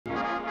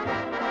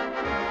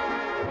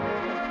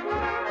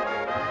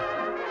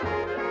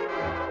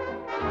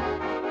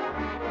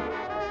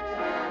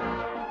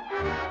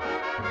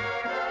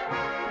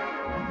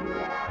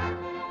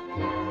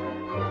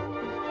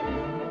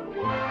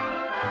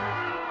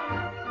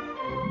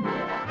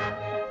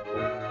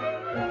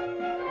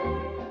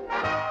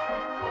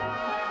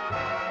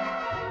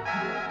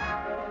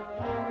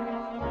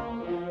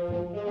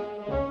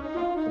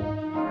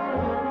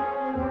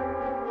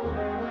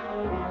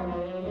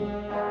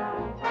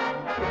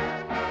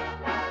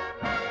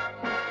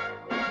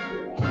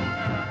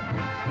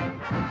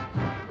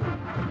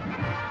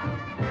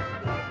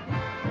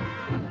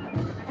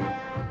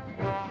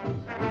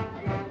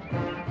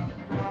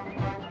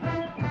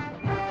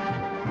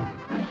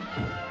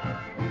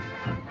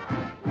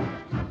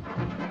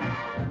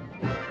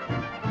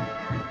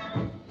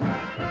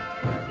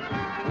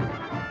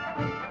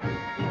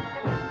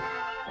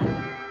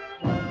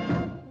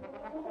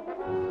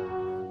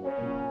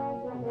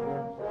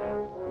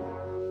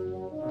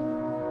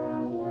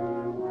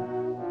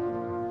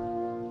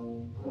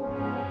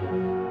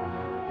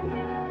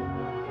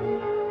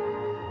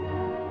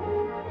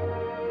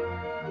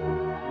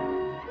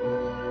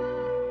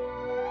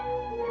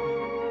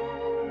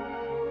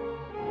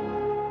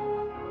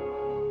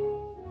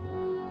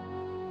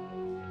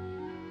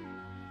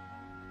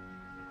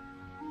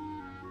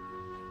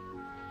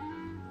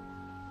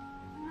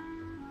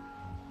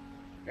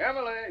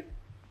Emily!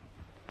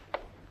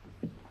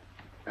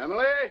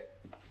 Emily!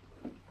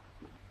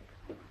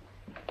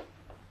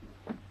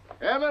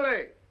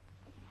 Emily!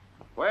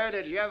 Where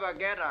did you ever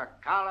get a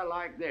collar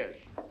like this?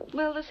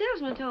 Well, the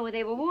salesman told me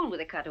they were worn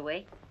with a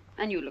cutaway.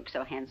 And you look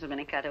so handsome in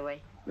a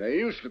cutaway. They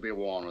used to be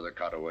worn with a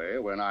cutaway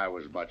when I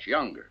was much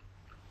younger.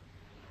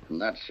 And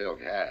that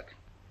silk hat,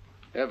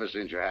 ever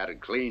since you had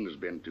it clean, has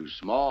been too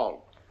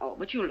small. Oh,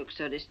 but you look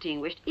so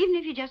distinguished, even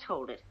if you just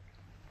hold it.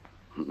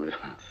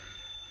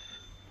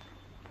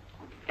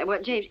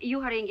 Well, James,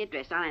 you hurry and get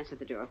dressed. I'll answer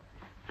the door.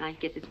 I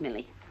guess it's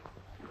Millie.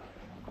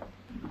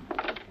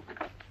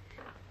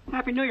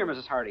 Happy New Year,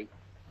 Mrs. Hardy.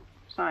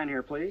 Sign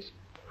here, please.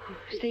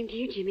 Same to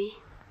you, Jimmy.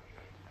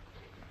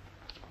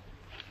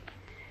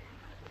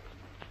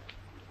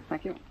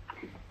 Thank you.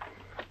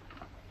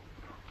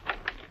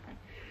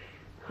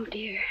 Oh,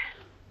 dear.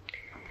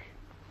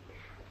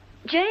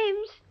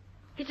 James,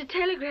 it's a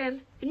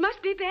telegram. It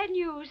must be bad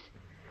news.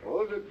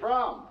 Who's it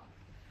from?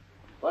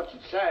 What's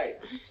it say?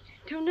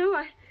 Don't know.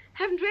 I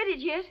haven't read it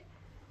yet.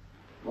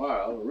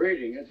 Well,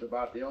 reading it's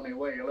about the only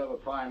way you'll ever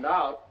find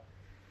out.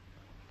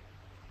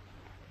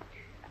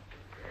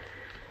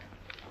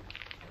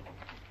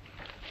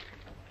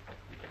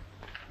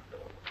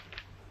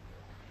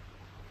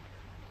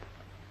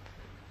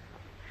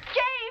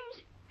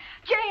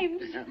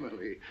 James!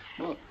 Emily,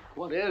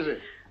 what is it?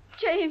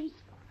 James,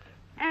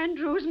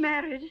 Andrew's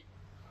married.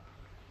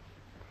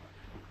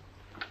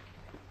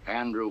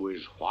 Andrew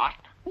is what?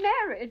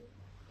 Married?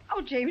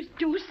 Oh, James,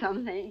 do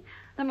something.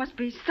 There must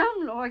be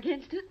some law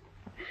against it.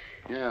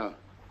 Yeah.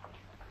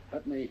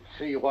 Let me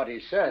see what he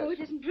says. Oh, it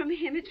isn't from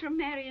him. It's from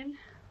Marion.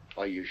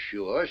 Are you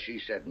sure she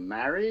said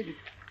married?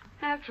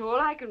 After all,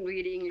 I can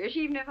read English,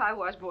 even if I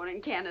was born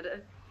in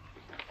Canada.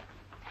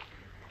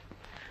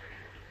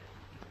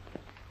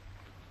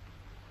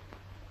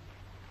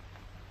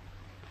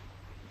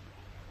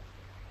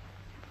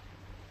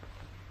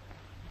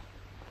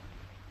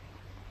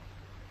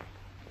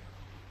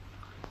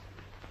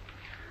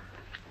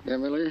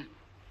 Emily,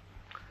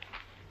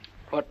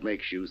 what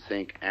makes you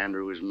think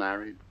Andrew is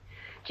married?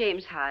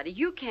 James Hardy,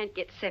 you can't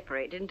get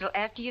separated until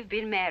after you've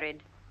been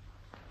married.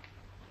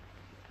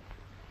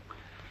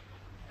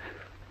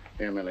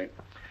 Emily,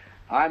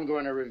 I'm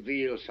going to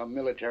reveal some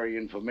military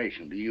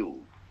information to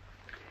you.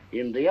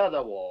 In the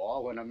other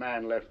war, when a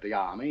man left the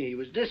army, he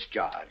was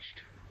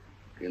discharged.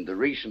 In the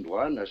recent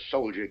one, a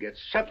soldier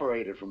gets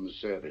separated from the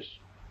service.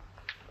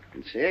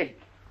 You see?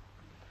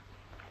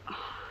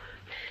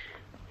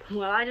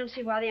 Well, I don't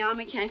see why the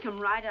army can't come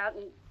right out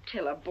and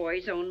tell a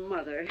boy's own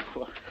mother.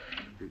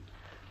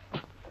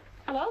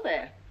 Hello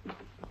there.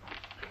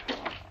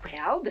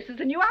 Well, this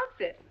is a new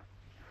outfit.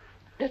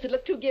 Does it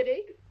look too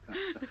giddy?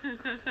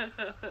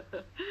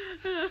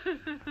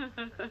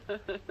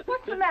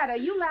 What's the matter? Are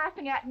you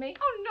laughing at me?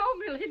 Oh,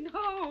 no, Millie,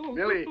 no.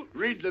 Millie,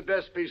 read the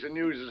best piece of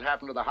news that's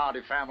happened to the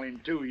Hardy family in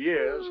 2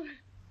 years.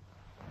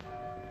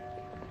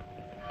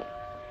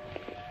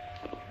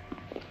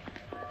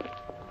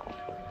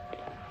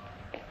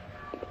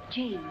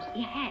 James,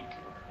 your hat.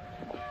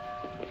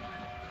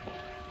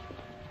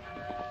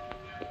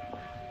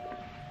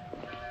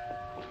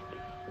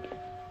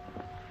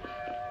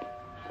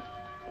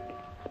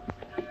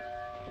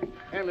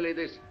 Emily,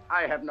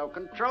 I have no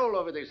control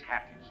over this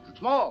hat. It's too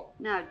small.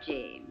 Now,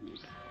 James.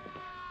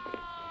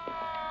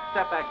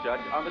 Step back,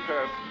 Judge, on the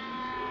curb.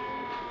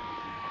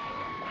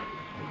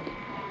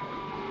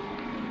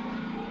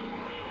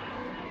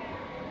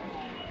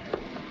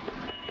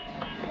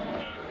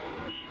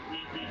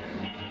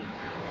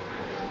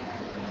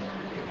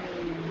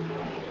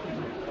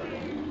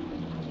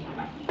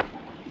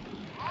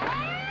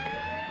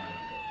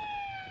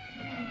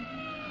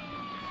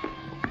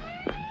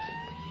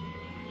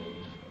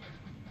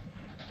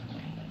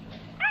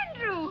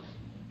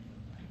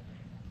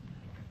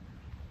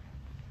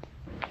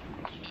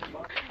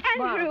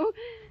 Andrew!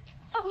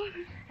 Oh,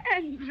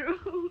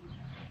 Andrew.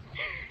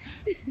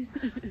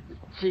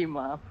 Gee,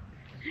 Mom.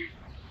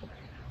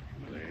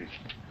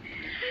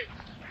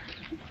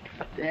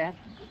 Dad?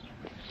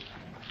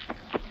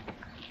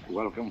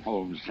 Welcome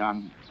home,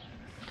 son.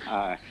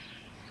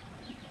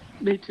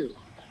 Me too.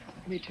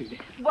 Me too, Dad.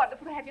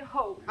 Wonderful to have you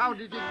home. How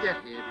did you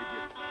get here? Did you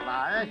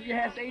fly?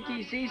 Yes,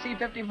 ATC,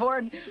 C-54,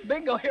 and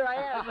bingo, here I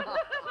am.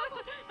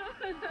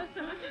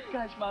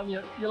 Gosh, Mom,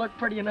 you look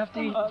pretty enough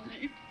to eat.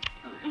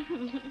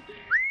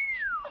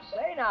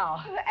 Say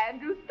now.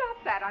 Andrew,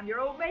 stop that. I'm your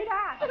old mate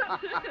aunt.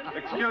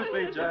 Excuse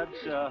me, Judge,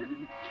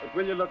 but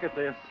will you look at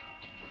this?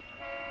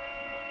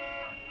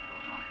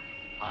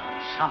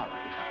 I'm sorry.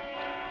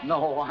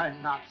 No,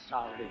 I'm not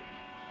sorry.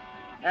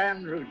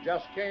 Andrew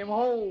just came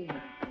home.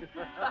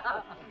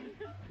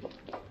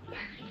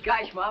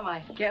 Gosh, Mom,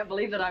 I can't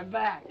believe that I'm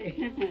back.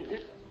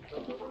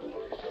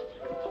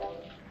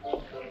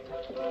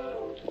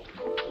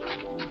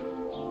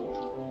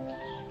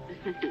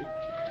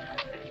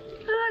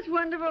 Oh, it's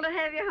wonderful to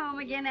have you home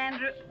again,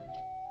 Andrew.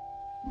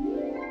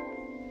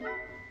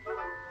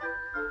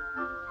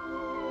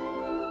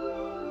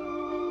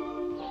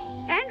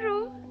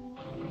 Andrew?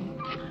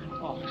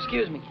 Oh,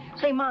 excuse me.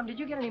 Say, Mom, did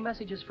you get any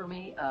messages for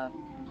me?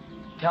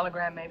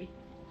 Telegram, maybe?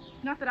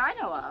 Not that I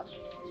know of.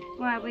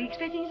 Why, are we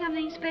expecting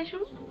something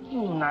special?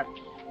 Not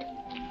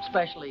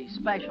especially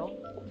special.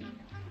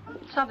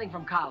 Something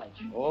from college.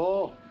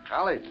 Oh,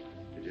 college.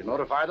 Did you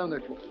notify them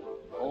that you're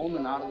home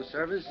and out of the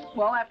service?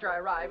 Well, after I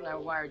arrived and I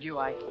wired you,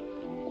 I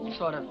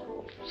sort of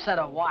set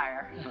a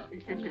wire.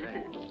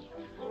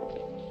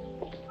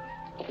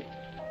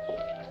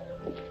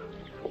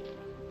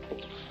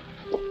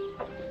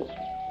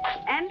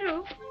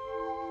 Andrew?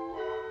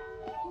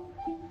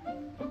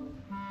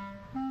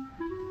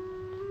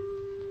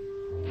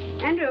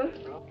 Andrew?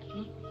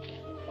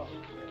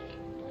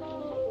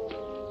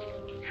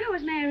 How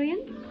is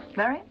Marion?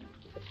 Marion?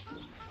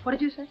 What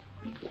did you say?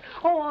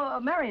 Oh,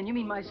 Marion, you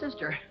mean my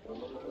sister.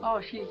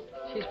 Oh, she's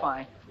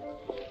fine.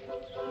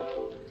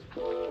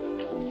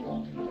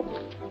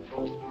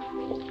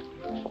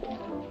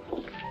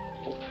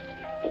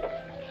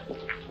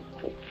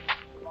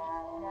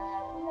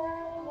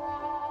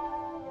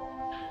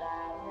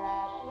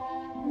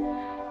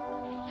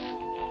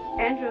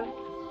 Andrew?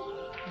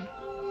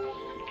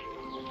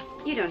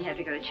 You don't have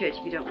to go to church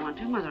if you don't want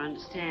to. Mother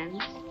understands.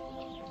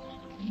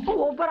 Oh,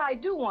 well, but I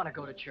do want to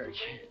go to church.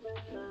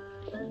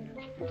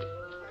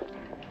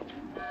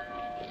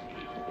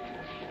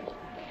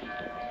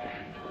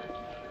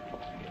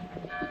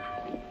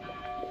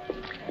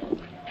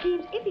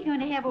 James, if you're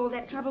going to have all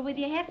that trouble with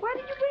your hat, why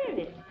did you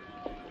wear it?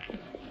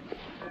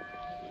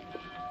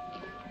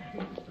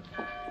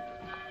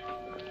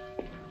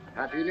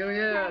 Happy New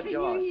Year, Happy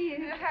George. New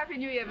Year. Happy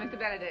New Year, Mr.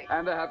 Benedict.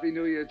 And a Happy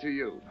New Year to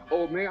you.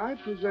 Oh, may I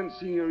present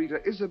Senorita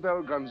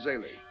Isabel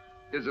Gonzalez?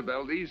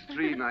 Isabel, these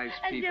three nice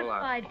people As if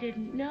are... I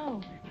didn't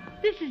know.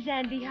 This is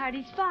Andy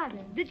Hardy's father,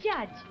 the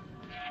judge.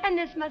 And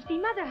this must be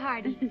Mother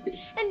Hardy.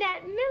 And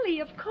Aunt Millie,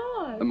 of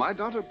course. My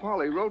daughter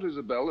Polly wrote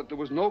Isabel that there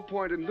was no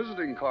point in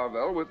visiting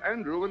Carvel with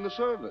Andrew in the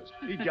service.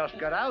 He just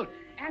got out.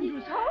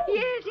 Andrew's home?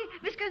 Yes,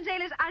 Miss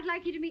Gonzalez, I'd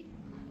like you to meet...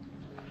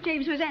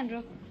 James, where's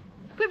Andrew?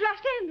 We've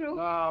lost Andrew.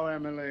 No,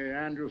 Emily.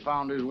 Andrew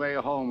found his way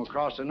home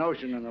across an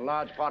ocean in a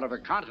large part of a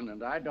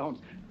continent. I don't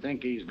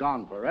think he's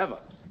gone forever.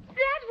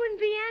 That wouldn't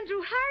be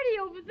Andrew Hardy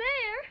over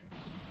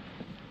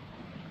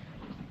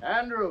there.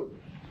 Andrew!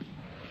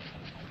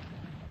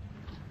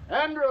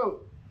 Andrew!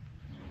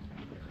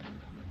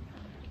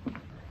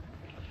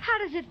 How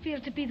does it feel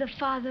to be the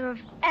father of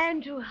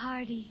Andrew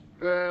Hardy?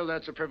 Well,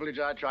 that's a privilege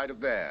I try to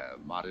bear,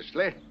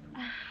 modestly.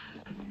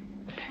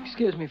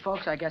 Excuse me,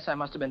 folks. I guess I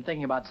must have been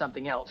thinking about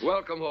something else.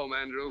 Welcome home,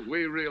 Andrew.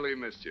 We really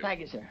missed you.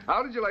 Thank you, sir.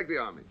 How did you like the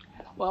Army?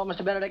 Well,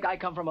 Mr. Benedict, I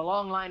come from a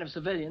long line of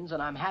civilians,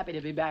 and I'm happy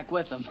to be back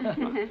with them.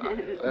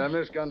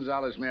 Miss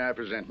Gonzalez, may I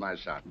present my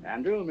son?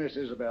 Andrew, Miss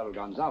Isabel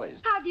Gonzalez.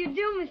 How do you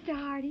do, Mr.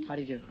 Hardy? How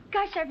do you do?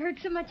 Gosh, I've heard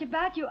so much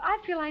about you. I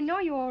feel I know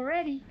you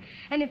already.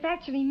 And if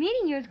actually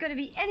meeting you is going to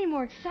be any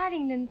more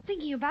exciting than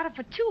thinking about it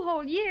for 2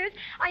 whole years,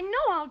 I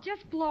know I'll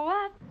just blow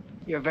up.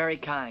 You're very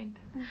kind.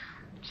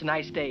 It's a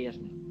nice day,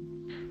 isn't it?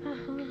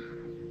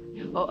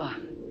 Oh,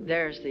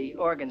 there's the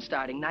organ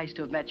starting. Nice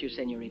to have met you,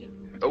 Senorita.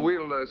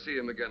 We'll see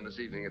him again this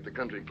evening at the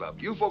country club.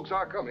 You folks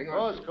are coming,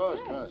 aren't you? Of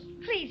course.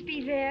 Please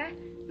be there.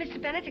 Mr.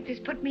 Benedict has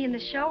put me in the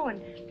show,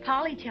 and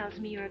Polly tells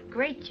me you're a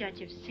great judge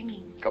of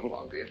singing. Come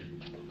along, dear.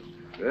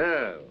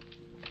 Well,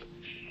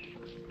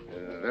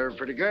 they're a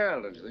pretty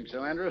girl, don't you think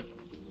so, Andrew?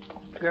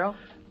 Girl?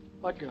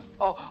 What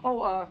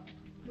girl?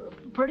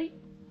 Pretty?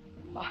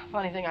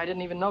 Funny thing, I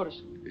didn't even notice.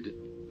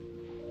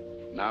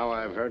 Now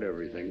I've heard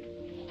everything.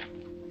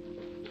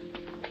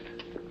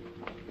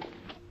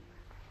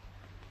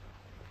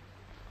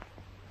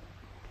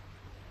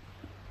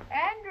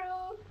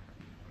 Andrew!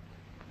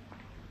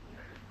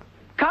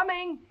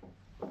 Coming!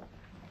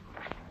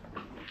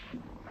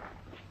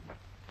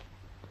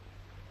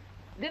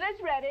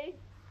 Dinner's ready.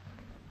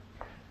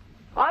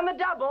 On the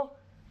double.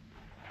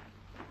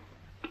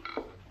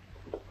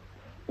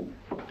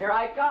 Here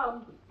I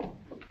come.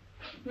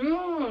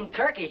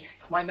 Turkey.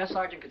 My mess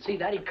sergeant could see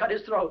that. He'd cut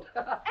his throat.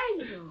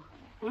 Andrew!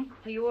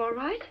 Are you all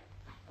right?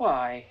 Well,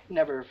 I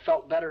never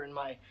felt better in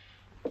my...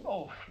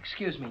 Oh,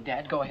 excuse me,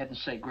 Dad. Go ahead and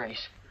say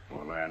grace.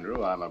 Well,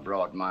 Andrew, I'm a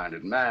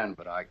broad-minded man,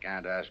 but I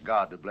can't ask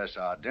God to bless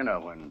our dinner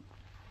when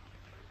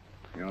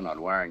you're not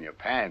wearing your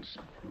pants.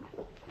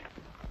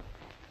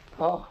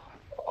 Oh,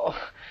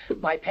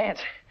 my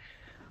pants.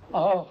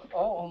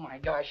 Oh, my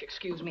gosh,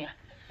 excuse me.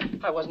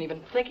 I wasn't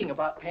even thinking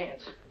about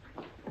pants.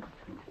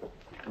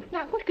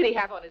 Now, what could he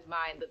have on his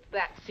mind that's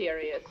that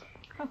serious?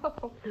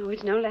 Oh,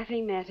 it's no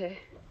laughing matter.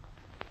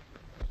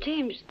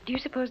 James, do you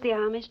suppose the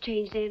Army's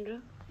changed Andrew?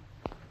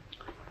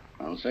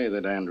 I'll say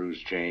that Andrew's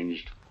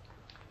changed.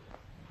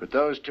 But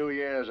those 2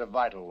 years are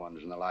vital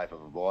ones in the life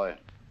of a boy.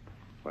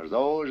 For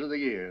those are the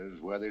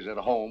years whether he's at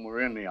home or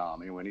in the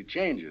Army when he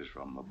changes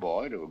from a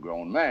boy to a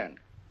grown man.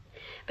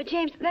 But,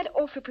 James, that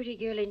awfully pretty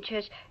girl in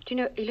church, do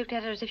you know, he looked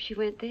at her as if she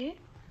went there?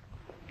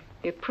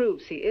 It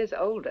proves he is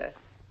older.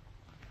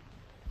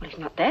 Well, he's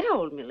not that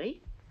old,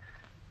 Millie.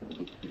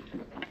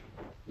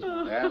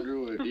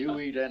 Andrew, if you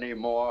eat any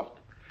more,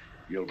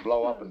 you'll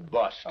blow up and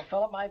bust. I'll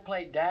fill up my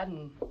plate, Dad,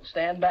 and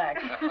stand back.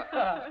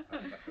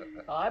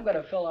 I'm going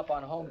to fill up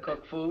on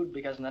home-cooked food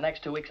because in the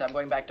next 2 weeks I'm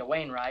going back to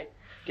Wainwright.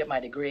 get my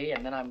degree,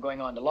 and then I'm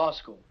going on to law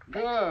school.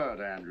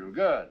 Good, Andrew,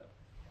 good.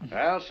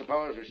 Well,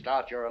 suppose we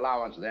start your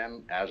allowance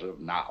then as of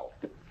now.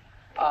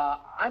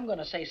 I'm going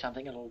to say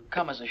something that'll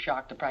come as a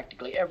shock to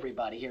practically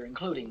everybody here,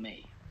 including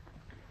me.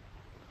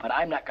 But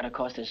I'm not going to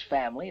cost this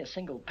family a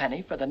single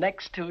penny for the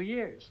next 2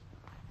 years.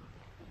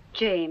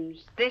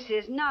 James, this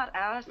is not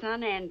our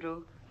son,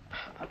 Andrew.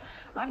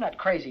 I'm not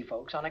crazy,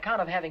 folks. On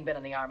account of having been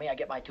in the Army, I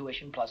get my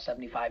tuition plus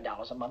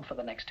 $75 a month for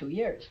the next 2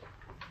 years.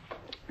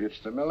 It's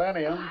the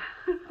millennium.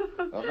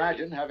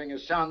 Imagine having a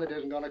son that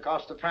isn't going to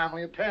cost the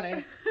family a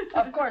penny.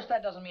 Of course,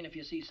 that doesn't mean if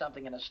you see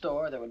something in a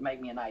store that would make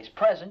me a nice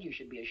present, you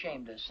should be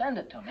ashamed to send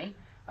it to me.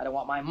 I don't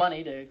want my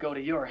money to go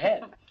to your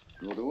head.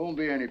 Well, there won't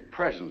be any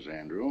presents,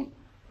 Andrew.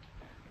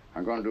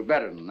 I'm going to do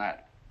better than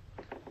that.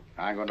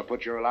 I'm going to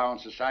put your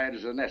allowance aside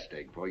as a nest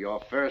egg for your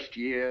first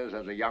years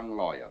as a young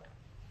lawyer.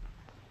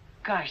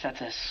 Gosh, that's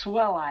a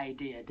swell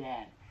idea,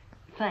 Dad.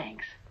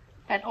 Thanks.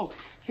 And, oh,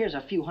 here's a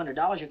few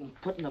 $100s you can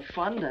put in the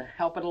fund to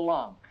help it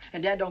along.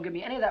 And, Dad, don't give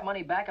me any of that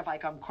money back if I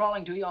come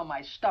crawling to you on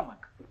my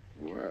stomach.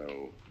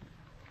 Well,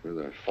 with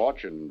a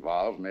fortune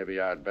involved, maybe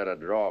I'd better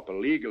draw up a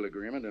legal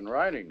agreement in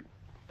writing.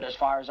 But as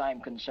far as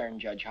I'm concerned,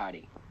 Judge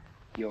Hardy,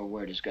 your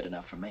word is good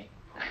enough for me.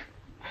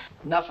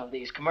 Enough of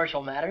these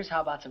commercial matters.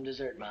 How about some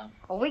dessert, Mom?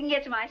 Oh, we can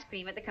get some ice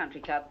cream at the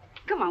country club.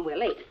 Come on,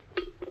 Willie.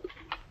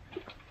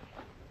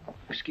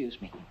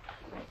 Excuse me.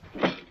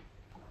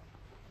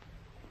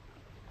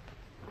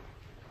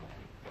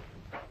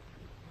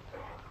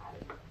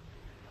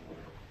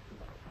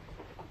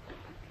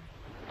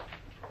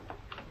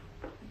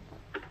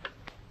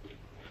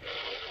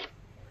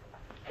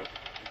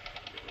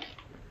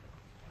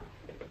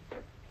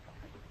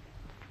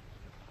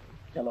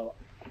 Hello.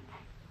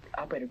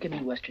 Operator, give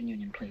me Western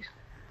Union, please.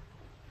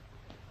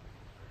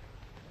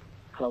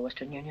 Hello,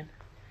 Western Union?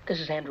 This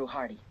is Andrew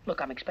Hardy.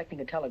 Look, I'm expecting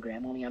a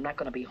telegram, only I'm not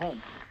going to be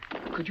home.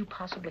 Could you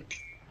possibly...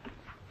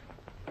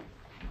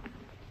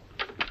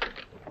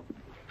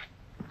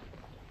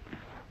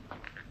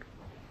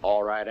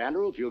 All right,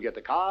 Andrew, if you'll get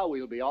the car,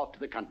 we'll be off to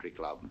the country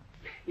club.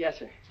 Yes,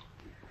 sir.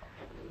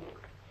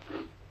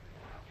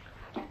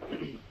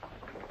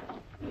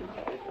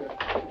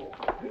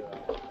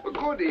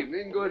 Good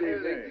evening, good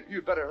evening.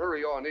 You'd better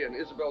hurry on in.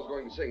 Isabel's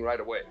going to sing right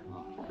away.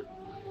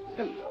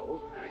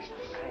 Hello. Nice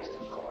to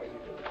call you.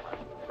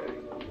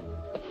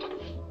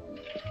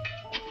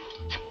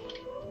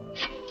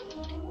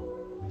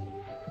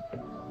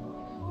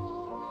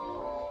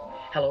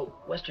 Hello,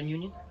 Western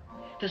Union?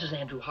 This is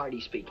Andrew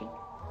Hardy speaking.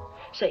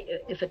 Say,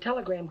 if a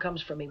telegram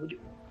comes for me, would you...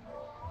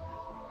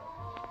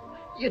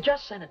 You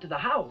just sent it to the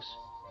house,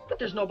 but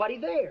there's nobody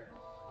there.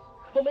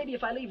 Well, maybe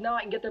if I leave now,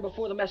 I can get there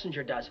before the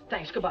messenger does.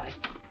 Thanks, goodbye.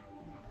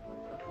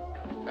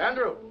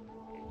 Andrew!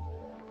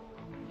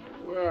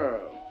 Well,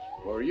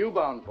 where are you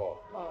bound for?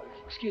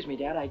 Excuse me,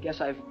 Dad. I guess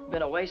I've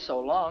been away so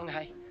long.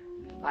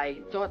 I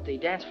thought the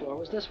dance floor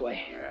was this way.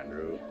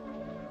 Andrew,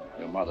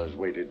 your mother's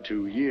waited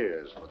 2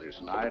 years for this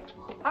night.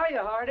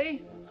 Hiya,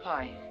 Hardy.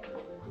 Hi.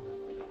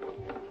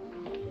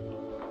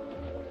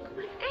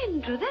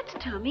 Andrew, that's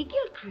Tommy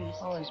Gilchrist.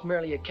 Oh, he's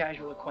merely a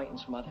casual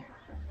acquaintance, Mother.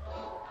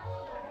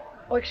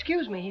 Oh,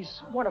 excuse me.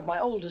 He's one of my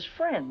oldest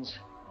friends.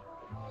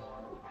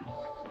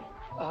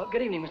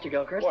 Good evening, Mr.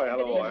 Gilchrist. Why,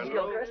 hello, Mrs. Andrew.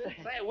 Gilchrist.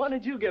 Say, when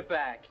did you get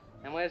back?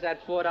 And where's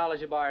that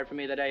 $4 you borrowed from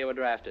me the day you were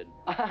drafted?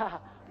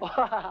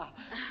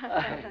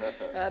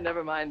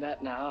 Never mind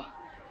that now.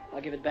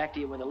 I'll give it back to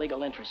you with a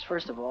legal interest.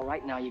 First of all,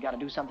 right now you got to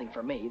do something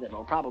for me that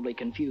will probably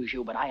confuse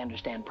you, but I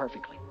understand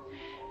perfectly.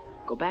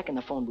 Go back in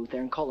the phone booth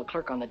there and call the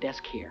clerk on the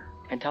desk here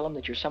and tell him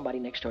that you're somebody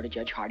next door to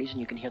Judge Hardy's and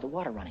you can hear the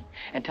water running.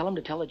 And tell him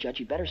to tell the judge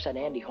he better send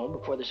Andy home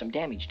before there's some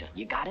damage done.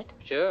 You got it?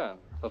 Sure,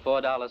 for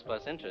 $4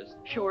 plus interest.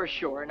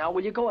 Sure. Now,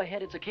 will you go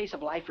ahead? It's a case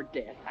of life or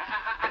death.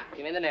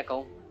 Give me the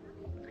nickel.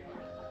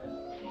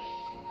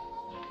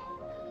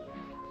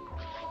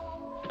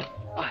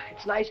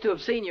 It's nice to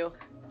have seen you.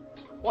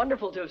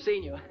 Wonderful to have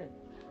seen you.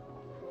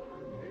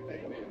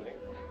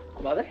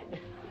 Mother?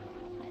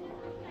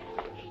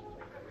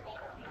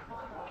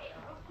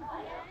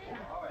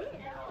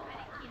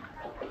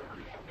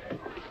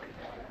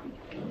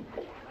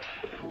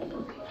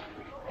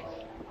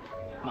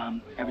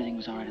 Mom, everything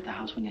was all right at the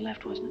house when you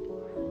left, wasn't it?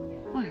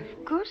 Why,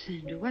 of course,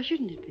 Andrew. Why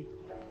shouldn't it be?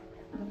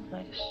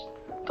 I just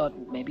thought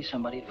maybe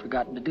somebody had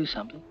forgotten to do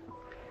something.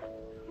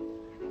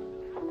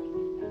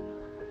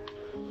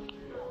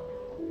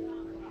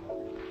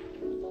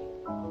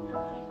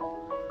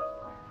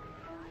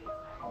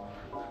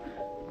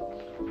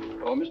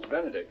 Oh, Mr.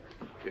 Benedict,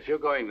 if you're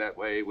going that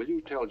way, will you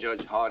tell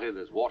Judge Hardy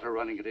there's water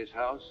running at his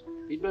house?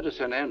 He'd better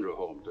send Andrew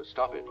home to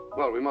stop it.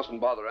 Well, we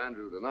mustn't bother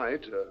Andrew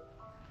tonight.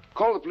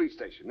 Call the police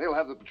station. They'll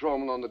have the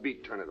patrolman on the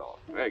beat turn it off.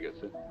 Very good,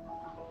 sir.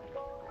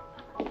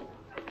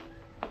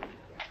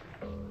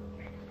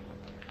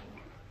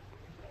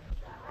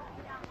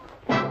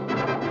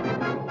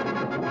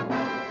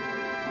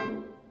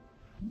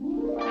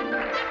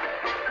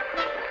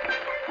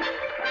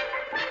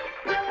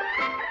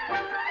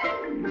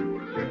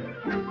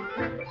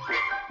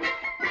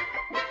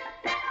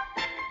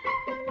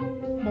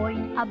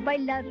 a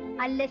bailar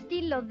al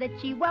estilo de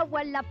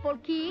Chihuahua, la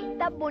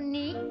polquita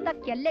bonita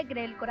que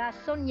alegre el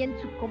corazón y en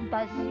su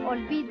compás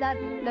olvidar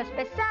los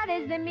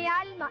pesares de mi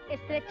alma,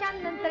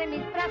 estrechando entre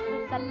mis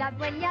brazos a la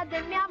dueña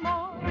de mi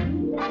amor.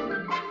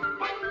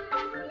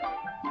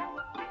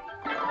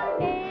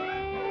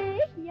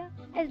 Ella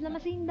es la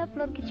más linda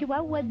flor que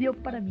Chihuahua dio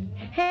para mí.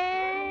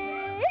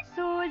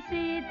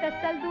 Jesucita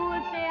es el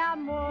dulce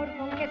amor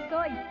con que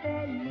soy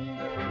feliz.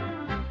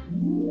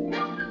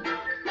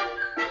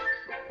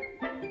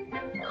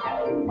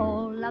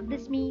 All of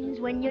this means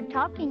when you're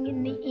talking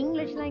in the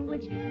English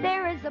language,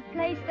 there is a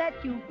place that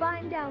you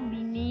find down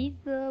beneath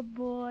the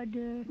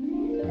border,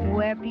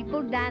 where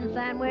people dance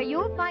and where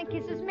you'll find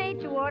kisses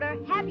made to order.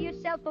 Have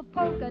yourself a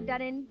polka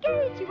dot and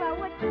gay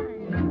Chihuahua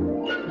time.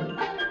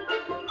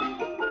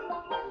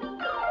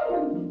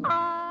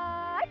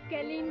 Ay,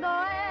 qué lindo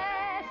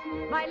es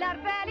bailar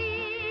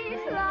feliz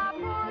la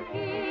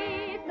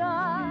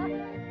polquita,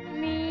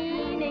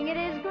 meaning it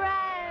is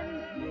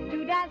grand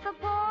to dance a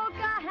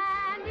polka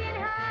hand in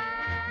hand.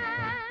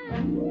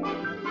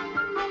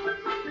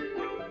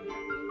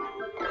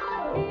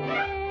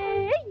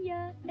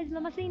 Ella es la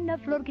más linda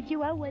flor que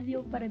Chihuahua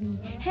dio para mí.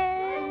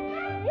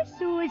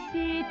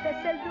 Jesucita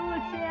es el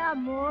dulce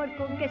amor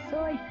con que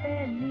soy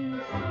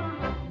feliz.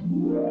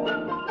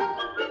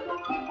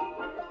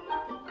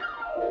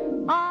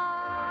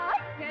 Ay,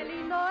 qué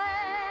lindo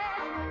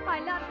es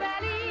bailar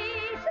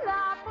feliz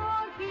la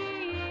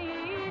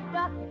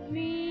polquita,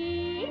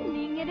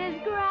 meaning it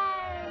is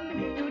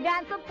grand to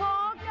dance a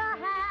polka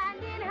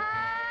hand in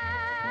hand.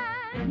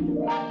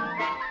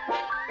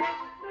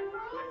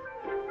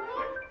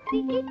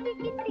 Triqui,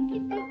 triqui, triqui,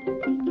 triqui,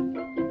 triqui,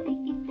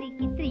 triqui,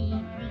 triqui, triqui,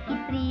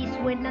 triqui,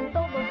 suenan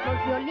todos los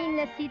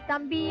violines y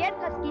también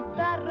las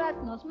guitarras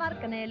nos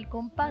marcan el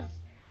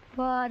compás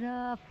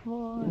para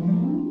four.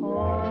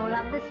 All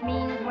of this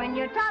means when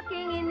you're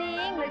talking in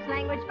the English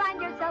language,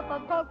 find yourself a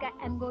polka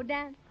and go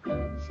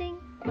dancing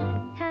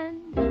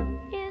hand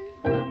in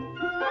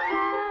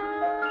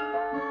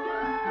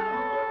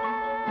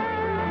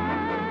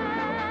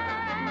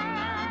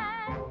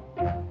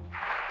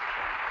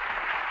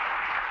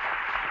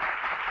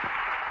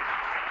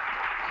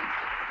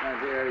My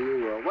dear,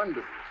 you were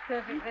wonderful.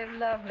 Perfectly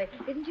lovely.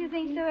 Didn't you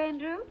think so,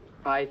 Andrew?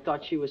 I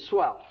thought she was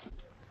swell.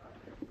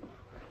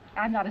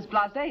 I'm not as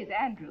blasé as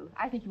Andrew.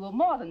 I think you were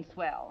more than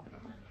swell.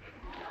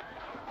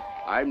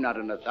 I'm not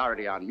an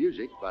authority on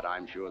music, but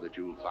I'm sure that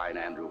you'll find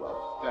Andrew a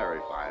very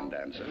fine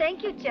dancer.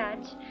 Thank you,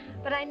 Judge.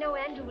 But I know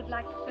Andrew would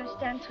like the first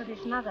dance with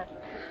his mother.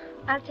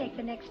 I'll take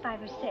the next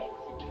 5 or 6.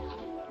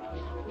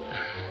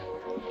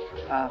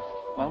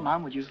 Well,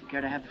 Mom, would you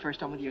care to have the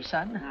first one with your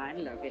son? I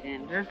love it,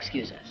 Andrew.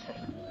 Excuse us.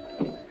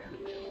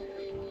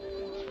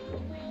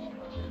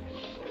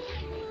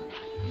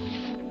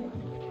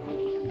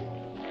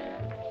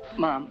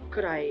 Mom,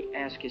 could I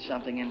ask you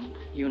something and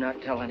you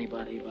not tell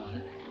anybody about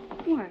it?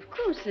 Why, of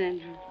course,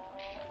 Andrew.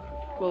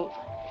 Well,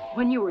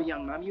 when you were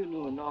young, Mom, you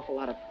knew an awful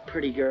lot of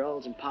pretty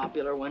girls and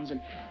popular ones and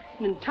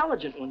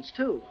intelligent ones,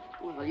 too.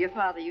 Well, your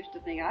father used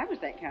to think I was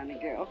that kind of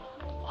girl.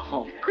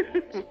 Oh,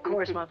 of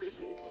course, Mom.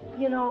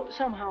 You know,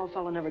 somehow a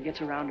fellow never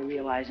gets around to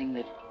realizing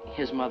that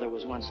his mother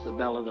was once the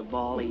belle of the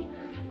ball. He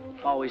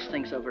always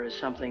thinks of her as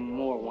something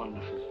more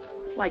wonderful,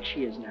 like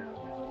she is now.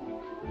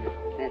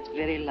 That's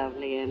very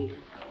lovely, Andrew.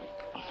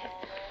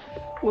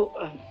 Well,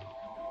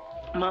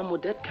 Mom,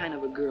 would that kind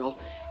of a girl,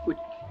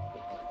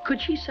 could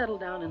she settle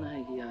down in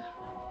a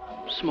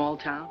small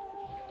town?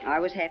 I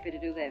was happy to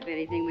do that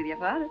very thing with your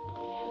father.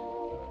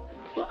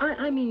 Well,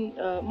 I mean,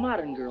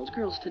 modern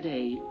girls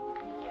today,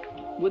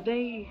 would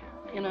they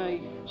in a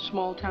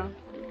small town?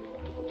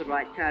 The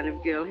right kind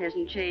of girl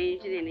hasn't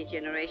changed in any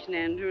generation,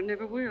 Andrew, and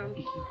never will.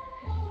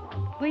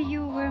 Were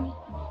you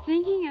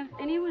thinking of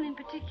anyone in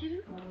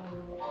particular?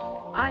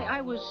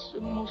 I was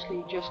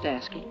mostly just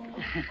asking.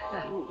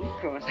 Oh, of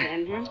course,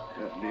 Andrew.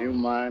 Do you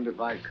mind if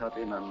I cut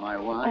in on my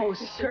wine? Oh,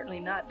 certainly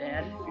not,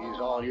 Dad. He's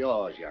all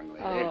yours, young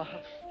lady. Oh,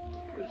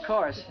 of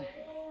course.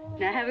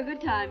 Now, have a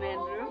good time,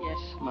 Andrew.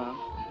 Yes, Mom.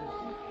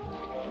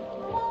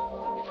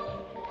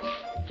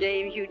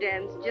 James, you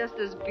dance just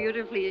as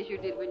beautifully as you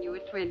did when you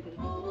were 20.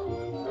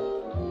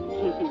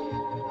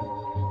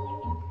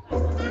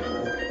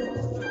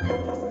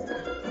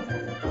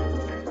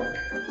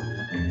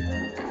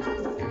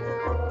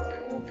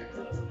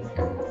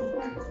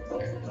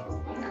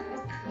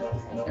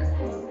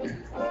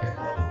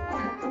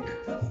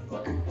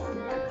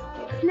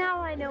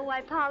 Now I know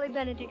why Polly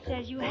Benedict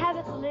says you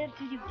haven't lived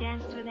till you've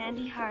danced with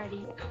Andy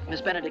Hardy.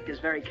 Miss Benedict is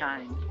very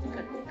kind.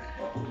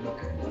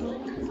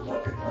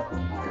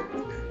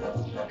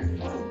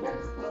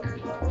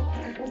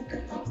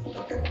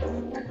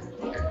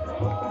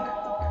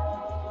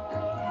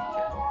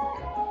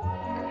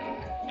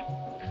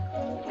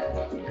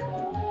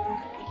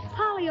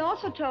 Polly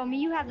also told me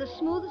you have the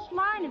smoothest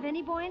mind of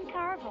any boy in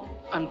Carville.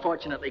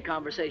 Unfortunately,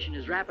 conversation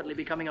is rapidly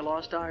becoming a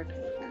lost art.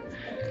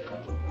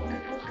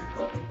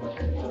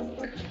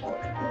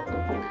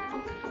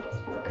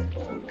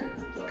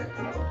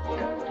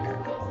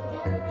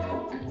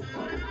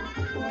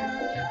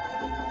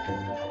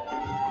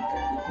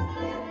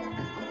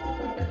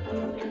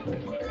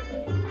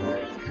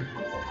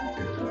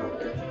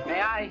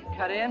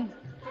 cut in?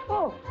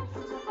 Oh,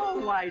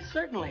 why,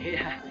 certainly.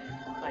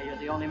 Why, you're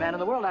the only man in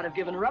the world I'd have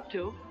given her up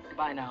to.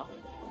 Goodbye now.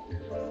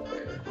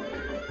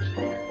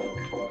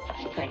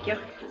 Thank you.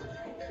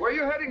 Where are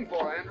you heading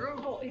for, Andrew?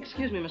 Oh,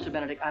 excuse me, Mr.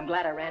 Benedict. I'm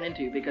glad I ran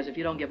into you, because if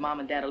you don't give Mom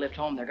and Dad a lift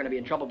home, they're going to be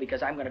in trouble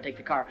because I'm going to take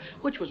the car,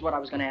 which was what I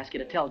was going to ask you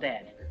to tell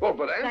Dad. Well,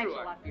 but Andrew... Thanks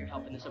a lot for your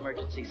help in this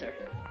emergency, sir.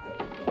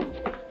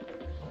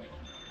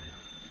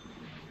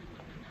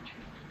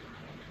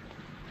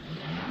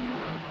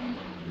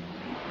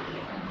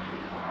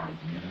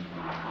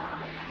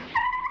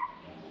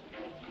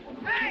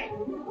 Hey!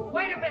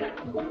 Wait a minute!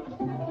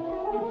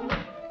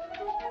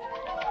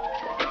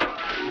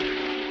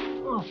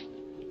 Oh.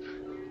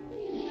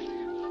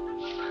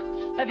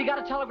 Have you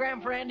got a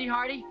telegram for Andy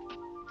Hardy?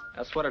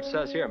 That's what it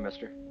says here,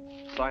 mister.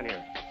 Sign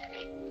here.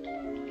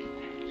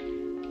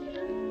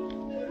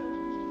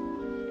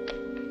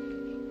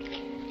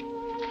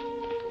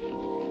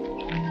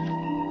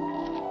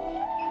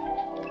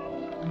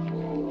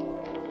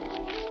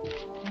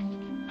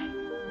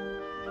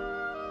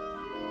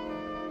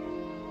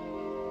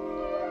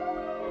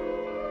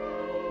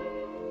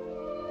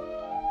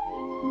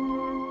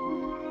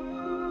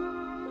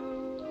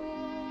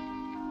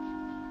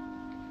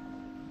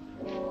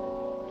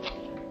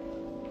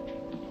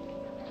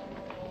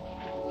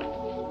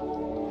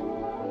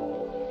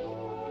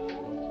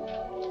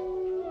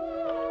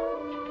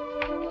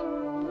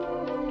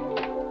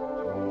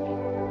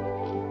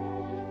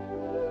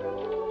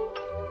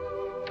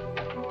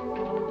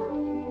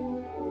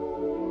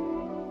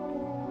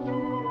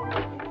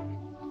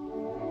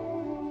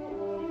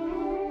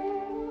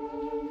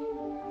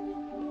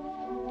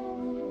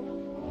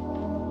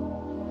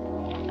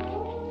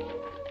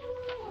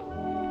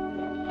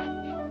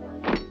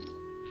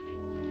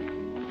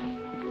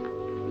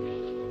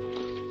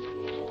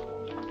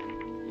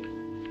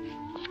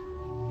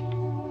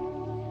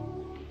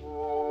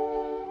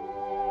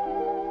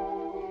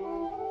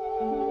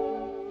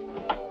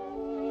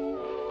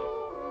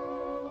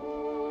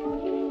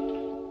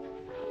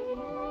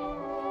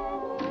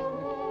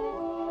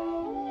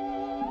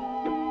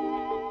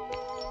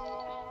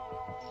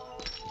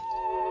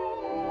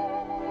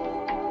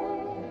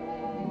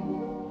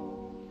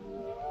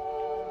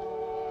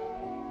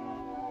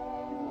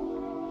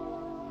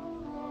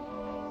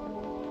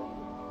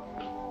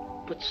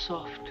 But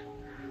soft,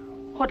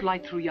 what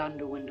light through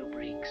yonder window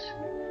breaks?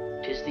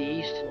 'Tis the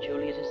east, and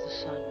Juliet is the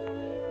sun.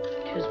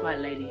 'Tis my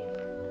lady.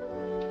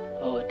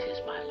 Oh, it is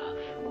my love.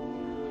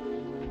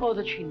 Oh,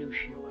 that she knew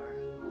she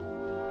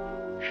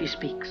were. She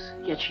speaks,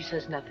 yet she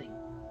says nothing.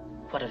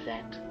 What of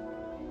that?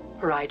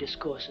 Her eye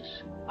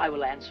discourses. I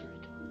will answer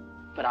it,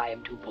 but I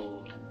am too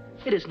bold.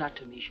 It is not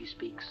to me she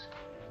speaks.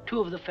 Two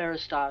of the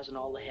fairest stars in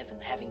all the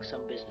heaven, having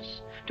some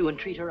business, do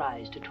entreat her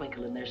eyes to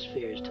twinkle in their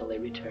spheres till they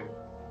return.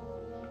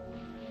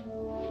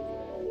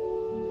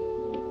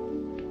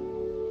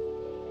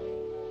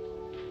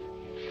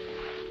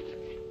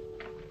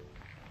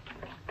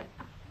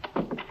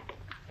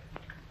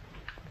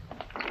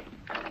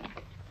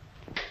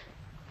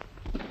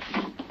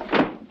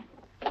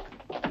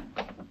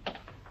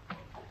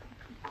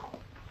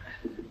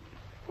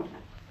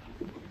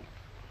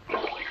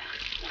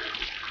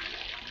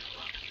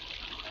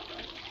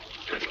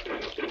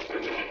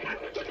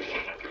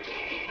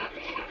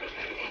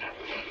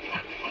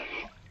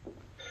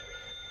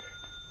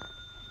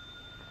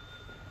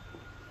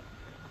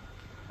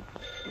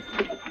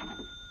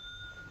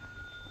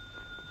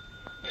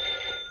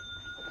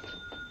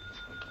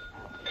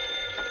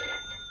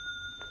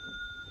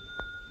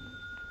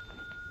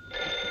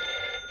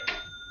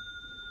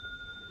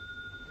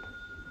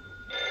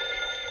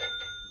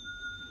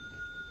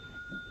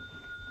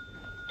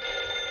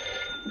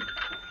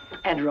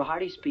 Andrew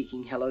Hardy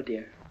speaking. Hello,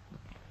 dear.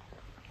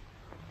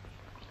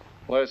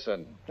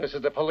 Listen, this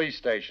is the police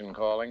station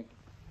calling.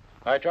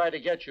 I tried to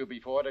get you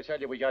before to tell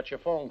you we got your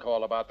phone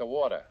call about the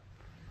water.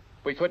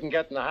 We couldn't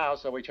get in the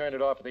house, so we turned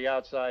it off at the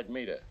outside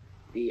meter.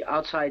 The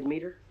outside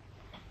meter?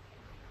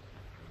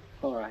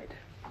 All right.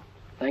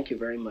 Thank you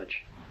very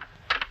much.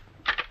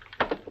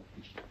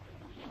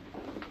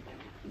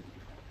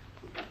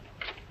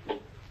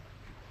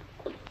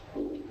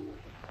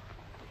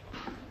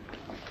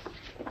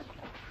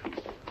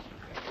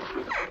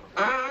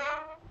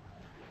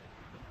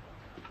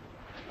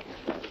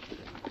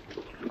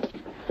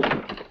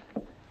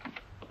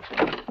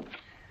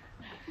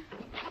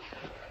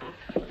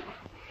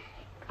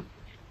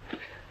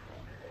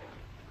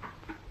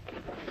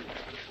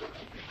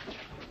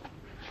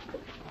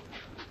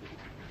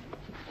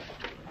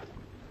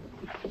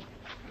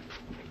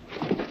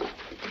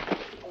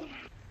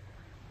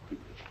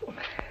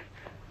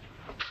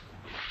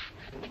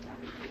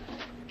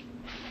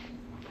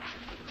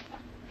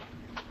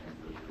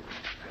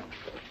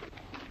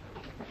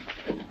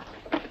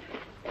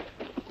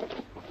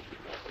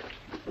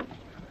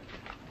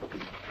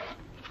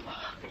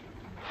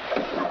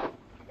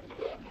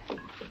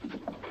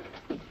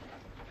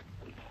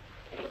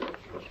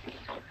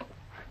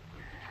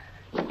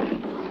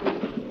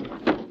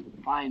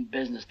 Fine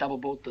business. Double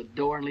bolt the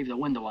door and leave the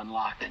window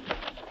unlocked.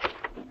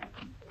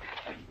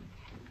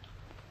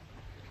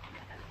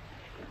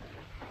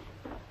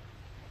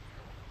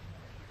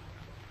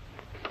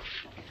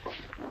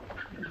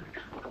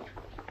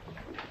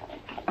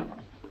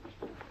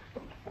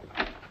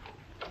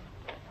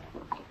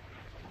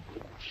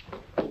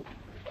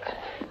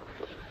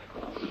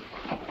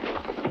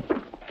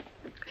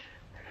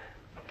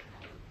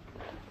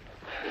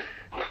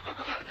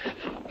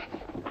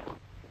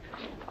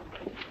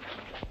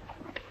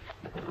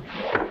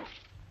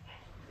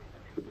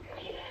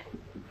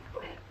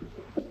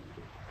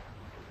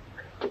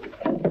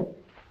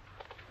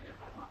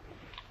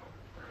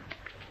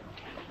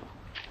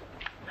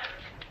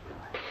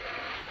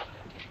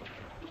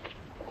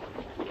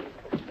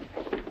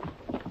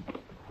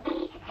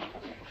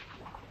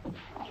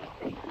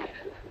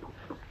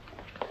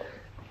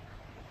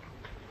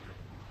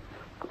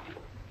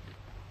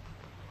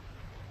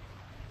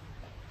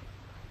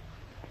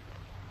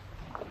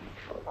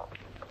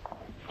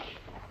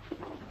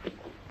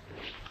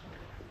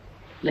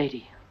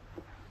 Lady,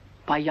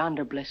 by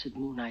yonder blessed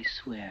moon I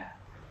swear,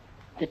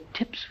 that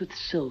tips with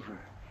silver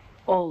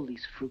all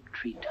these fruit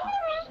tree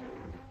tops.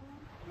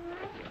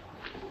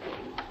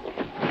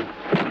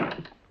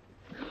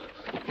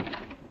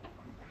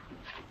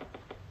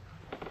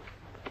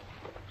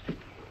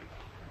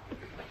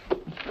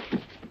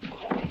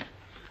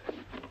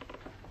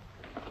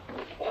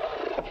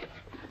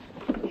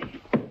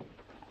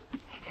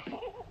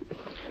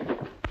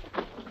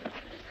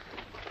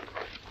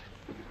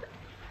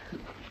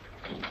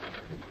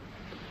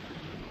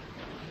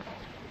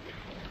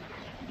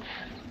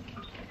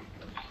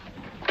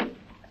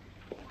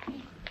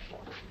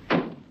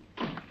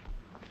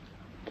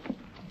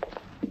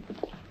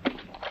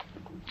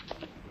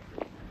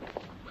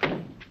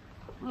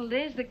 Well,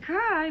 there's the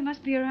car. He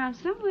must be around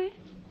somewhere.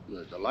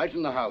 There's a light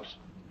in the house.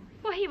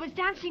 Well, he was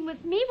dancing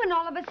with me when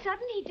all of a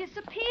sudden he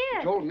disappeared.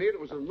 He told me it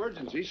was an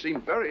emergency. He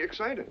seemed very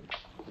excited.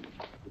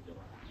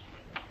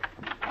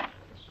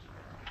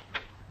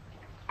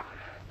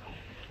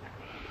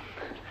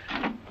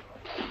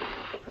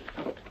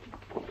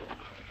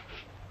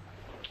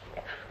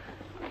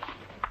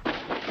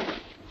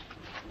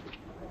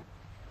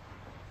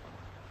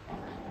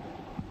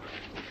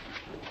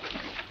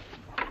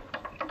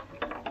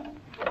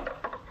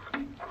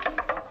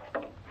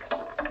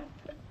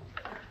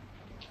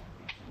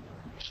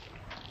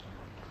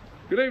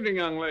 Good evening,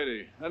 young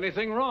lady.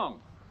 Anything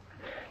wrong?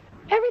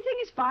 Everything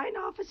is fine,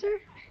 officer.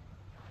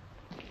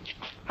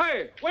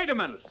 Hey, wait a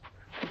minute.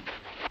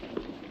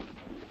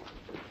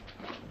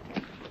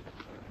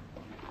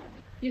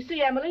 You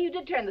see, Emily, you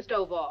did turn the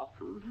stove off.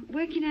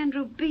 Where can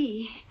Andrew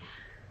be?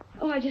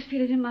 Oh, I just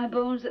feel it in my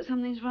bones that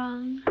something's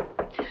wrong.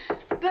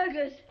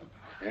 Burglars.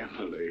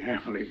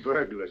 Emily,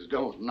 burglars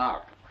don't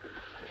knock.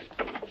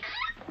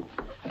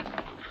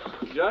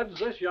 Judge,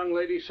 this young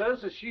lady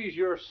says that she's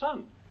your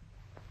son.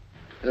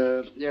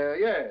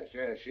 Yes,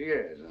 she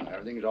is. And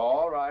everything's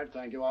all right,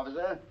 thank you,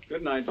 officer.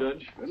 Good night,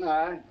 Judge. Good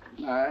night.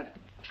 Good night.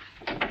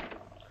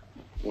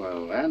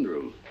 Well,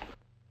 Andrew.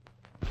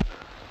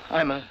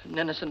 I'm an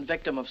innocent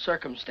victim of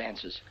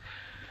circumstances.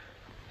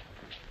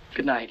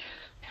 Good night.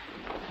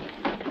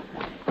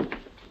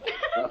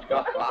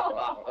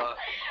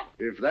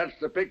 If that's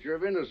the picture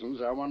of innocence,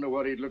 I wonder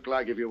what he'd look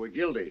like if you were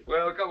guilty.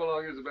 Well, come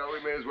along, Isabel.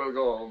 We may as well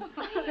go home.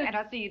 And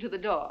I'll see you to the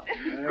door.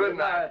 Good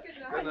night.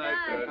 Good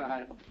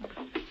night.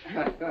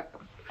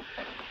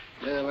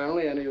 Well,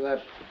 Emily, any of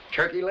that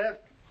turkey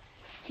left?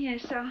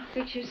 Yes, I'll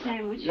fix your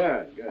sandwich.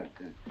 Good.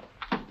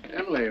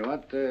 Emily,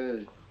 what's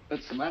the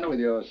matter with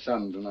your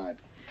son tonight?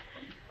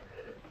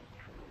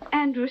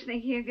 Andrew's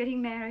thinking of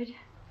getting married.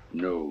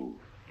 No.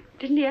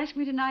 Didn't he ask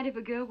me tonight if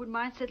a girl would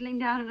mind settling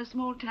down in a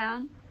small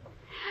town?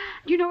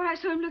 Do you know what I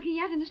saw him looking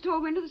at in the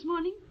store window this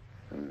morning?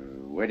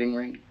 Wedding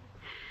ring?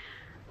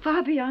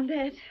 Far beyond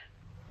that.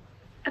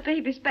 A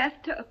baby's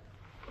bathtub.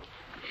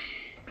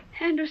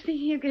 Andrew's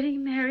thinking of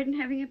getting married and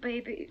having a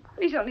baby.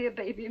 He's only a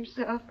baby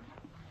himself.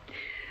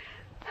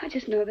 I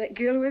just know that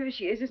girl, whoever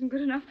she is, isn't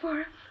good enough for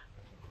him.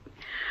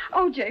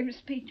 Oh, James,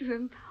 speak to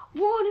him.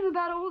 Warn him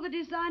about all the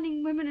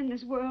designing women in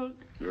this world.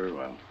 Very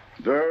well.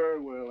 Very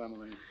well,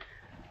 Emily.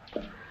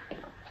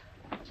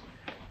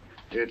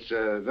 It's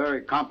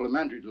very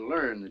complimentary to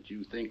learn that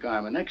you think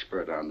I'm an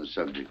expert on the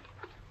subject.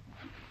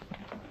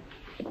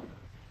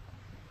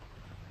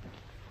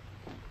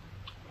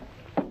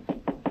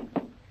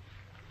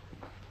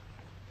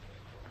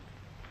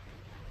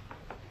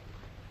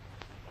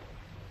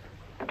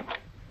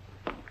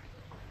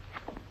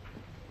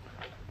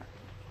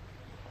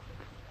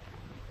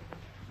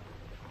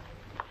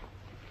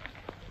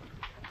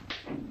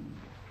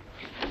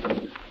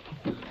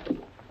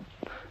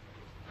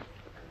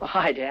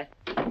 Hi, Dad.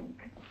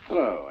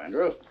 Hello,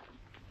 Andrew.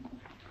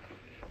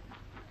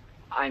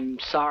 I'm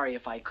sorry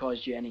if I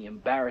caused you any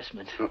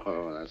embarrassment.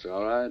 Oh, that's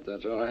all right.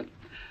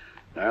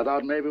 I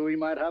thought maybe we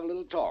might have a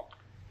little talk.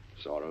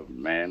 Sort of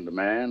man to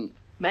man.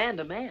 Man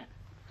to man?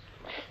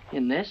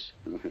 In this?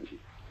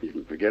 You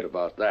can forget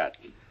about that.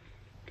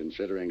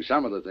 Considering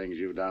some of the things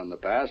you've done in the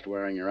past,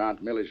 wearing your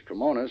Aunt Millie's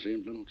kimono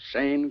seems a little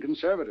sane and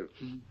conservative.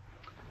 Mm-hmm.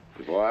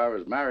 Before I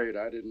was married,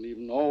 I didn't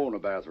even own a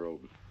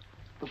bathrobe.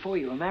 Before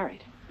you were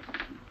married?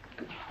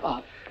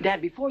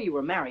 Dad, before you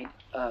were married,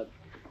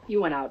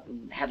 you went out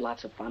and had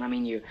lots of fun. I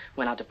mean, you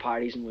went out to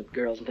parties and with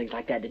girls and things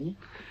like that, didn't you?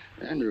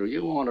 Andrew,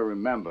 you want to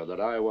remember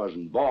that I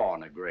wasn't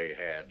born a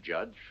gray-haired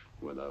judge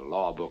with a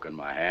law book in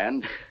my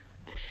hand.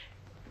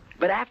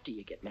 But after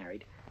you get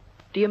married,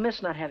 do you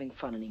miss not having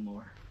fun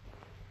anymore?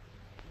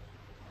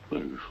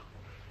 Well,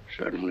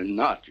 certainly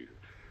not. You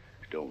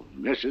don't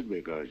miss it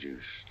because you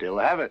still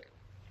have it.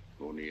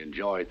 Only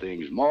enjoy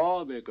things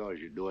more because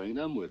you're doing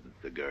them with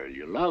the girl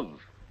you love.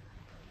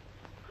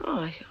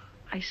 Oh,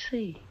 I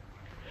see.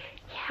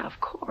 Yeah,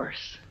 of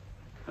course.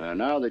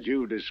 Now that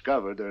you've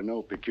discovered there are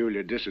no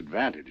peculiar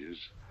disadvantages,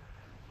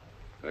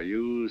 are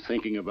you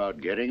thinking about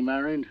getting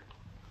married?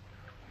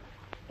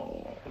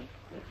 Oh,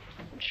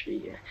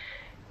 gee.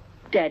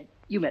 Dad,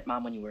 you met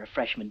Mom when you were a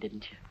freshman,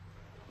 didn't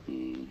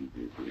you?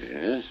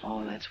 Yes.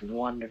 Oh, that's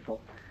wonderful.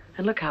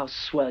 And look how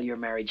swell your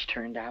marriage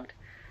turned out.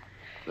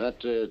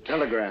 That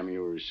telegram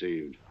you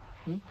received,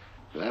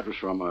 that was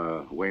from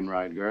a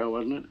Wainwright girl,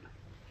 wasn't it?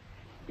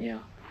 Yeah.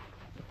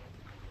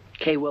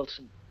 Kay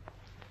Wilson.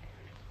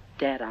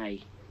 Dad,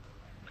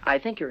 I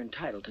think you're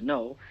entitled to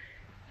know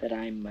that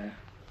I'm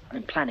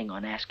planning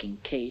on asking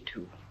Kay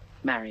to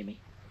marry me.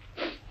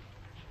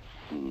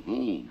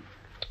 Mm-hmm.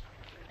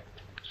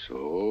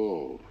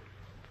 So,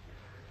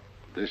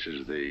 this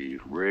is the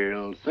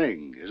real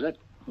thing, is it?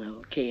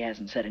 Well, Kay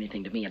hasn't said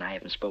anything to me, and I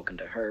haven't spoken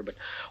to her, but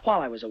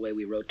while I was away,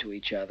 we wrote to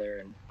each other,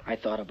 and I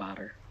thought about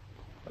her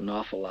an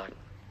awful lot.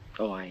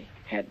 Oh, I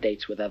had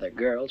dates with other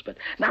girls, but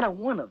not a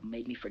one of them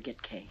made me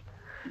forget Kay.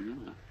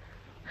 Yeah.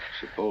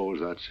 Suppose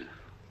that's a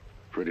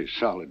pretty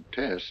solid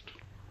test.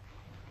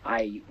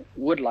 I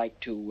would like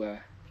to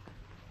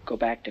go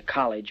back to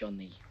college on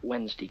the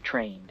Wednesday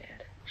train,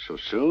 Dad. So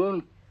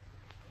soon?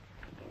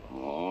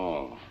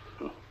 Oh,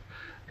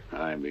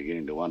 I'm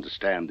beginning to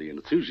understand the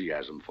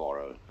enthusiasm for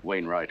a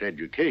Wainwright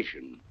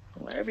education.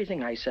 Well,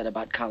 everything I said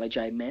about college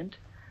I meant.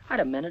 I'd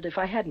have meant it if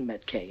I hadn't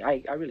met Kay.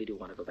 I really do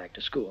want to go back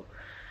to school.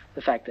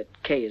 The fact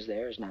that Kay is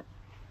there is not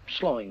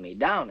slowing me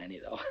down any,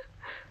 though.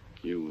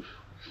 You've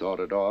thought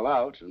it all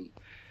out, and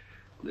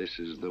this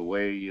is the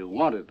way you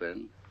want it,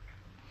 then?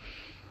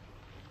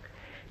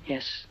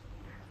 Yes,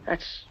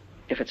 that's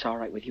if it's all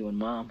right with you and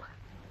Mom.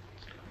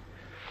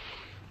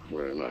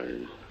 Well,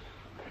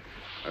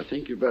 I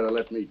think you better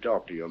let me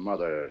talk to your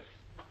mother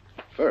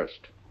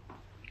first.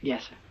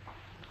 Yes, sir.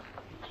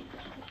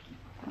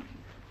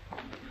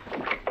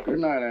 Good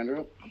night,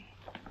 Andrew.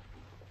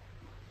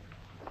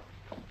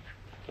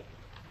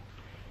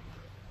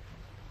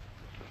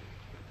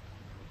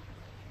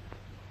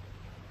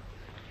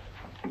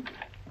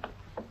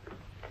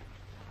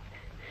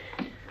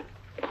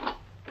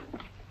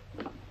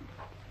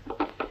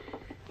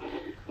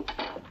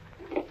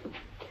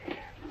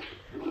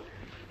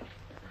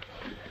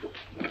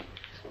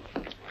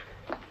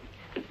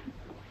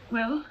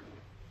 Well?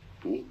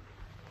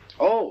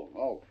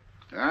 Oh.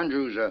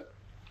 Andrew's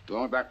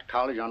going back to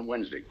college on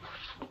Wednesday.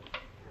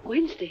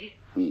 Wednesday?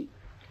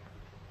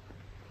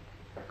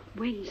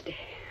 Wednesday.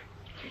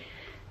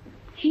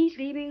 He's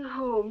leaving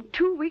home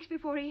 2 weeks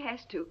before he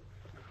has to.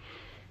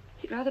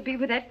 He'd rather be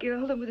with that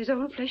girl than with his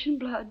own flesh and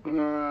blood.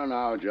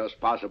 No,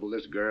 just possible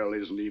this girl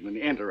isn't even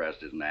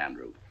interested in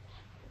Andrew.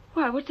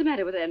 Why, what's the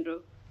matter with Andrew?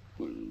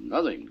 Well,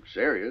 nothing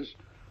serious.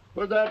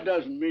 But that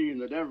doesn't mean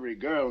that every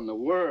girl in the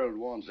world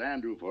wants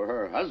Andrew for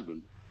her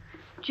husband.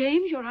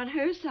 James, you're on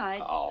her side.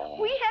 Oh.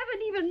 We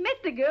haven't even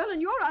met the girl,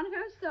 and you're on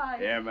her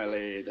side.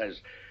 Emily,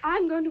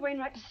 I'm going to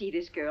Wainwright to see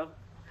this girl.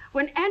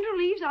 When Andrew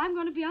leaves, I'm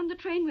going to be on the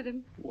train with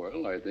him.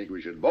 Well, I think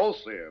we should both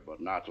see her, but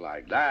not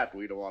like that.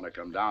 We don't want to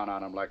come down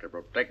on him like a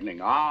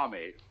protecting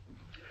army.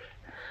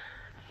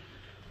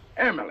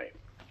 Emily,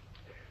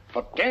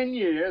 for 10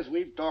 years,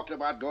 we've talked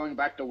about going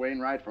back to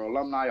Wainwright for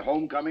alumni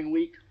homecoming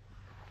week.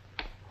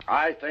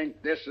 I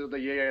think this is the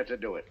year to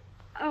do it.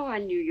 Oh, I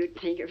knew you'd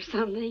think of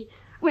something.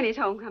 When is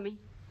homecoming?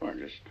 Well,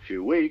 just a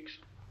few weeks.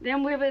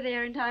 Then we'll be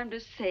there in time to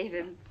save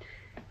him.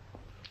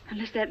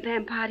 Unless that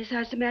vampire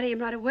decides to marry him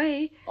right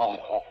away.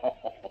 Oh,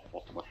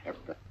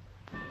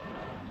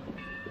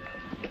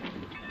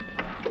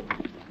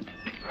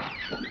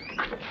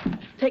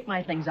 Take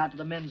my things out to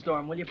the men's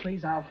dorm, will you,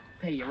 please? I'll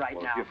pay you right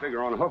now. If you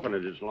figure on hoofing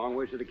it, it's a long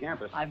ways to the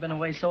campus. I've been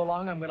away so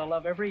long, I'm going to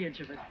love every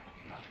inch of it.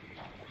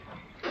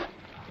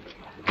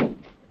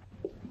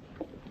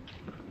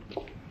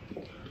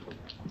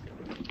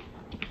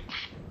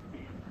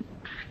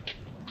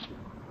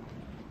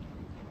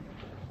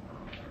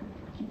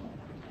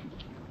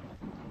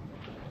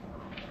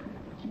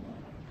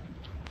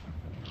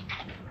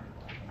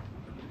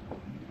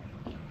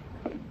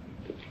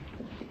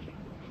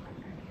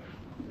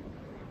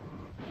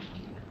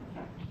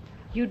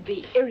 You'd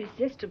be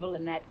irresistible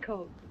in that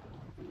coat.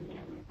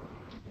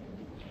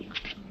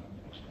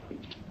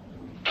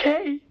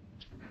 Kay,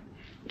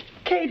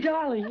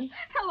 darling.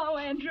 Hello,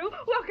 Andrew.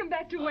 Welcome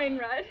back to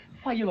Wainwright.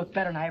 Why, you look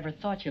better than I ever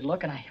thought you'd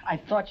look, and I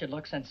thought you'd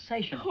look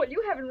sensational. Well,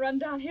 you haven't run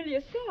downhill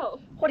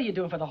yourself. What are you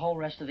doing for the whole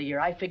rest of the year?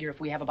 I figure if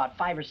we have about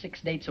 5 or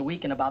 6 dates a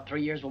week in about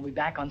 3 years, we'll be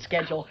back on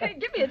schedule. Hey,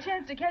 give me a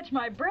chance to catch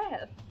my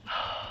breath.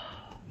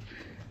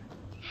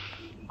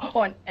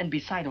 Oh, and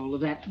beside all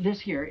of that,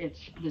 this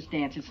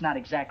dance, it's not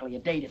exactly a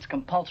date. It's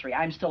compulsory.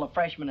 I'm still a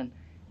freshman, and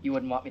you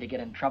wouldn't want me to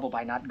get in trouble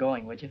by not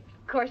going, would you?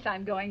 Of course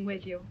I'm going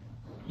with you.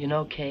 You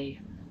know,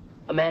 Kay,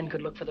 a man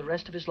could look for the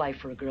rest of his life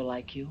for a girl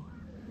like you.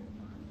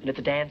 And at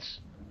the dance,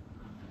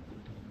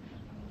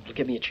 it'll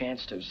give me a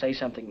chance to say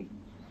something.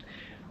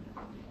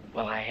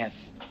 Well, I have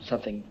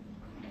something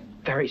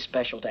very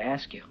special to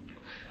ask you.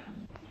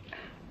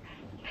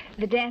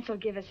 The dance will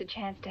give us a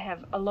chance to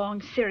have a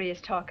long, serious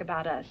talk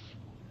about us.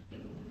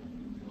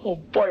 Oh,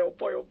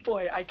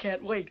 boy, I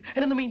can't wait.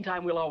 And in the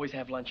meantime, we'll always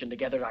have luncheon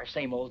together at our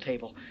same old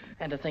table.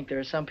 And to think there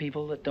are some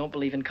people that don't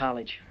believe in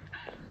college.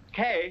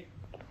 Kay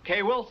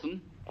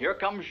Wilson. Here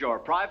comes your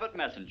private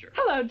messenger.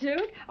 Hello,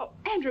 Duke. Oh,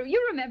 Andrew,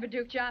 you remember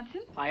Duke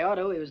Johnson? I ought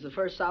to. He was the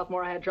first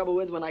sophomore I had trouble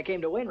with when I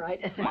came to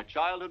Wainwright. My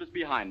childhood is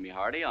behind me,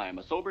 Hardy. I am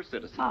a sober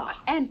citizen.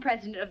 And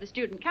president of the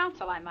student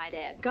council, I might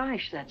add.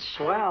 Gosh, that's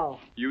swell.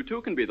 You,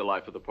 too, can be the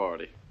life of the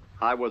party.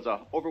 I was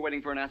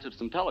overwaiting for an answer to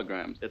some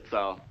telegrams. It's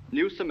a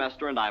new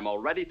semester, and I'm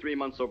already 3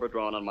 months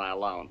overdrawn on my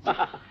allowance.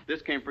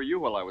 This came for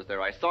you while I was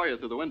there. I saw you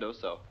through the window,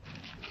 so...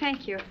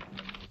 Thank you.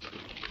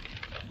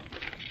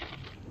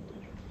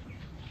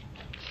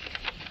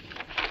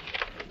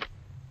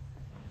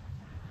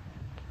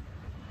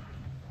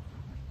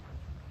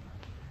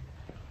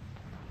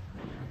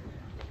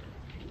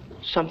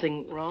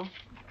 Something wrong?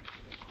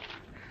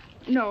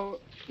 No,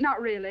 not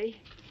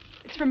really.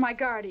 It's from my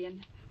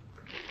guardian.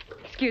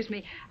 Excuse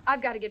me.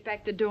 I've got to get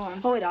back to the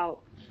dorm. Oh, wait,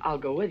 I'll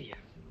go with you.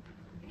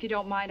 If you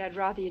don't mind, I'd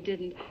rather you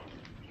didn't.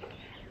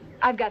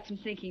 I've got some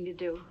thinking to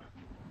do.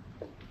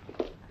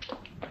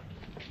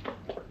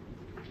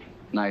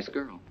 Nice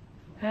girl.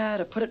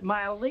 To put it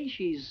mildly,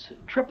 she's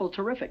triple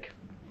terrific.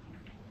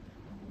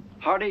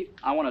 Hardy,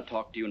 I want to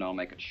talk to you, and I'll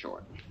make it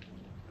short.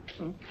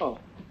 Oh.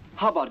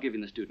 How about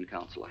giving the student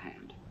council a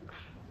hand?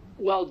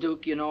 Well,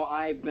 Duke, you know,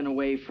 I've been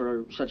away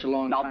for such a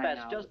long time Now,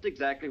 that's just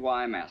exactly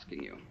why I'm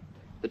asking you.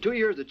 The 2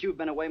 years that you've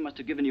been away must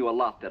have given you a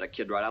lot that a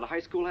kid right out of high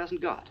school hasn't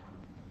got.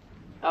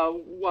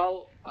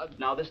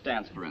 Now, this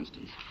dance, for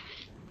instance.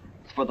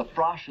 It's for the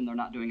frosh, and they're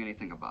not doing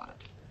anything about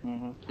it.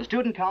 Mm-hmm. The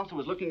student council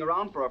was looking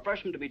around for a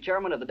freshman to be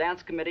chairman of the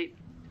dance committee,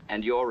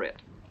 and you're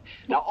it.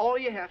 Now, all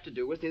you have to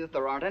do is see that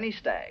there aren't any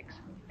stags.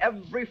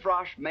 Every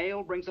frosh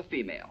male brings a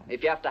female,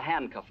 if you have to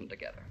handcuff them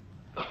together.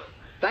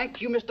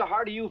 Thank you, Mr.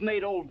 Hardy. You've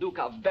made old Duke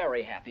a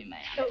very happy man.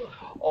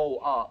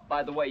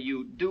 By the way,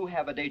 you do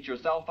have a date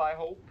yourself, I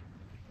hope?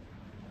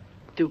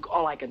 Duke,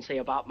 all I can say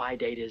about my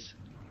date is...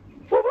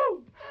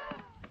 Woo-hoo!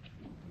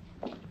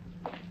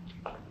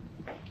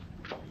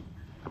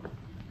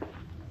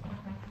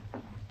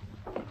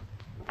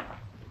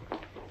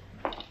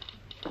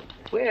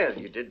 Well,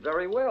 you did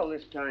very well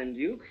this time,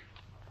 Duke.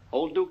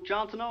 Old Duke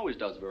Johnson always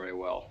does very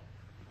well.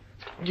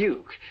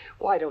 Duke,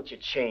 why don't you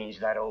change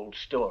that old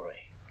story?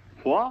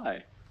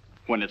 Why?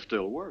 When it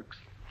still works.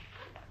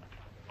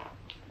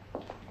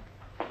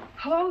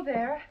 Hello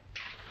there.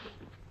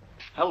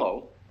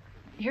 Hello.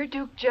 You're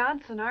Duke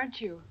Johnson, aren't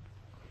you?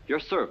 Your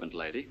servant,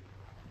 lady.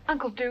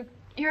 Uncle Duke,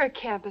 you're a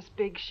campus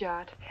big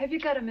shot. Have you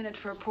got a minute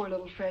for a poor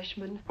little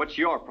freshman? What's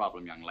your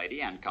problem, young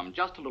lady? And come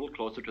just a little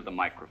closer to the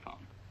microphone.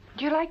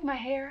 Do you like my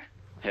hair?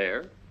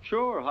 Hair?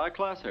 Sure,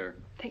 high-class hair.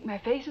 Think my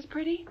face is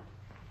pretty?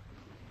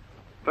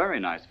 Very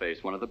nice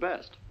face, one of the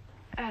best.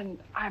 And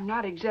I'm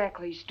not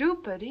exactly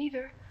stupid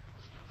either.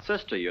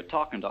 Sister, you're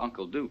talking to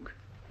Uncle Duke.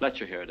 Let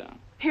your hair down.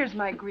 Here's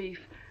my grief.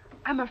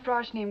 I'm a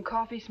frosh named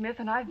Coffee Smith,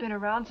 and I've been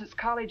around since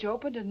college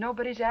opened, and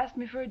nobody's asked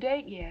me for a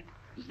date yet.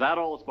 Is that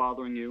all that's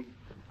bothering you?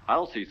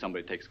 I'll see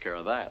somebody takes care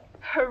of that.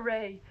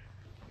 Hooray.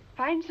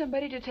 Find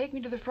somebody to take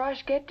me to the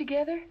frosh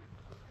get-together?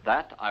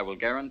 That I will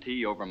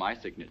guarantee over my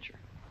signature.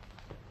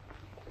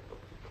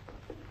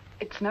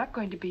 It's not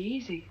going to be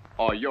easy.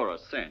 Oh, you're a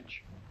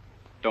cinch.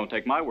 Don't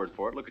take my word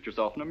for it. Look at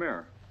yourself in the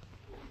mirror.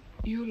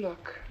 You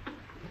look.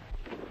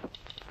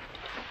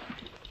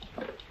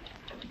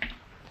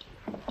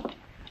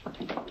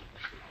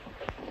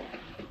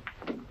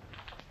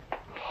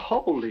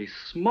 Holy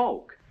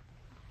smoke.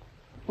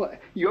 What,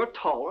 you're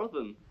taller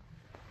than...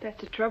 That's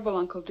the trouble,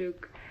 Uncle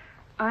Duke.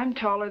 I'm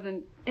taller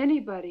than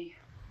anybody.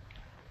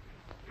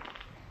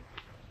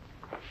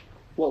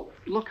 Well,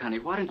 look, honey,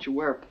 why don't you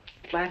wear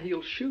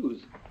flat-heeled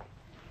shoes?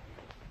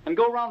 And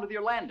go around with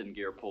your landing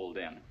gear pulled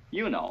in.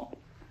 You know.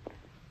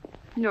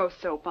 No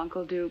soap,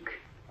 Uncle Duke.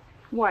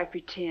 Why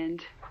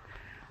pretend?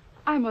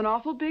 I'm an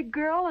awful big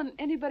girl, and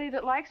anybody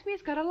that likes me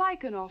has got to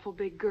like an awful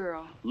big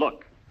girl.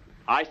 Look,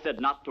 I said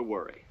not to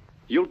worry.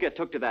 You'll get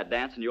took to that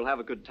dance, and you'll have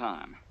a good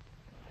time.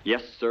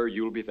 Yes, sir,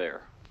 you'll be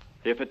there.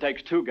 If it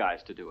takes two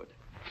guys to do it.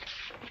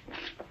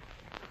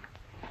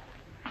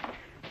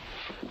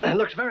 It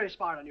looks very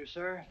smart on you,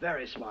 sir.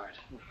 Very smart.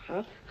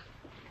 Huh?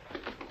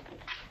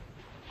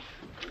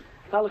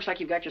 Well, looks like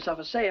you've got yourself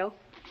a sale.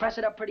 Press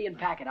it up pretty and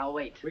pack it. I'll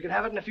wait. We can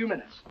have it in a few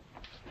minutes.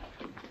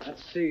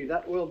 Let's see.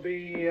 That will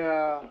be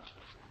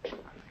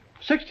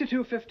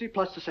 $62.50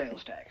 plus the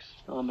sales tax.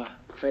 Oh, I'm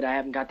afraid I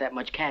haven't got that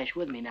much cash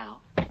with me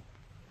now.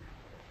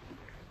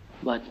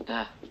 But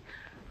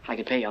I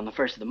could pay you on the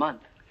first of the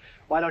month.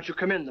 Why don't you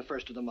come in the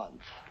first of the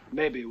month?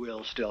 Maybe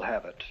we'll still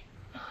have it.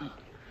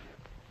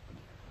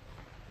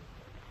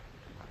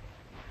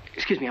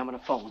 Excuse me, I'm on a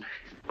phone.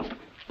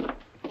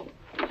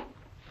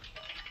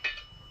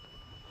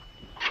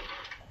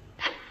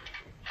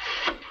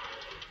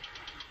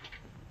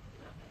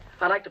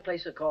 I'd like to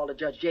place a call to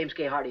Judge James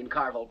K. Hardy in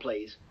Carville,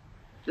 please.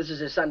 This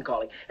is his son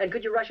calling. And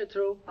could you rush it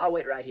through? I'll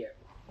wait right here.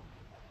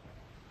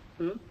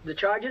 The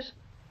charges?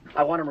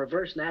 I want them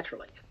reversed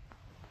naturally.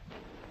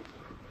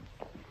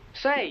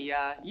 Say,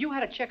 you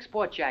had a check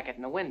sport jacket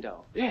in the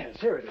window.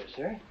 Yes, here it is,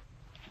 sir.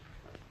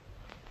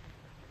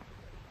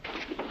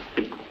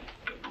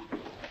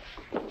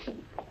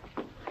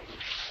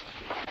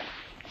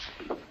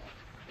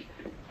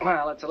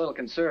 Well, it's a little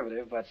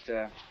conservative, but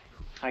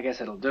I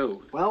guess it'll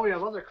do. Well, we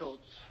have other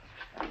coats.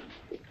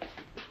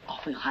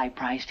 Awfully high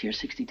priced here,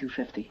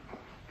 $62.50.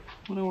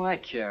 What do I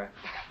care?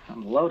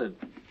 I'm loaded.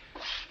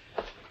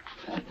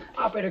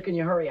 Operator, can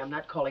you hurry? I'm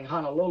not calling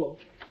Honolulu.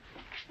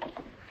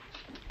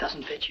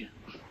 Doesn't fit you.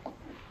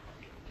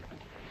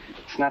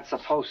 It's not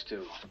supposed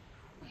to.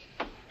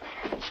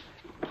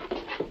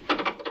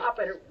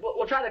 Operator,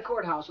 we'll try the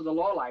courthouse or the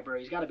law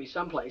library. He's got to be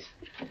someplace.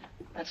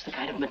 That's the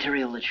kind of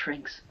material that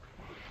shrinks.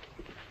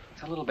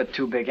 It's a little bit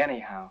too big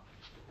anyhow.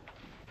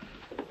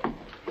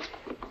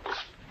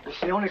 It's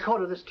the only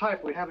coat of this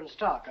type we have in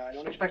stock. I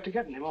don't expect to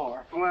get any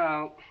more.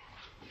 Well,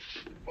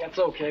 it's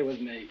okay with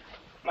me.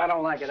 I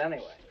don't like it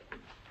anyway.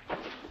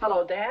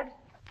 Hello, Dad.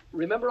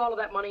 Remember all of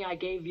that money I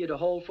gave you to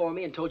hold for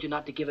me and told you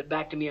not to give it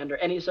back to me under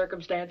any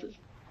circumstances?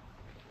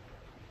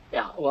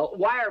 Yeah, well,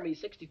 wire me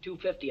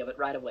 $62.50 of it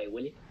right away,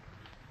 will you?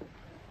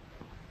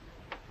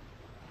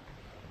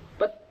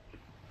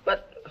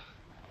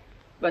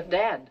 But,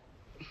 Dad,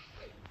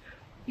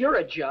 you're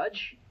a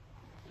judge.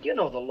 You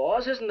know the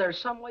laws. Isn't there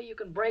some way you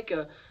can break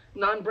a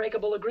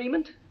non-breakable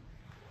agreement?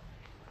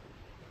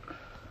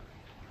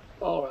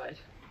 All right.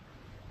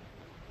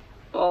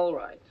 All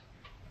right.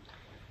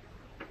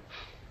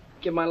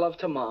 Give my love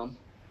to Mom.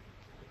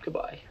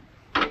 Goodbye.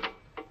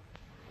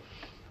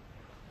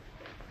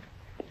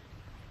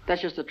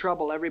 That's just the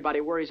trouble.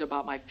 Everybody worries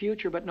about my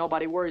future, but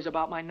nobody worries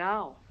about my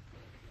now.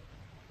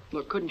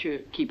 Look, couldn't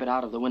you keep it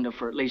out of the window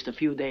for at least a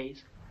few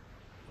days?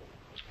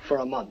 For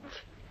a month.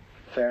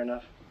 Fair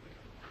enough.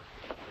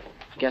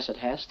 I guess it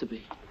has to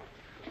be.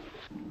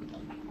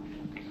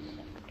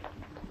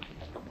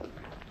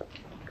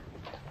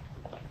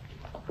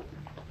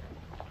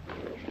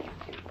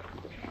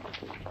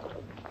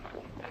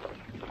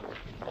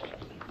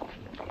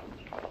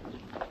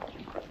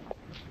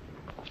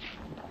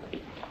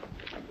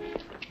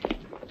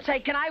 Say,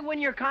 can I win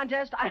your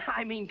contest?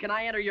 I mean, can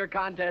I enter your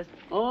contest?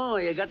 Oh,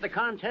 you got the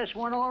contest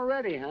won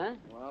already, huh?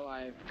 Well,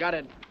 I've got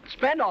to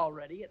spend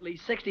already, at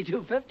least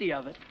 $62.50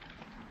 of it.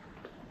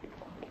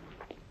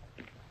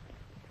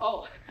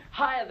 Oh,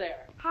 hi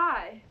there.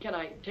 Hi. Can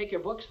I take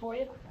your books for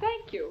you?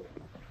 Thank you.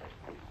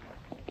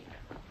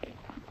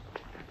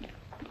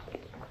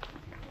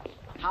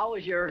 How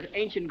was your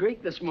ancient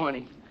Greek this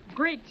morning?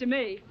 Greek to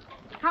me.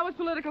 How was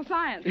political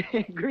science?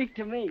 Greek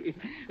to me.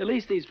 At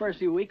least these first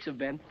few weeks have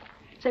been.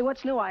 Say,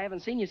 what's new? I haven't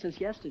seen you since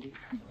yesterday.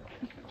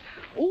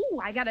 Oh,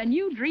 I got a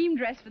new dream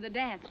dress for the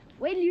dance.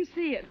 Wait till you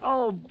see it.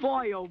 Oh,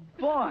 boy, oh,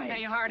 boy.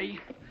 Hey, Hardy,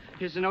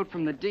 here's a note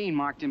from the dean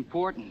marked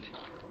important.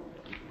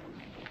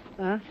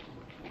 Huh?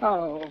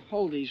 Oh,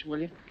 hold these,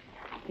 will you?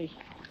 Hey.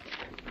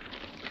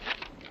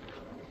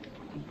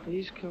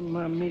 Please come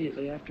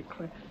immediately after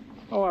class.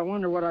 Oh, I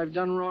wonder what I've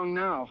done wrong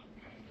now.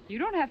 You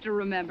don't have to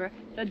remember.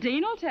 The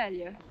dean will tell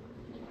you.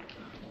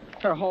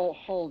 Here,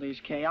 hold these,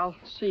 Kay. I'll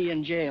see you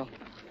in jail.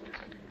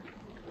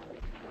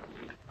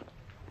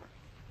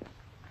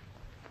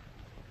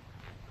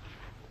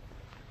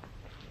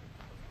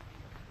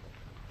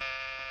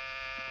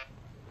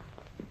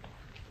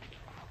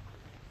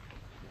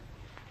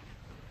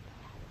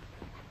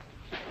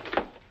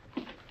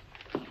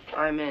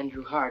 I'm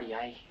Andrew Hardy.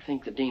 I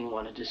think the dean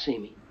wanted to see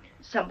me.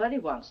 Somebody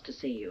wants to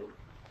see you.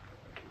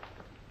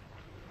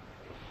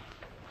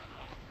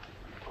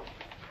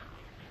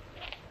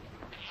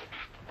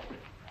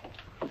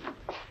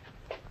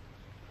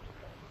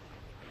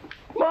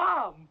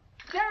 Mom!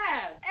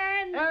 Dad!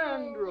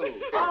 Andrew!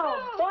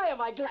 Oh, boy,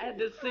 am I glad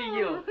to see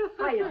you.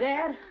 Hiya,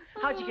 Dad.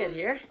 How'd you get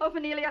here? Oh, for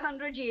nearly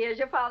 100 years.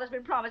 Your father's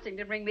been promising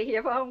to bring me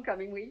here for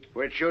homecoming week.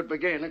 Which should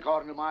begin,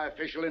 according to my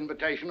official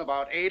invitation,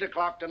 about 8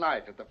 o'clock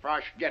tonight at the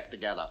Frosh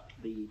get-together.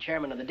 The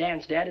chairman of the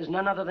dance, Dad, is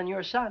none other than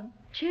your son.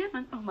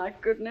 Chairman? Oh, my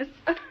goodness.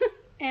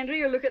 Andrew,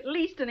 you look at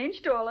least an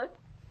inch taller.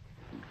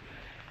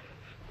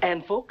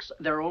 And, folks,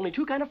 there are only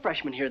two kind of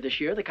freshmen here this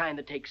year. The kind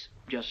that takes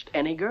just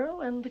any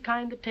girl and the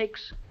kind that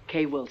takes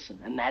Kay Wilson.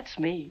 And that's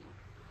me.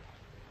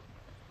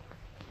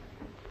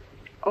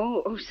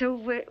 Oh, so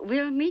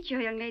we'll meet your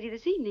young lady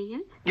this evening,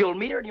 huh? You'll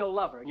meet her and you'll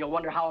love her, and you'll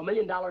wonder how $1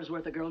 million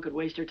worth of girl could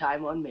waste her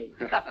time on me.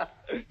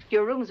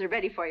 Your rooms are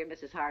ready for you,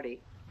 Mrs. Hardy.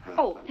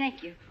 Oh,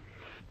 thank you.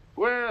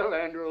 Well,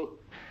 Andrew,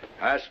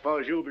 I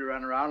suppose you'll be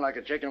running around like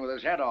a chicken with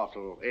his head off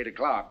till 8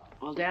 o'clock.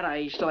 Well, Dad,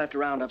 I still have to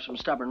round up some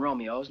stubborn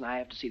Romeos, and I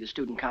have to see the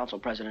student council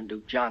president,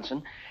 Duke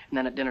Johnson. And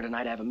then at dinner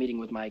tonight, I have a meeting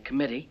with my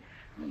committee.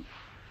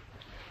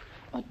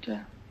 But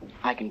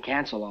I can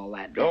cancel all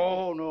that.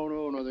 No,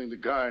 nothing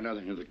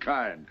of the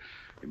kind.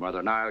 Your mother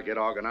and I will get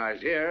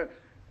organized here.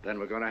 Then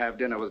we're going to have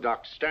dinner with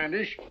Dr.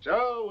 Standish.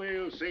 So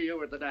we'll see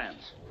you at the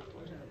dance.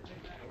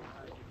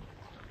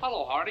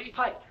 Hello, Hardy.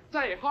 Hi.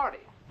 Say, Hardy.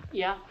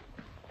 Yeah?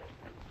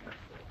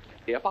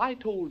 If I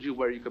told you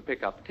where you could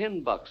pick up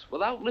 $10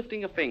 without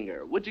lifting a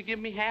finger, would you give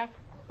me half?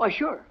 Why,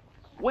 sure.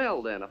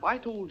 Well, then, if I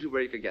told you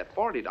where you could get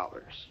 $40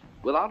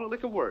 without a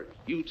lick of word,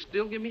 you'd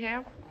still give me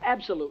half?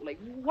 Absolutely.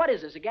 What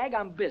is this, a gag?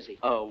 I'm busy.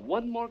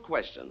 One more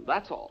question,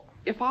 that's all.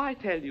 If I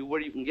tell you where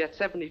you can get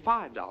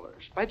 $75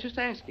 by just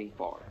asking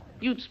for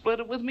it, you'd split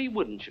it with me,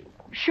 wouldn't you?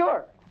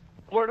 Sure.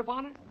 Word of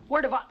honor?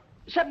 Word of honor.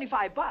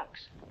 $75.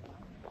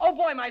 Oh,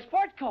 boy, my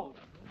sport coat.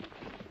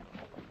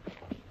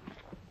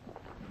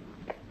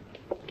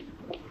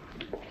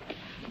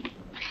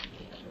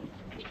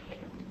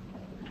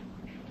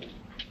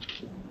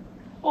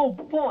 Oh,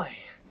 boy.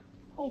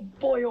 Oh,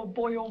 boy, oh,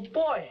 boy, oh,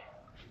 boy.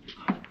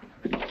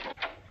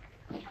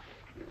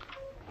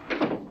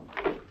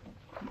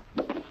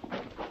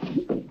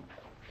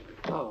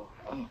 Oh,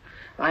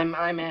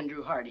 I'm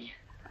Andrew Hardy.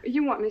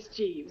 You want Miss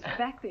Jeeves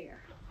back there.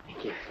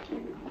 Thank you.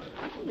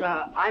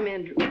 I'm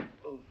Andrew.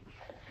 Oh.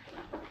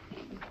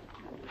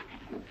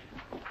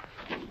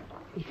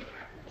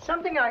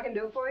 Something I can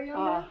do for you,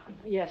 young man?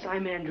 Yes,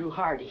 I'm Andrew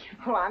Hardy.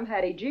 Oh, I'm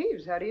Hattie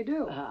Jeeves. How do you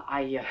do?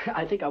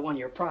 I think I won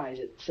your prize,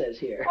 it says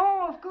here.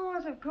 Oh, of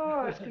course, of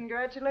course.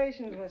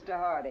 Congratulations, Mr.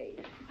 Hardy.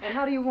 And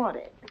how do you want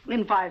it?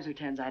 In 5s or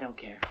 10s, I don't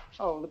care.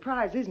 Oh, the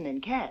prize isn't in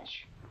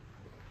cash.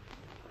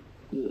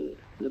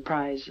 The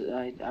prize,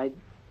 I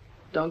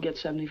don't get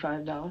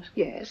 $75?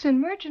 Yes,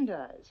 in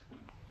merchandise.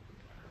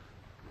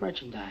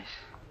 Merchandise?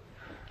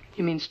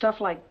 You mean stuff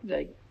like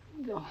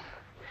oh.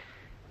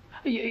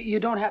 You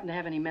don't happen to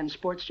have any men's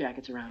sports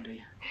jackets around, do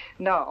you?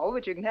 No,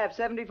 but you can have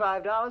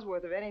 $75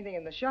 worth of anything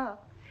in the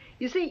shop.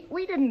 You see,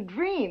 we didn't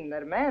dream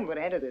that a man would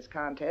enter this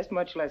contest,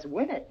 much less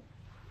win it.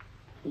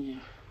 Yeah,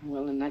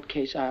 well, in that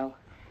case, I'll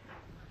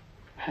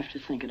have to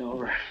think it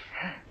over.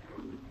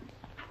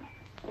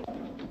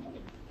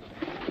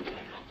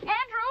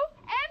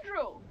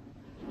 Andrew!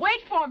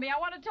 Wait for me. I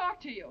want to talk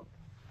to you.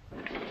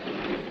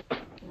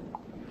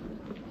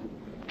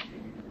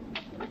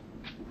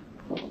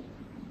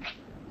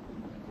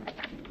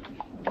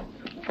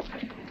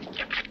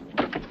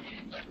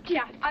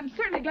 Yeah, I'm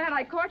certainly glad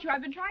I caught you.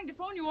 I've been trying to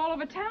phone you all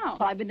over town.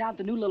 Well, I've been down at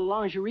the new little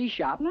lingerie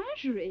shop.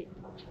 Lingerie?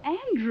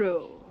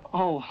 Andrew.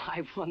 Oh,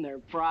 I won their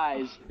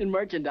prize in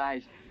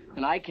merchandise.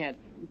 And I can't...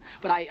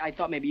 But I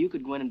thought maybe you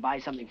could go in and buy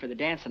something for the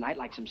dance tonight,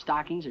 like some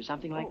stockings or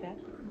something like that.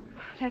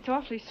 That's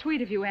awfully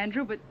sweet of you,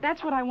 Andrew, but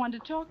that's what I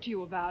wanted to talk to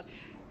you about.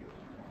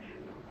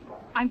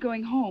 I'm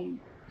going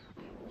home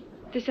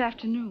this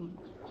afternoon.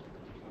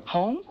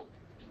 Home?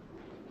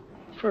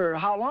 For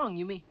how long,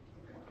 you mean?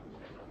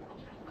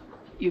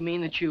 You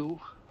mean that you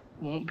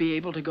won't be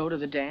able to go to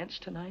the dance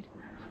tonight?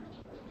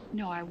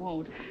 No, I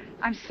won't.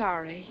 I'm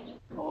sorry.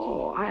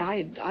 Oh,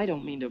 I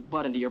don't mean to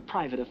butt into your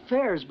private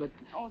affairs, but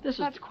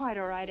that's quite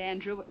all right,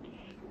 Andrew. But,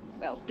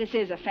 well, this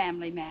is a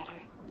family matter.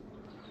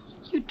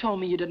 You told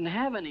me you didn't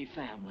have any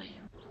family.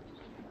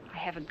 I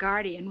have a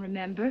guardian,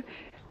 remember?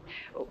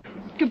 Oh,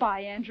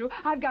 goodbye, Andrew.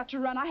 I've got to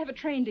run. I have a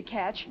train to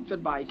catch.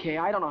 Goodbye, Kay.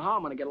 I don't know how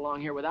I'm going to get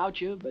along here without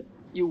you, but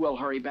you will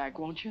hurry back,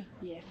 won't you?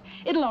 Yes.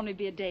 It'll only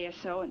be a day or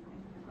so, and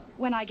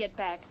when I get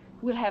back,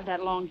 we'll have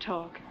that long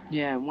talk.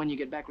 Yeah, and when you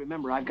get back,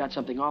 remember, I've got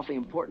something awfully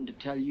important to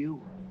tell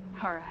you.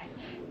 All right.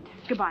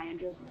 Goodbye,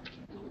 Andrew.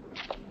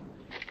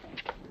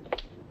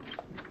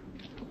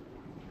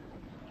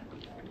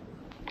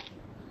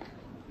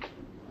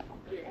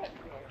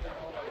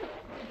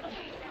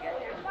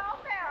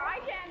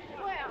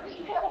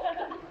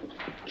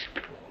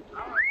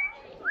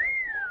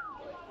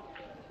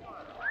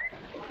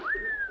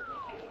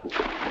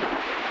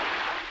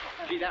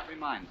 Gee, that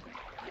reminds me.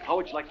 How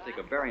would you like to take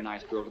a very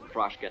nice girl to the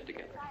Frosh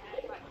get-together?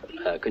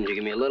 Couldn't you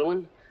give me a little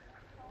one?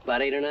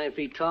 About 8 or 9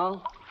 feet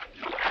tall?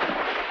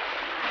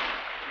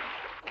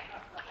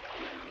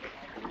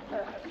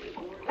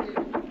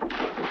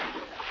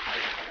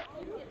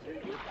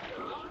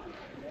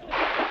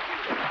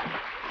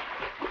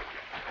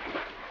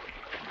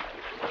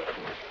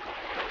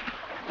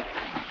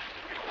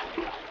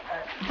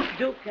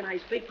 Duke, can I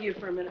speak to you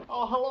for a minute?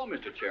 Oh, hello,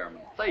 Mr.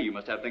 Chairman. Say, you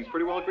must have things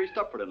pretty well greased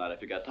up for tonight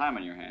if you got time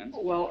on your hands.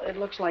 Well, it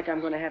looks like I'm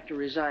going to have to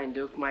resign,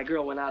 Duke. My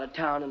girl went out of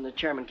town, and the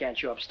chairman can't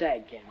show up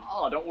stag, can he?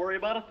 Oh, don't worry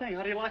about a thing.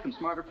 How do you like them,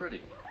 smart or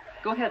pretty?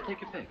 Go ahead,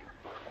 take your pick.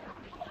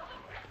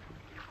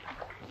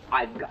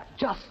 I've got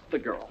just the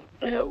girl.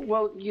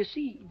 Well, you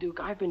see,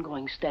 Duke, I've been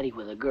going steady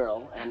with a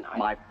girl, and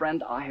My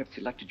friend, I have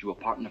selected you a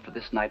partner for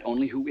this night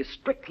only who is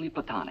strictly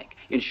platonic.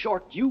 In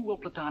short, you will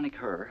platonic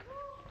her,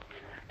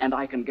 and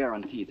I can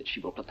guarantee that she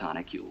will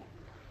platonic you.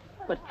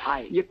 But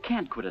You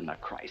can't quit in a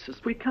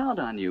crisis. We count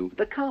on you.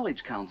 The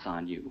college counts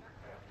on you.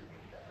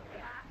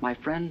 My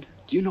friend,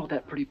 do you know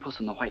that pretty puss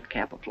in the white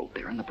cap afloat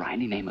there in the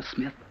briny name of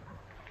Smith?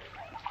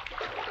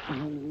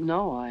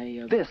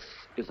 No, This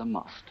is a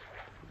must.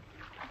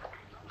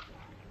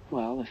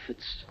 Well, if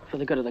it's for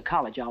the good of the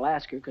college, I'll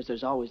ask her, because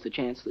there's always the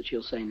chance that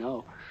she'll say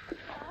no.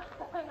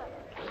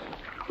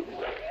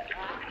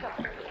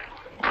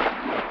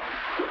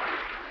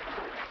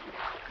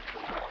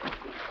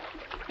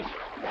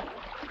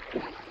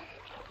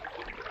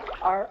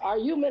 Are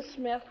you Miss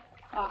Smith?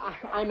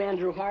 I'm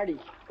Andrew Hardy.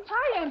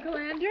 Hi, Uncle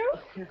Andrew.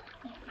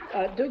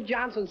 Duke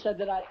Johnson said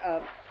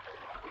that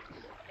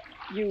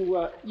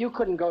you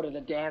couldn't go to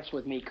the dance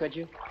with me, could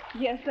you?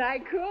 Yes, I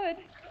could.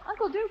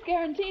 Uncle Duke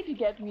guaranteed to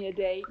get me a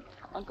date.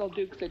 Uncle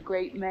Duke's a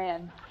great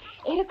man.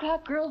 8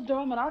 o'clock girls'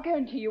 dorm, and I'll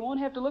guarantee you won't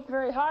have to look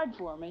very hard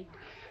for me.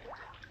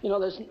 You know,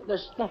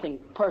 there's nothing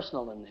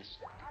personal in this.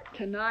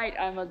 Tonight,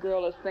 I'm a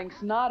girl that thinks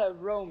not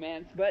of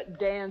romance, but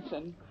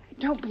dancing.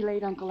 Don't be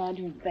late, Uncle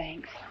Andrew, and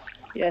thanks.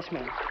 Yes,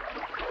 ma'am.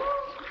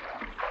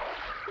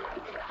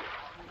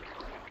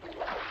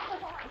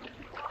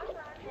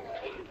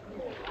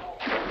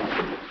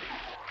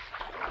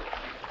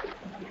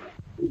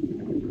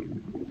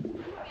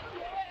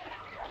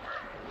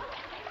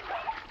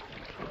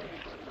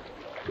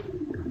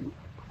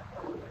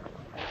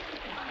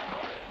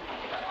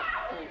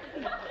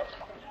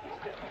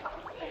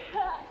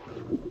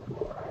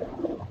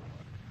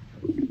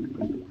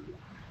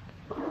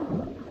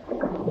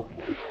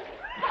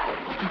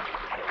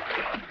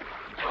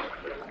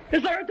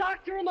 Is there a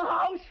doctor in the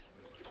house?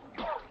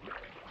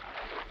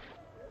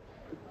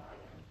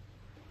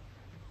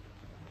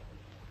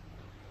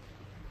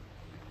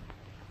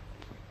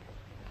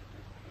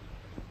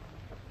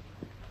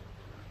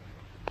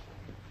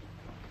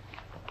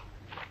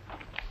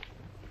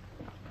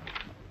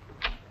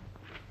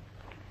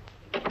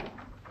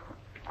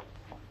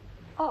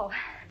 Oh,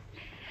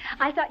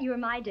 I thought you were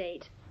my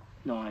date.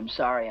 No, I'm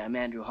sorry. I'm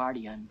Andrew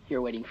Hardy. I'm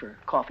here waiting for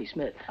Coffee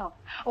Smith.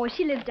 Oh,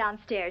 she lives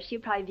downstairs. She'll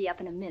probably be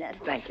up in a minute.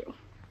 Thank you.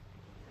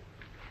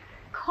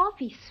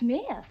 Coffee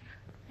Smith?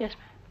 Yes,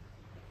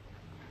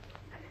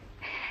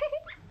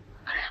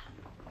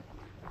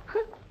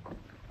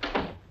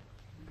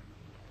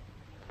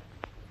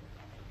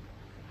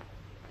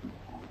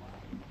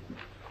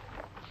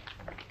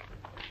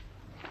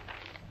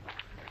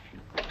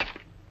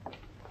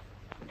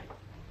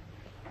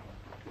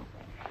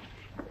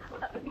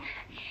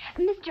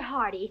 Mr.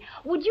 Hardy,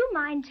 would you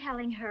mind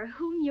telling her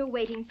whom you're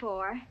waiting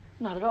for?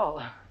 Not at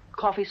all.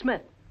 Coffee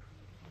Smith.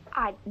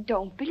 I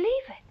don't believe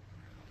it.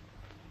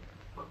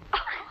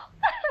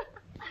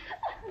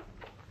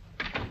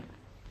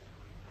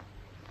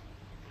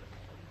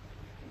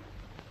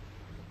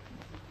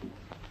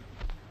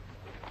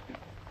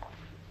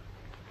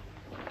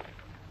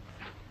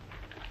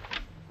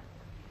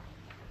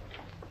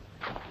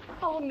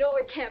 Oh, no,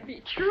 it can't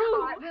be true.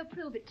 All right, we'll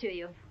prove it to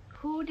you.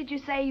 Who did you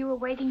say you were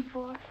waiting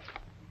for?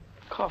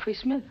 Coffee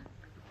Smith.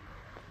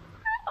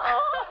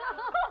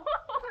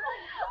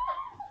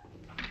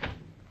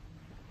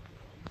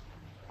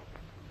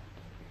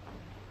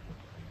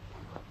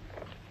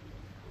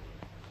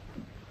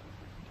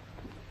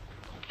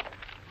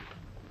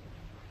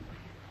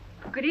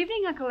 Good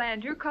evening, Uncle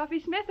Andrew.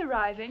 Coffee Smith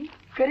arriving.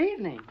 Good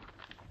evening.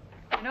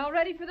 And all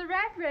ready for the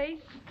rat race.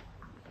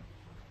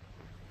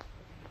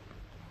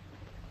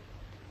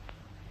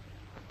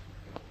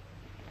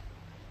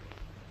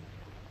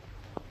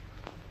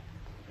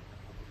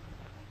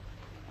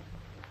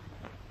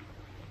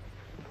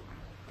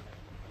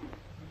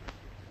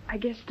 I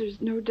guess there's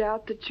no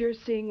doubt that you're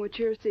seeing what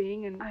you're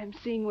seeing, and I'm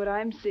seeing what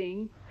I'm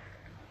seeing.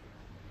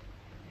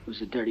 It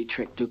was a dirty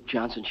trick. Duke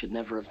Johnson should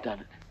never have done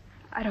it.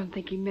 I don't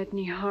think he meant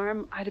any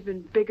harm. I'd have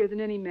been bigger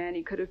than any man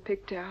he could have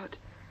picked out.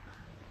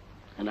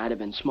 And I'd have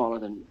been smaller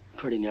than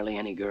pretty nearly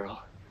any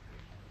girl.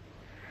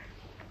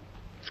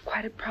 It's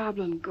quite a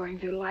problem going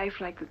through life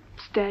like the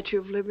Statue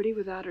of Liberty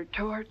without her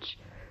torch.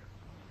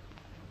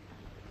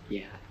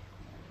 Yeah.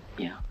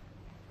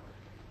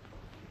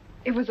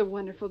 It was a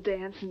wonderful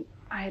dance, and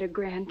I had a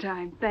grand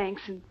time.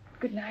 Thanks, and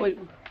good night. Wait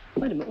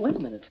a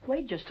minute.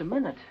 Wait just a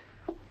minute.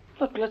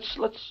 Look, let's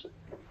go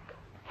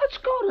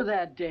to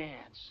that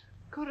dance.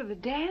 Go to the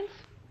dance?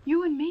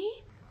 You and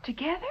me?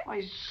 Together?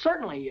 Why,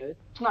 certainly.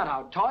 It's not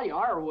how tall you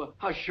are or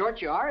how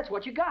short you are. It's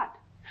what you got.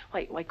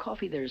 Why,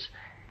 Coffee, there's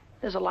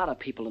a lot of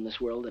people in this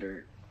world that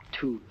are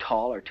too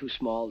tall or too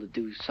small to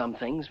do some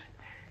things.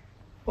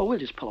 Well, we'll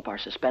just pull up our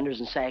suspenders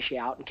and sash you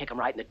out and kick them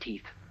right in the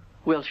teeth.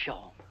 We'll show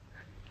them.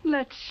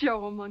 Let's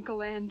show 'em,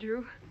 Uncle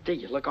Andrew. Gee,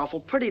 you look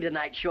awful pretty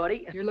tonight,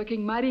 Shorty. You're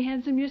looking mighty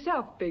handsome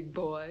yourself, big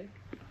boy.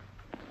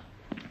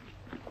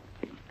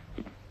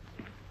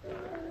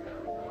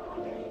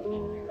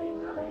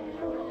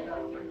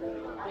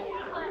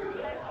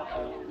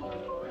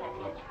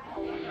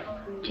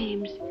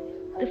 James,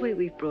 the way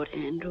we've brought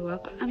Andrew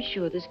up, I'm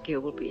sure this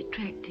girl will be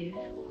attractive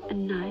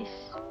and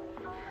nice.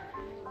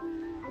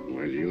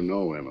 Well, you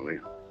know, Emily,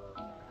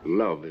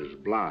 love is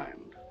blind.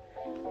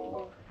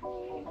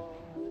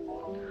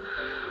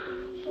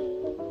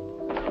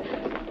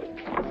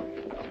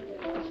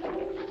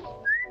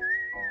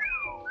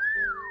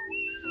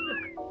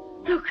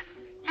 Look,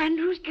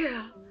 Andrew's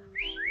girl.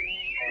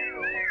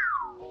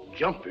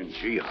 Jumping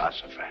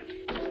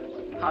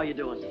Jehoshaphat. How you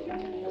doing?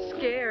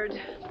 Scared.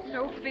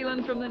 No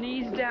feeling from the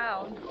knees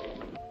down.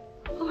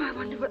 Oh, I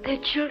wonder what their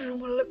children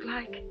will look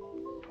like.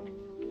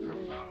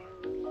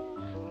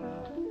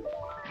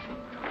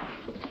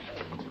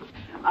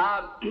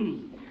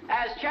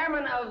 As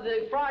chairman of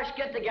the Frosh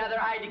get-together,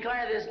 I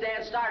declare this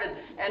dance started.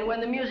 And when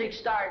the music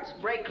starts,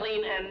 break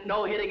clean and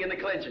no hitting in the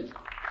clinches.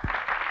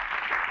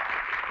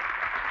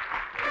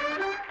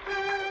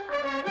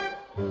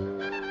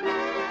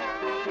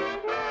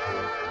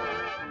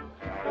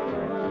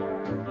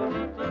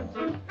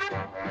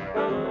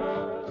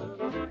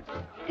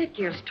 That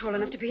girl's tall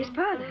enough to be his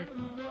father.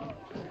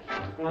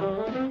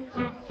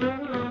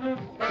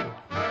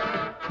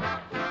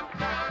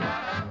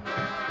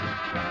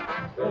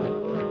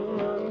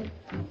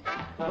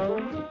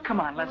 Come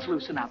on, let's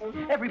loosen up.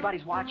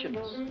 Everybody's watching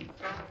us.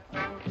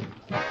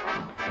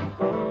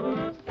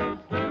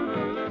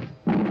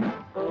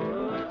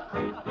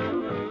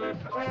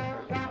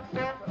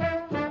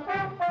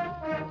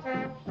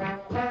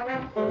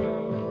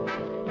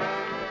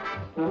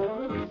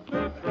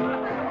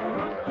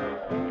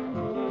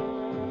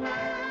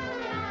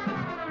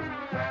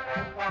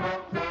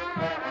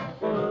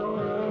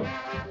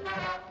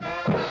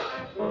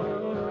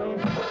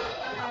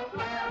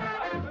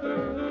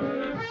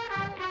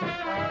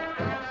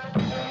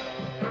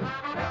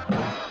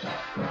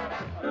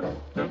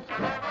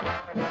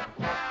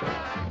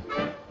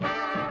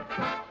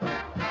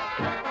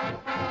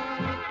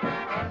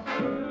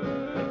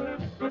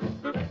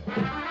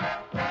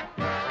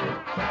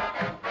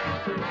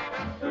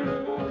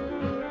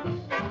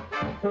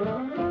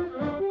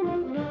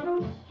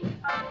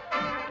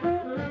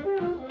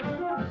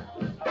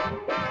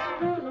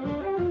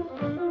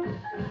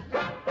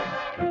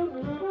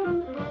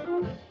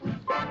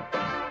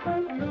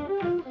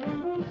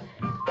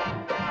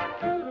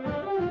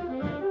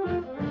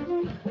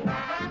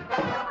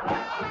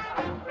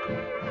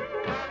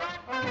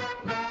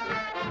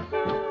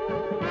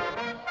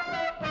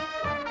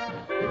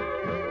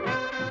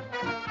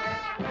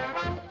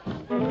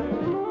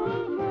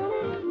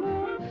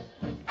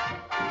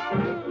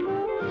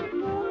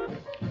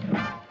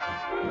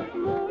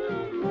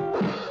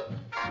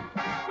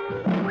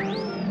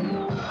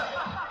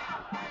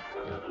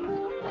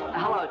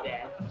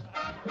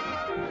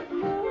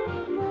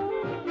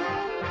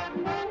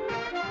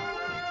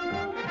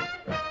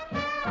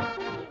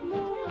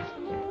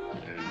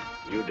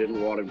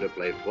 Didn't want him to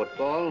play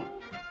football?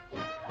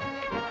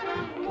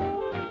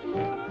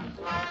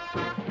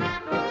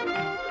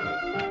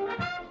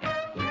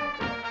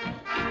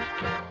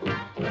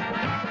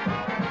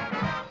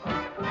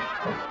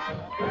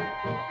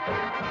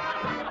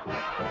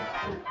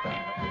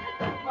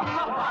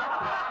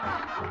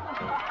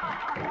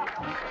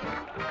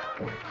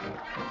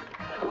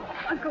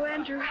 Uncle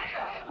Andrew,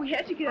 we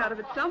had to get out of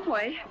it some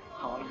way.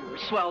 Oh, you were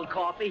swelled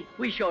coffee.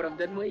 We showed him,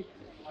 didn't we?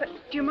 But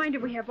do you mind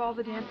if we have all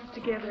the dances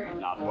together?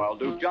 Not while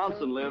Duke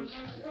Johnson lives.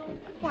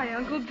 Why,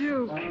 Uncle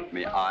Duke?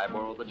 May I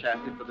borrow the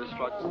chassis for this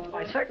truck?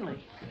 Why, certainly.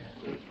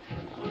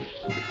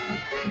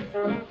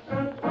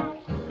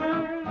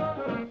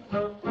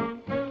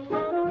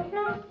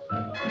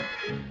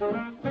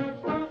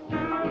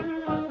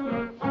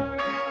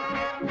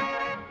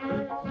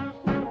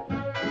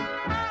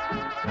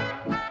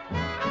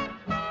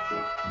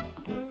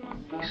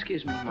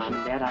 Excuse me, Mom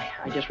and Dad.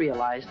 I just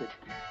realized that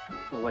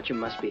what you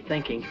must be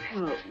thinking.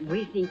 Well,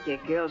 we think your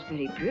girl's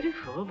very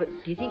beautiful, but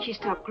do you think she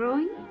stopped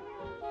growing?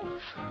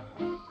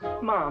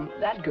 Mom,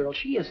 that girl,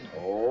 she isn't.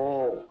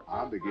 Oh,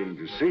 I'm beginning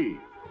to see.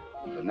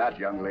 Then that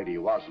young lady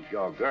wasn't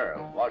your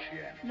girl, was she,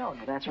 Annie? No,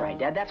 that's right,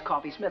 Dad. That's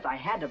Coffee Smith. I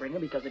had to bring her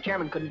because the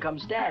chairman couldn't come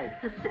stay.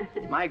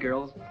 My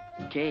girl,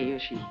 Kay,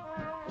 she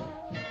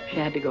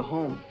had to go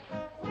home.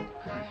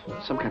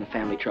 Some kind of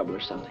family trouble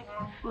or something.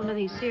 Well,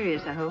 nothing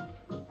serious, I hope.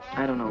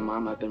 I don't know,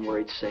 Mom. I've been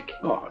worried sick.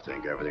 Oh, I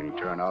think everything will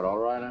turn out all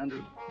right,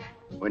 Andrew.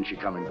 When's she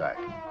coming back?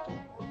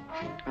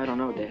 I don't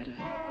know, Dad.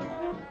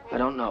 I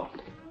don't know.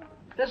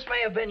 This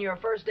may have been your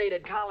first date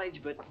at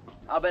college, but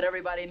I'll bet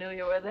everybody knew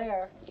you were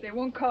there. They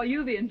won't call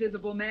you the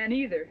Invisible Man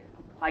either.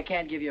 I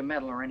can't give you a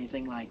medal or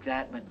anything like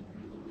that, but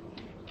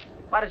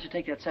why don't you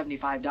take that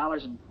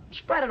 $75 and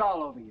spread it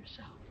all over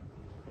yourself?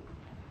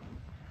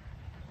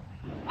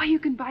 Why, you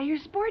can buy your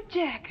sport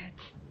jacket.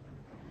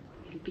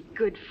 It'll be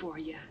good for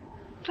you.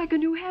 It's like a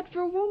new hat for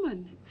a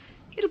woman.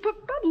 It'll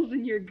put bubbles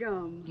in your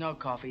gum. No,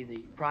 Coffee, the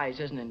prize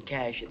isn't in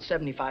cash. It's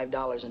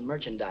 $75 in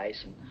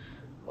merchandise. And,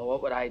 well,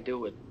 what would I do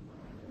with,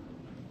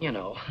 you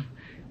know,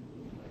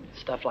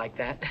 stuff like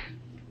that?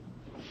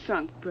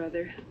 Sunk,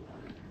 brother.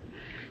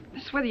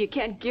 That's whether you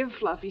can't give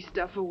fluffy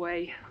stuff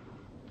away.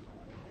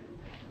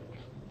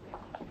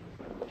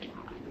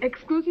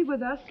 Exclusive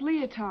with us,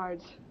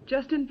 leotards.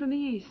 Just in from the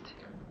east.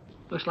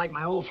 Looks like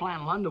my old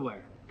flannel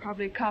underwear.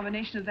 Probably a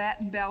combination of that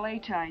and ballet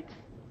tights.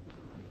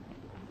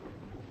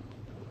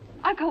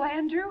 Uncle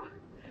Andrew,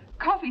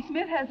 Coffee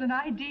Smith has an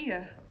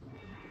idea.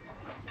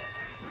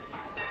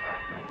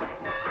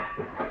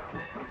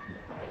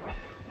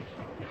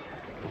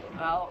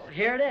 Well,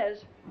 here it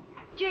is.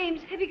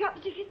 James, have you got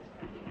the tickets?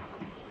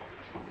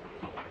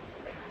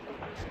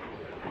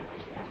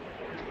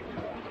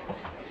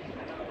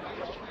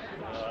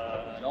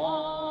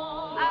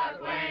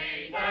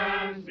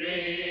 Acquaintance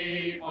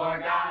be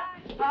forgot.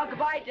 Oh,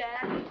 goodbye,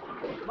 Dad.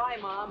 Goodbye,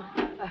 Mom.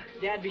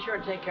 Dad, be sure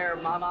to take care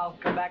of Mom. I'll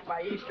come back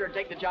by Easter and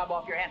take the job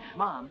off your hand.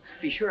 Mom,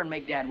 be sure and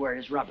make Dad wear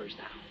his rubbers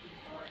now.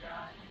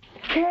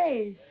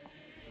 Kay!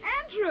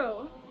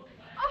 Andrew!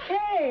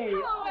 Hey!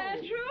 Hello,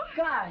 Andrew.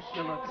 Gosh,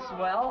 you look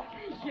swell.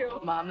 Thank you.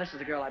 Mom, this is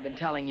the girl I've been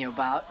telling you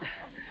about.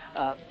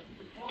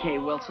 Kay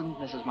Wilson.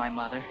 This is my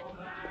mother.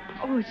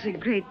 Oh, it's a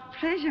great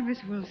pleasure,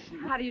 Miss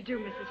Wilson. How do you do,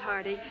 Mrs.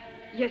 Hardy?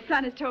 Your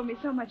son has told me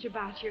so much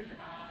about you.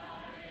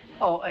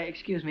 Oh,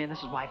 excuse me, and this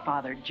is my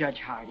father, Judge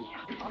Hardy.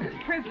 Oh, it's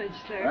a privilege,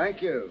 sir.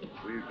 Thank you.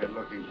 We've been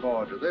looking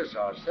forward to this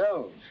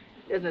ourselves.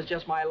 Isn't this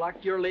just my luck?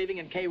 You're leaving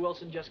and Kay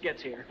Wilson just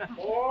gets here.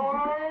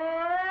 All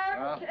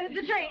Well?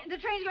 The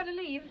train's going to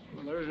leave.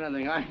 Well, there isn't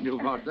anything I can do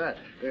about that.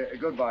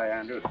 Goodbye,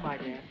 Andrew. Bye,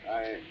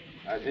 Dad.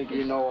 I think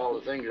you know all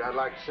the things I'd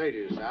like to say to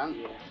you,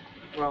 son.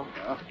 Well,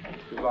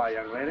 goodbye,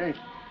 young lady.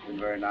 Been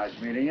very nice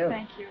meeting you.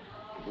 Thank you.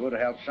 It would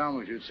help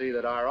some if you'd see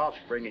that our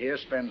offspring here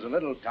spends a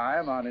little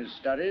time on his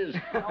studies.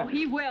 Oh,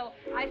 he will.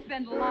 I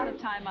spend a lot of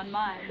time on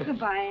mine.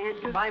 Goodbye,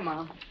 Andrew. Bye,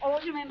 Mom.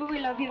 Always remember we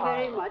love you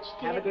very much,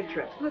 dear. Have a good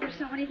trip. Well, there's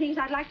so many things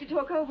I'd like to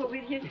talk over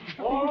with you.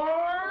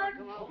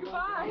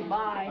 Goodbye.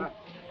 Bye.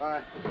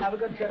 Bye. Have a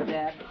good trip,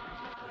 Dad.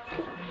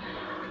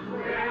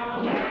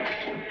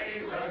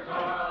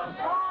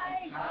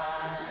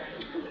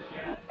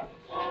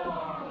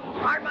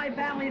 Aren't my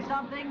family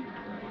something?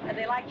 And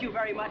they liked you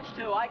very much,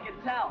 too. I can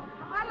tell.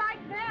 I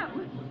like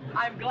them.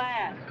 I'm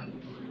glad.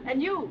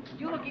 And you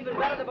look even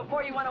better than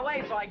before you went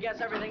away, so I guess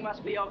everything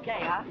must be okay,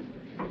 huh?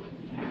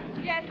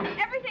 Yes,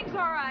 everything's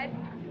all right.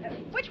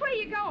 Which way are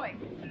you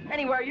going?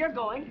 Anywhere you're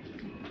going.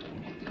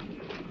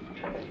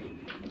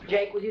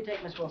 Jake, will you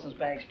take Miss Wilson's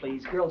bags,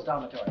 please? Girls'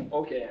 dormitory.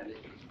 Okay, Andy.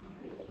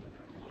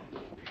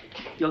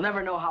 You'll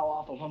never know how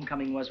awful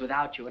homecoming was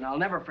without you, and I'll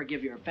never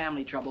forgive your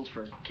family troubles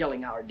for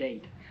killing our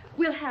date.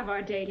 We'll have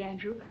our date,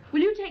 Andrew. Will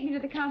you take me to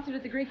the concert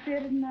at the Greek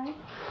Theater tonight?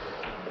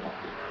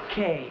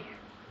 Kay,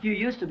 you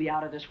used to be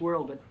out of this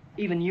world, but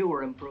even you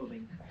were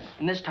improving.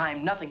 And this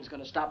time, nothing's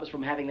going to stop us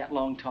from having that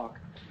long talk.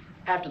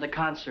 After the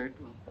concert,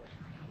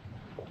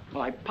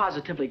 well, I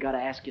positively got to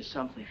ask you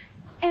something.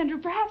 Andrew,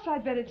 perhaps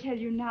I'd better tell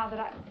you now that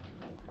I...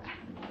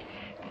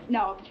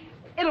 No,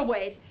 it'll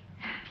wait.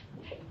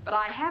 But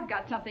I have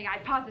got something I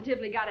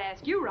positively got to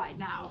ask you right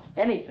now.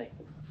 Anything.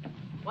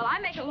 Well, I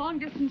make a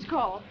long-distance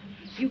call.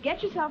 You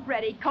get yourself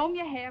ready, comb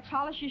your hair,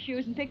 polish your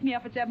shoes, and pick me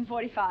up at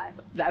 7:45.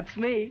 That's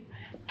me.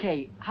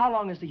 Kay, how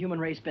long has the human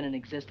race been in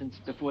existence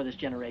before this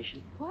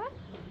generation? What?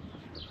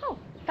 Oh,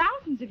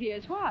 thousands of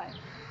years. Why?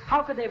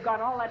 How could they have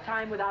gone all that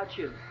time without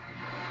you?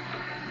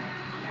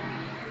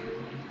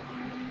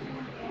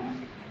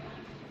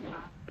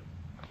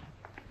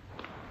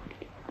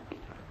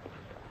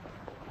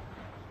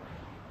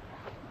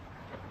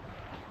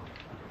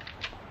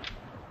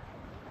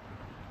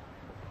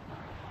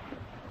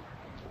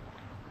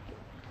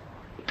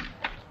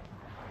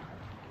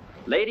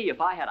 Lady, if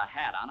I had a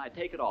hat on, I'd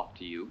take it off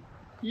to you.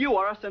 You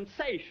are a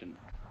sensation.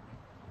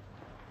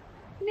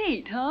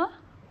 Neat, huh?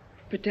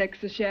 Protects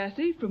the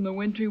chassis from the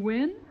wintry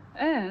wind,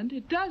 and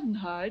it doesn't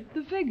hide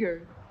the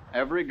figure.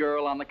 Every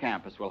girl on the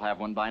campus will have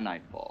one by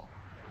nightfall.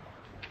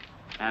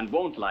 And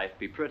won't life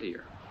be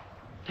prettier?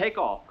 Take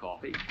off,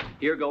 Coffee.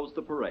 Here goes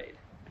the parade.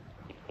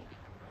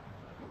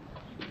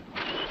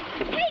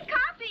 Hey,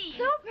 Coffee!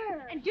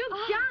 Super! And Duke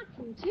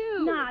Johnson,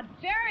 too. Not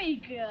very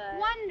good.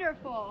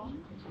 Wonderful.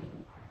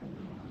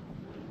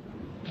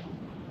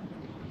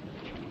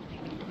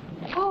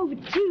 Oh,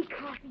 gee,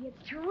 Coffee,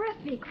 it's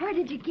terrific. Where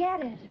did you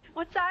get it?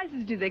 What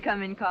sizes do they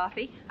come in,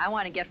 Coffee? I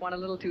want to get one a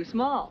little too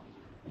small.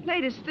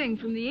 Latest thing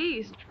from the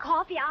East.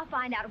 Coffee, I'll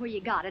find out where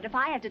you got it if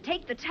I have to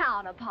take the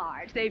town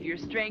apart. Save your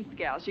strength,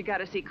 gals. You got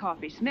to see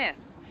Coffee Smith,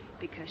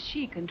 because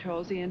she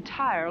controls the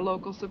entire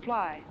local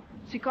supply.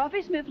 See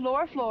Coffee Smith,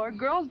 lower floor,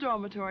 girls'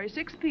 dormitory,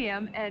 6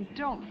 p.m., and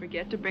don't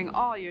forget to bring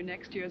all your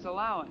next year's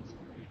allowance.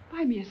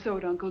 Buy me a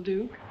soda, Uncle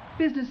Duke.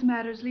 Business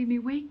matters leave me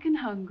weak and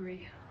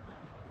hungry.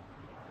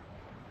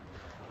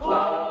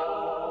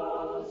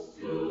 Close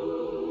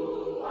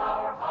to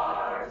our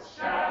hearts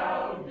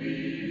shall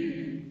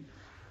be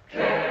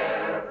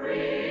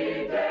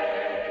carefree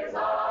days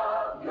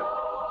of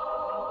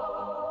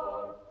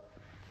yore,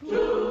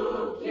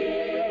 to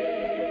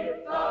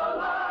keep the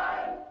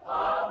light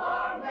of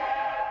our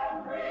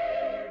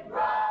memory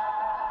bright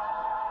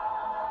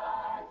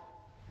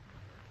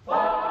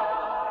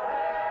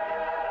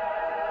forevermore.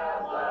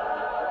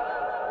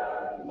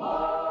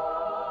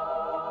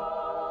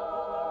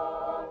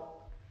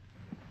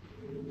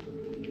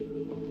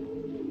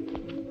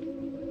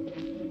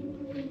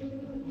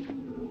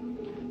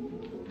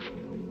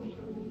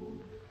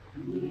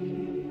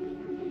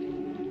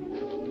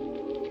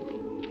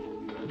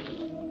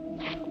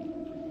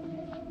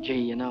 Gee,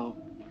 you know,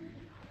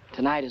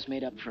 tonight is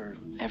made up for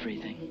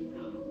everything.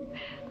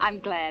 I'm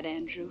glad,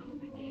 Andrew,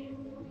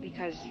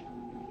 because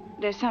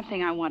there's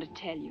something I want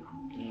to tell you.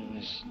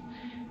 There's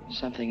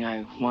something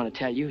I want to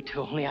tell you,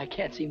 too, only I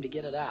can't seem to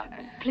get it out.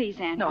 Please,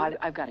 Andrew. No,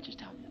 I've got to just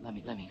tell you. Let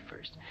me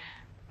first.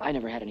 I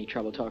never had any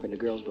trouble talking to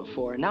girls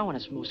before, and now when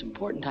it's the most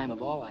important time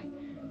of all, I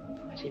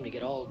seem to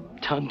get all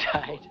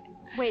tongue-tied.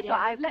 Wait, No,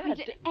 I've let me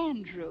got to-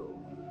 Andrew.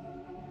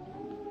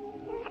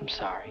 I'm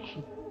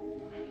sorry.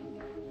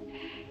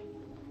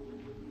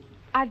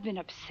 I've been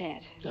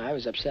upset. I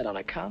was upset on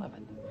account of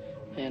it.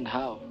 And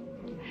how?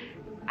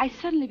 I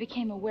suddenly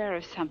became aware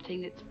of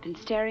something that's been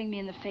staring me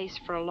in the face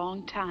for a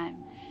long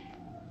time.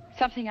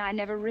 Something I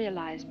never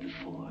realized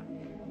before.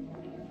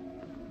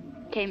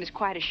 Came as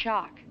quite a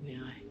shock. Yeah,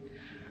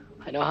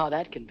 I know how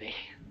that can be.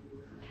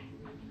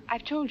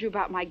 I've told you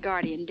about my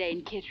guardian,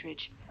 Dane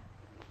Kittredge.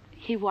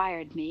 He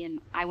wired me,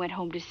 and I went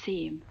home to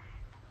see him.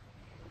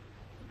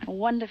 A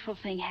wonderful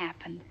thing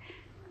happened.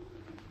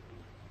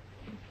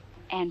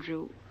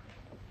 Andrew,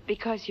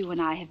 because you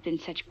and I have been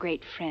such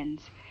great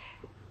friends,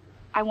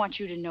 I want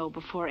you to know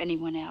before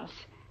anyone else,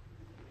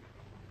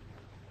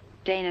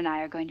 Dane and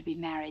I are going to be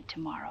married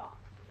tomorrow.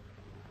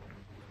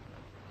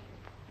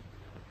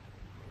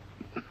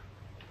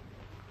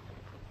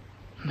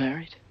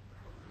 Married?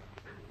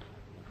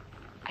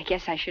 I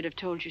guess I should have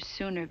told you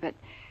sooner, but,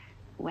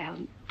 well,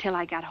 till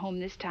I got home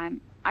this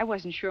time, I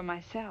wasn't sure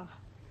myself.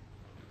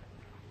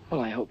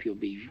 Well, I hope you'll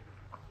be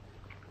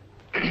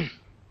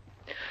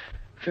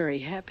very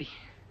happy.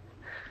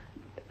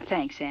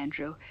 Thanks,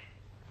 Andrew.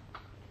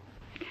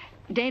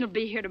 Dane will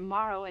be here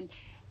tomorrow, and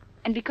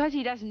because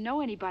he doesn't know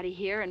anybody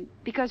here, and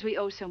because we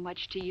owe so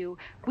much to you,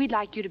 we'd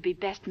like you to be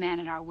best man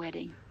at our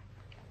wedding.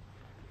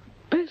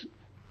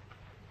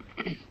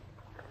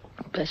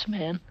 Best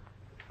man?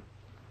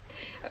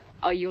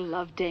 Oh, you'll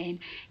love Dane.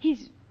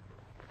 He's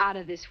out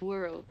of this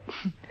world.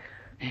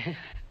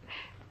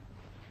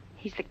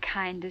 He's the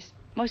kindest,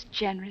 most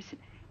generous,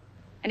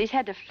 and he's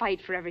had to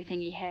fight for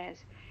everything he has.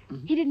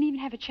 Mm-hmm. He didn't even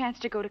have a chance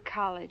to go to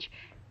college.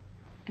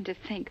 And to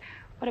think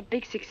what a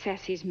big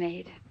success he's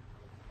made.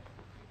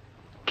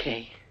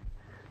 Kay.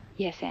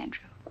 Yes,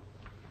 Andrew.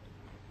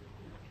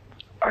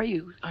 Are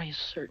you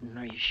certain,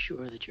 are you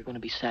sure that you're going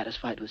to be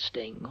satisfied with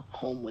staying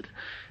home with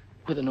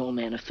an old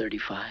man of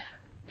 35?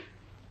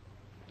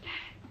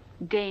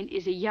 Dane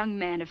is a young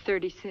man of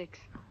 36.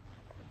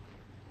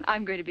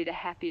 I'm going to be the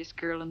happiest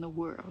girl in the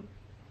world.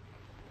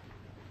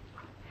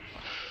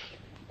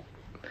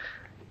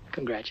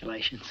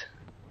 Congratulations.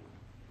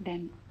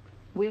 Then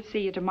we'll see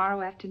you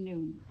tomorrow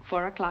afternoon,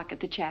 4 o'clock at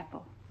the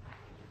chapel.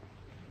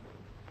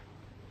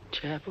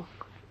 Chapel?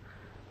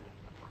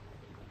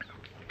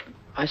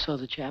 I saw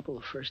the chapel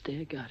the first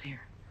day I got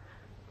here.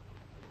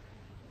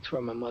 It's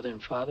where my mother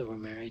and father were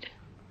married.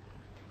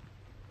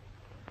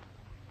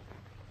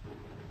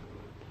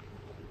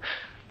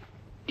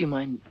 Do you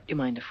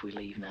mind if we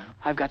leave now?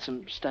 I've got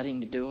some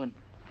studying to do, and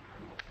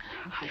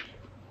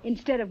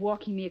Instead of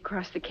walking me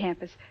across the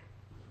campus,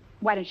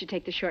 why don't you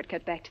take the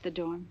shortcut back to the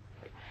dorm?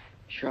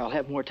 Sure, I'll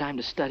have more time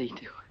to study,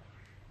 too.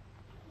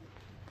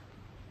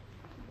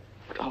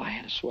 Oh, I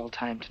had a swell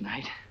time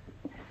tonight.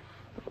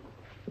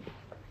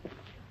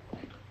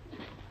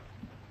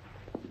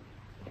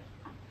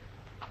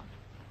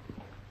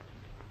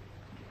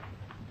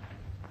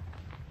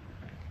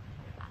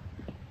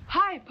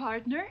 Hi,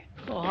 partner.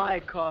 Oh, hi,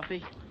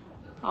 Coffee.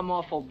 I'm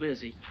awful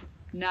busy.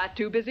 Not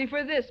too busy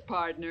for this,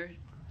 partner.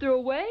 Through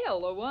a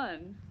whale or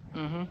one.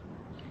 Mm-hmm.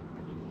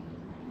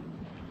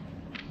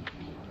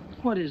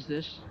 What is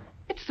this?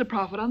 It's the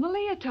profit on the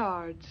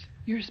leotards.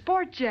 Your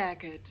sport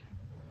jacket.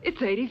 It's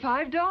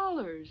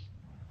 $85.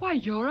 Why,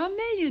 you're a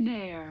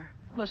millionaire.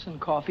 Listen,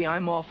 Coffee,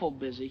 I'm awful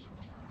busy.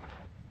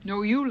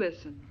 No, you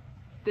listen.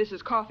 This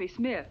is Coffee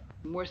Smith,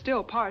 and we're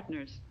still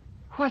partners.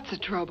 What's the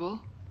trouble?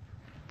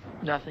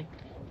 Nothing.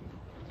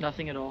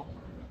 Nothing at all.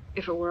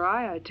 If it were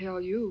I'd tell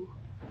you.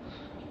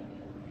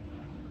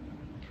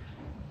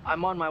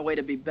 I'm on my way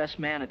to be best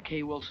man at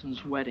Kay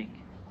Wilson's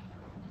wedding.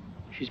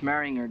 She's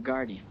marrying her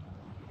guardian.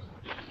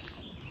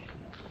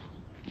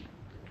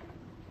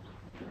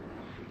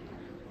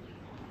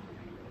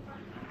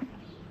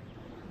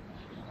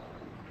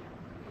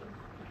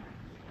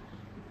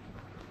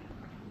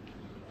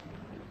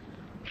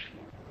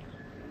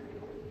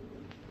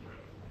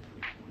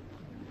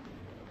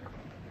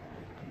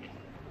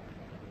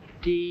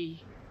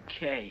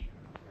 D.K.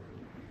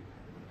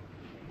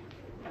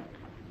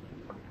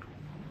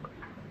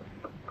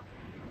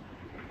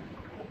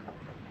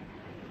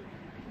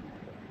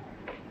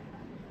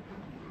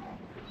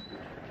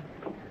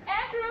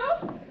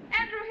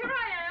 Andrew, here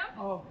I am.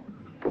 Oh.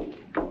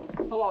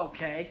 Hello,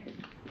 Kay.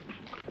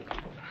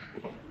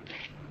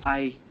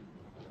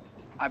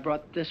 I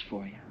brought this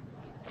for you.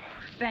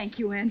 Thank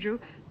you, Andrew.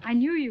 I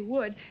knew you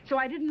would, so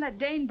I didn't let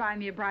Dane buy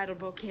me a bridal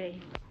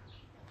bouquet.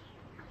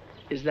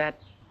 Is that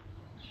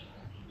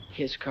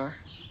his car?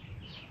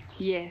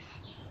 Yes.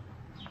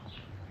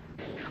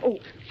 Oh,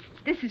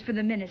 this is for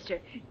the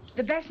minister.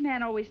 The best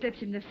man always slips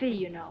him the fee,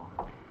 you know.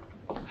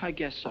 I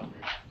guess so.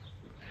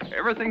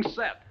 Everything's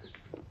set.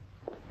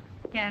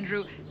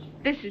 Andrew,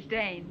 this is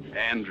Dane.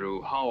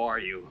 Andrew, how are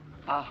you?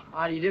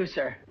 How do you do,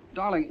 sir?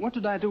 Darling, what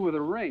did I do with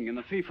the ring and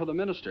the fee for the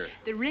minister?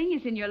 The ring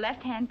is in your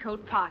left-hand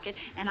coat pocket,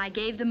 and I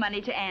gave the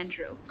money to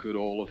Andrew. Good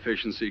old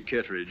efficiency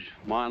Kittredge.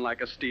 Mine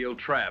like a steel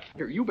trap.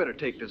 Here, you better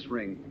take this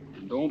ring.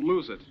 Don't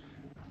lose it.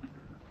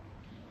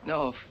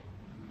 No, of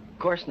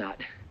course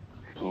not.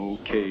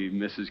 Okay,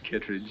 Mrs.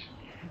 Kittredge.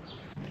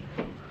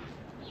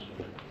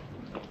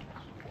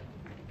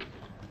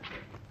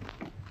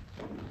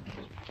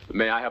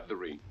 May I have the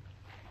ring?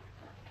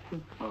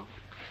 Oh.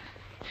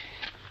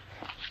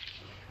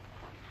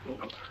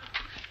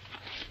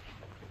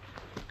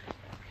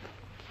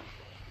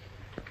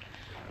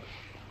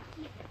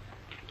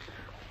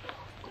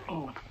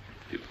 Oh.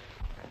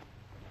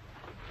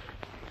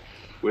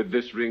 With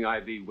this ring I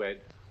thee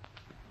wed.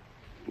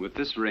 With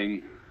this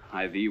ring,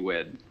 I thee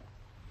wed.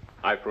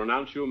 I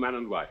pronounce you man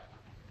and wife.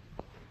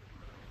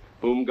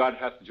 Whom God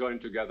hath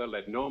joined together,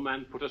 let no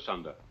man put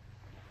asunder.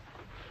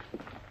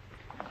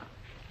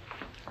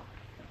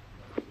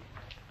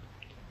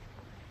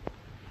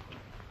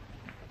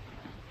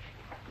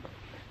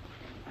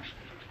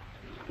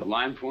 The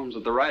line form's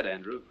at the right,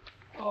 Andrew.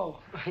 Oh.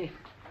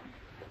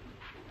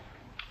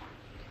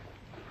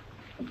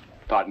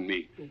 Pardon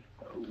me.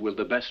 Will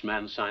the best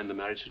man sign the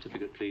marriage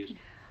certificate, please?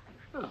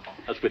 Oh,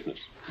 as witness.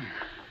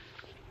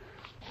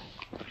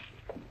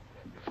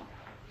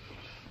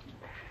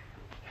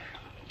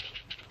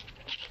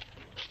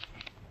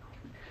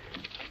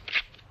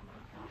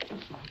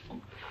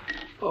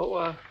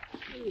 Oh,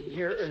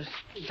 here is,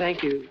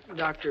 thank you,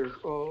 Dr.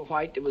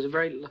 White. It was a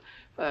very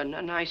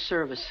nice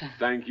service.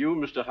 Thank you,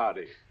 Mr.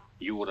 Hardy.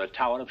 You were a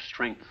tower of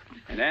strength.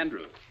 And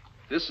Andrew,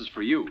 this is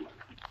for you.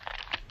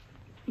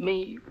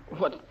 Me?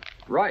 What?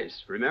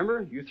 Rice,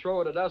 remember? You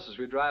throw it at us as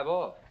we drive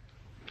off.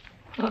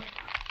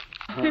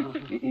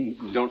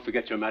 Don't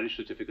forget your marriage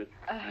certificate.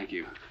 Thank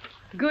you.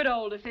 Good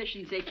old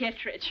efficiency,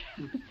 Kittredge.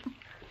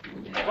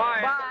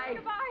 Bye. Bye.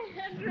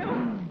 Bye,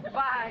 Andrew.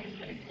 Bye.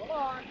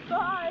 Bye.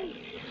 Bye.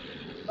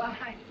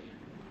 Bye.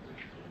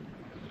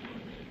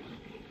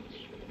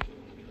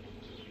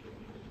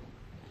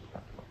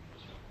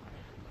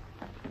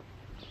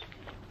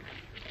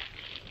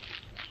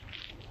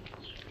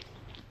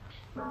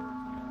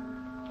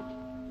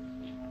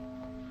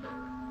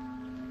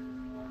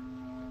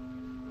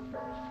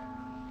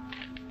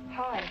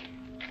 Hi.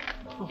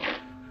 Oh,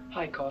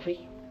 hi,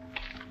 Coffee.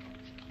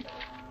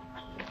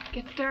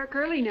 Gets dark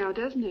early now,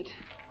 doesn't it?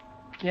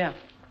 Yeah.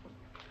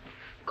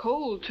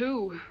 Cold,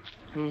 too.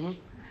 Mm-hmm.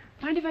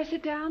 Mind if I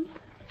sit down?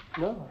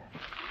 No.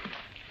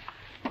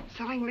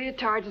 Selling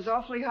leotards is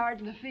awfully hard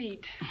on the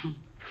feet.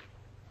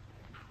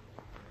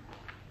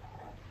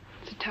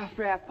 It's a tough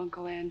rap,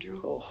 Uncle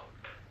Andrew. Oh.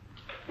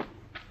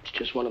 It's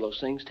just one of those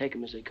things. Take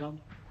them as they come.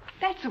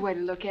 That's the way to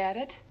look at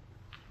it.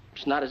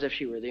 It's not as if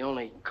she were the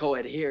only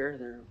co-ed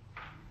here.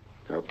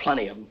 There are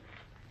plenty of them.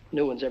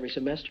 New ones every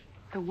semester.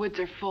 The woods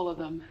are full of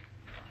them.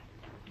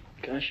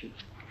 Gosh, you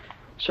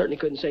certainly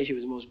couldn't say she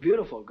was the most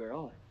beautiful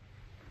girl.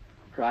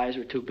 Her eyes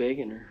were too big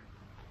and her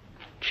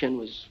chin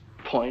was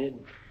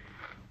pointed.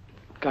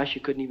 Gosh,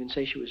 you couldn't even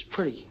say she was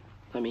pretty.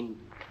 I mean,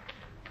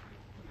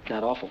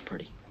 not awful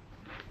pretty.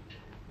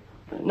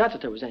 Not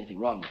that there was anything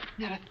wrong with her.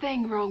 Not a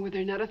thing wrong with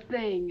her, not a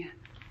thing.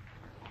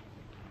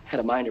 Had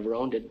a mind of her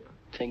own, did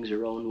things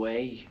her own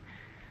way.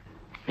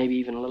 Maybe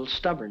even a little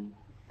stubborn.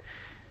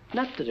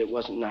 Not that it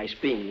wasn't nice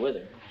being with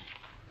her.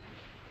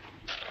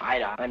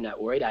 I'm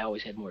not worried. I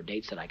always had more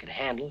dates than I could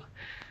handle.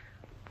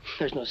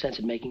 There's no sense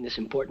in making this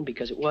important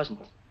because it wasn't.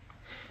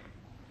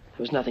 There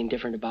was nothing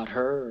different about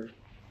her or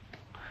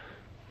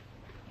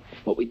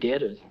what we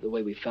did or the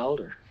way we felt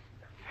or...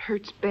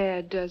 Hurts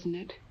bad, doesn't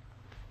it?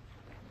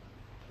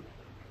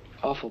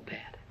 Awful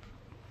bad.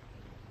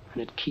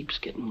 And it keeps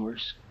getting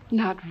worse.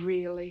 Not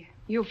really.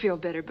 You'll feel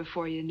better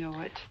before you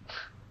know it.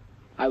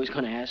 I was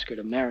going to ask her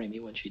to marry me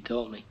when she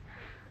told me.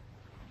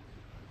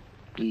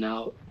 And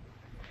now...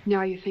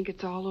 Now you think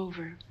it's all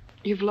over.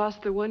 You've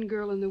lost the one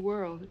girl in the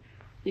world.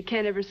 You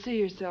can't ever see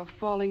yourself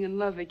falling in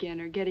love again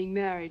or getting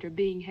married or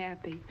being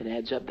happy. It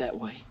adds up that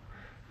way.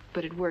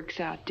 But it works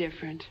out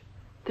different.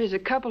 There's a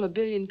couple of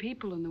billion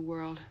people in the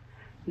world,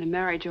 and a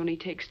marriage only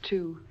takes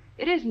two.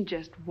 It isn't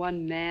just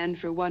one man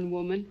for one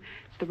woman.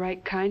 It's the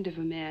right kind of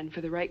a man for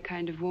the right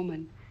kind of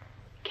woman.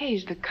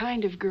 Kay's the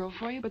kind of girl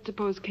for you, but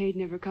suppose Kay'd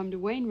never come to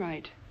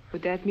Wainwright.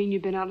 Would that mean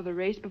you'd been out of the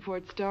race before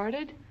it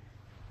started?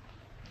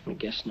 I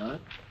guess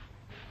not.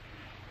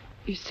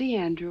 You see,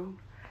 Andrew,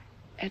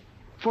 at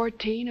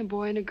 14, a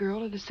boy and a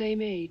girl are the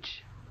same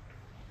age.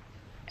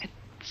 At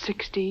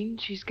 16,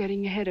 she's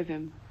getting ahead of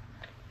him.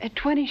 At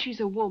 20,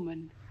 she's a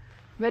woman,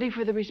 ready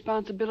for the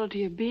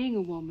responsibility of being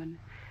a woman.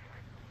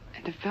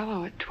 And a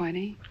fellow at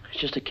 20...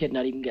 It's just a kid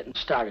not even getting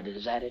started.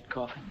 Is that it,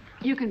 Coffee?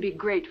 You can be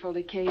grateful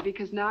to Kay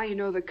because now you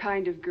know the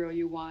kind of girl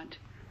you want.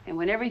 And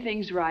when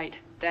everything's right,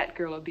 that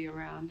girl will be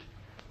around.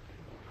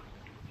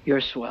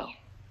 You're swell.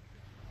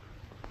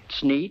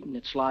 It's neat and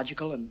it's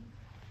logical and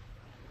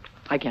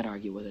I can't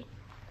argue with it.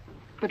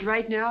 But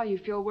right now you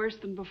feel worse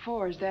than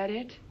before. Is that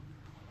it?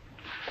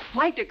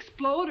 Like to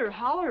explode or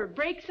holler or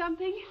break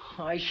something?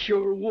 I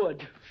sure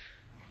would.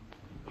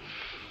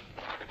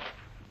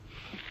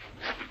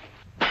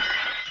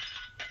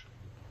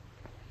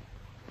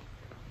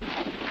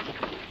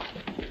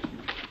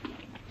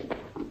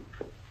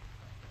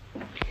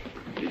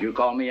 Did you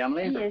call me,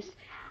 Emily? Yes.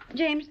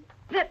 James,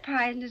 that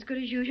pie isn't as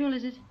good as usual,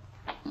 is it?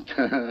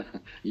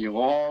 You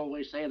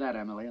always say that,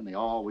 Emily, and they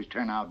always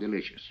turn out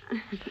delicious.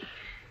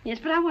 Yes,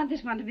 but I want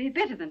this one to be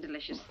better than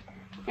delicious.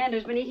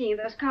 Andrew's been eating at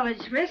those college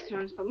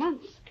restaurants for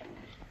months.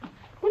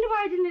 Wonder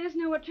why he didn't let us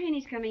know what train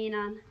he's coming in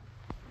on.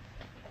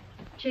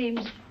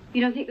 James,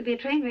 you don't think there'll be a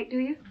train wreck, do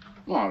you?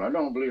 Well, I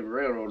don't believe a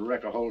railroad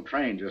wrecked a whole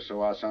train just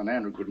so our son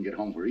Andrew couldn't get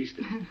home for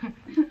Easter.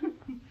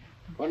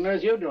 What on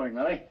earth are you doing,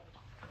 Millie?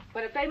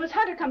 When a famous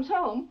hunter comes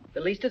home,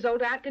 the least his old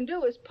dad can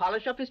do is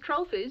polish up his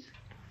trophies.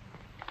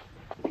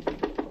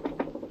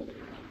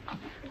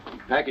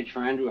 Package for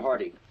Andrew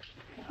Hardy.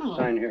 Oh.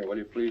 Sign here, will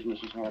you please,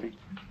 Mrs. Hardy?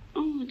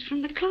 Oh, it's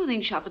from the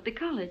clothing shop at the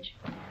college.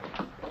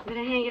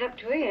 Better hang it up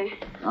to here.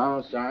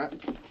 Oh, sorry.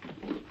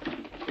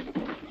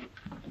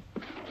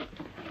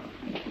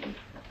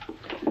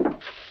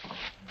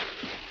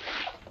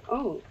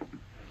 Oh.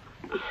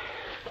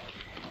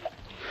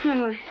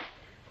 Well,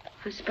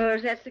 I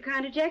suppose that's the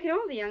kind of jacket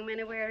all the young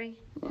men are wearing.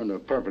 What a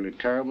perfectly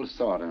terrible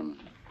thought, Em.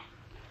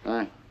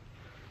 I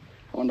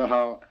wonder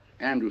how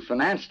Andrew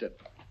financed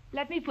it.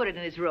 Let me put it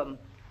in his room.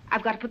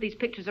 I've got to put these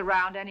pictures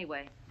around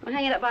anyway. Well,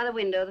 hang it up by the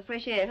window. The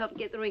fresh air helps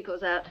get the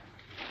wrinkles out.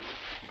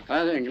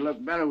 I think it'll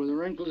look better with the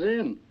wrinkles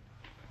in.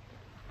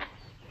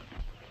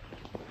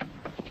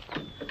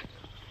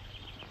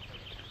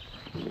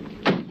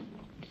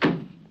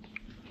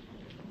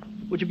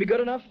 Would you be good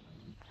enough?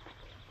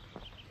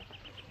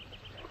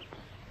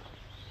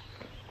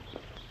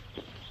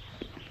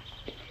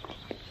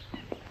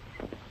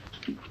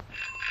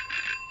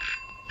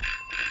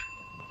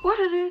 What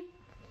on earth?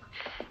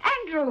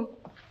 Andrew!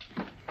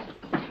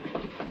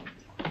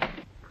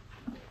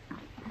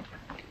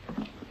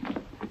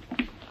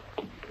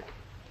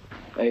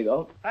 There you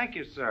go. Thank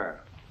you,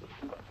 sir.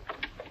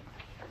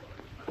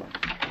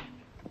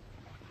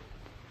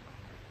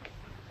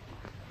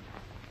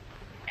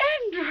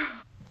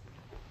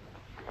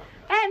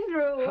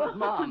 Andrew!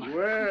 Mom.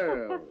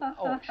 Well.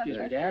 Oh, excuse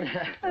me, Dad.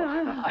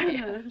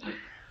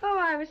 Oh,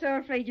 I was so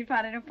afraid you'd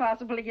find it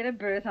impossible to get a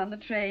berth on the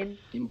train.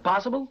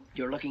 Impossible?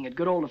 You're looking at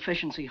good old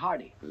efficiency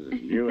Hardy.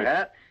 New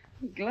hat?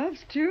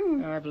 Gloves,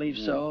 too. I believe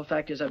so.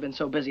 Fact is, I've been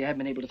so busy I haven't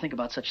been able to think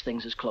about such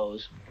things as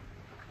clothes.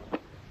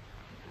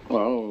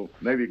 Well,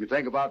 maybe you could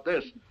think about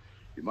this.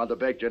 Your mother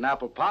baked you an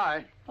apple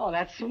pie. Oh,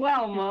 that's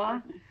swell,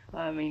 Ma.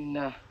 I mean,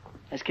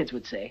 as kids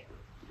would say.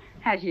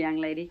 How's your young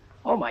lady?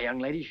 Oh, my young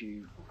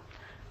lady,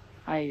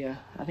 I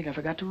think I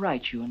forgot to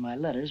write you in my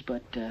letters,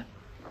 but,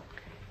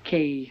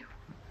 Kay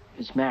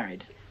is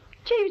married.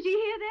 James, do you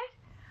hear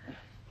that?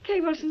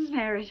 Kay Wilson's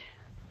married.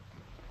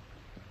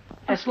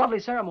 That's a lovely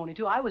ceremony,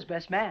 too. I was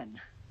best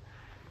man.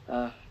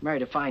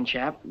 Married a fine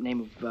chap,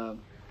 name of,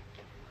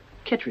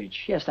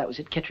 Kittredge. Yes, that was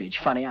it, Kittredge.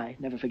 Funny, I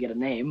never forget a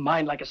name.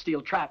 Mine like a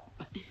steel trap.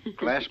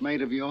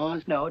 Classmate of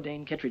yours? No,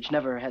 Dane Kittredge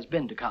never has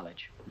been to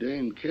college.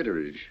 Dane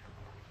Kittredge.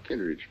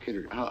 Kittredge.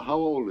 How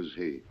old is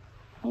he?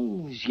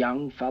 Oh, he's a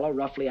young fellow,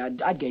 roughly.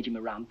 I'd gauge him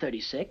around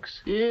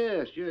 36.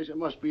 Yes. It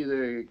must be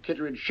the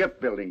Kittredge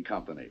Shipbuilding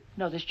Company.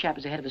 No, this chap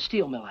is the head of a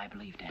steel mill, I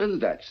believe, Dad. Well,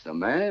 that's the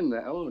man.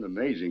 Oh, an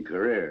amazing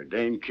career.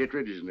 Dane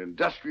Kittredge is an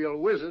industrial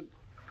wizard.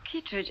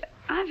 Kittredge?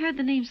 I've heard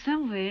the name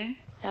somewhere.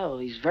 Oh,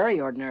 he's very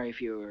ordinary if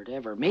you were to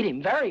ever meet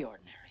him. Very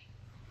ordinary.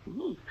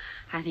 Mm.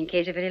 I think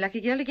Kay's a very lucky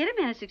girl to get a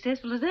man as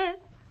successful as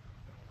that.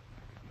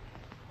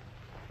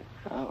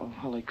 Oh,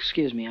 well,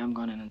 excuse me. I'm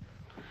going in and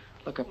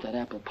look up that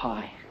apple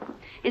pie.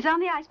 It's on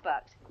the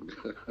icebox.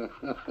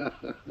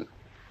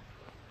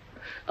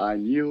 I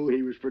knew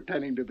he was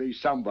pretending to be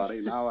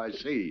somebody. Now I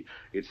see.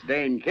 It's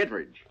Dane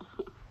Kittredge.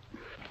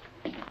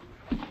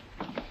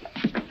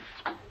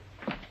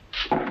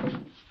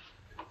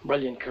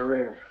 Brilliant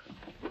career.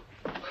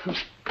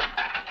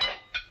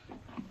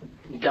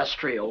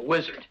 Industrial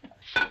wizard.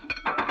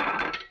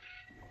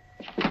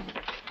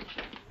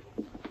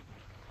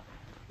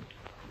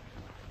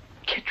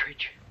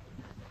 Kittredge.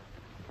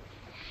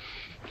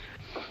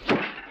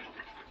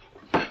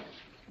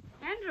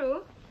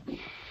 Andrew?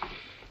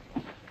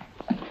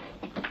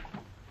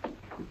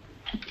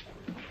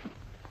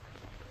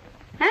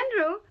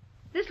 Andrew,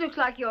 this looks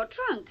like your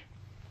trunk.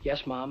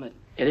 Yes, Mom,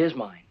 it is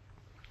mine.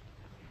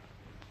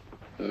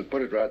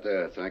 Put it right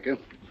there, thank you.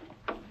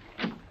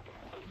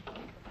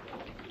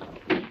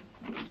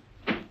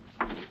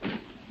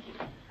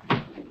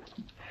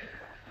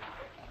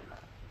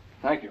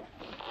 Thank you.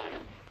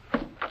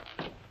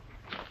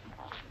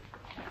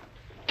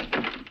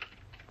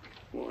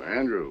 Well,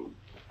 Andrew,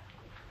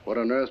 what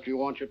on earth do you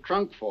want your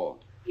trunk for?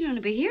 You're going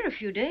to be here a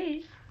few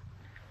days.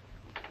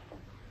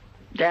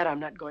 Dad, I'm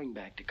not going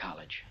back to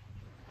college.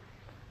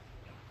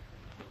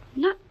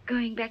 Not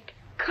going back to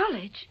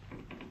college?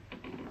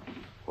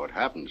 What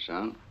happened,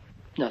 son?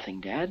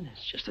 Nothing, Dad.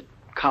 It's just that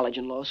college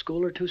and law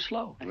school are too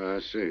slow. I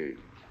see.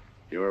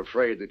 You're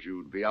afraid that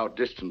you'd be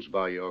outdistanced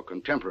by your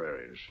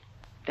contemporaries.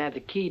 Dad,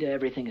 the key to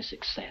everything is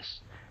success.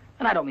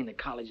 And I don't mean that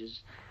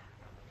colleges...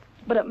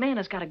 But a man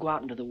has got to go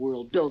out into the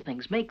world, build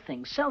things, make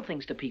things, sell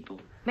things to people.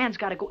 Man's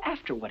got to go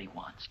after what he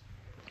wants.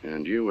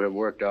 And you have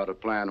worked out a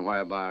plan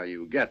whereby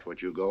you get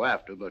what you go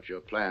after, but your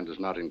plan does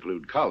not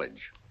include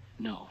college.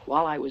 No.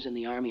 While I was in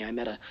the Army, I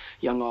met a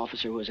young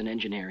officer who was an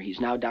engineer. He's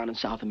now down in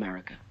South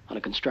America on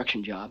a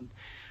construction job.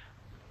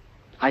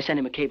 I sent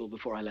him a cable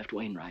before I left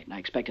Wainwright, and I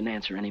expect an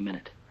answer any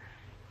minute.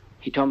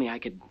 He told me I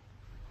could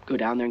go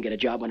down there and get a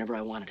job whenever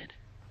I wanted it.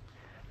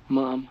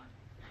 Mom,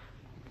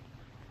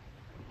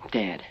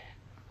 Dad,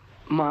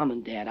 Mom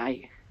and Dad,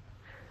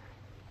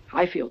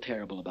 I feel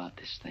terrible about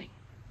this thing.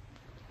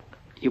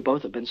 You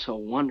both have been so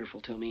wonderful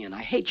to me, and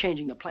I hate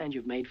changing the plans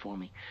you've made for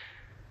me.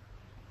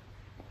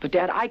 But,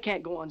 Dad, I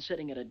can't go on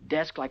sitting at a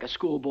desk like a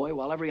schoolboy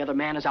while every other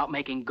man is out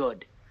making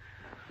good.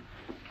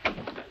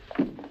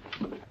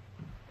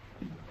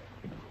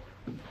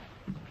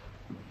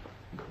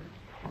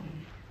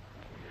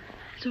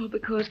 It's all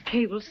because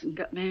Kay Wilson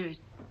got married.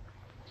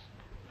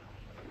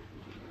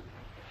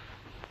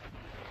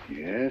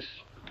 Yes,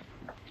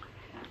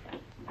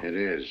 it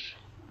is.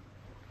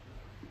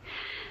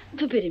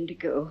 Forbid him to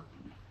go.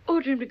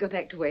 Order him to go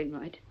back to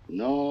Wainwright.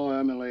 No,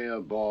 Emily,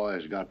 a boy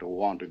has got to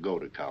want to go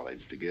to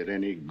college to get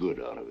any good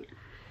out of it.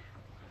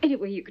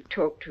 Anyway, you could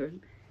talk to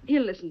him.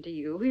 He'll listen to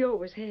you. He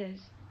always has.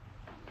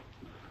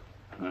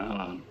 Well,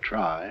 I'll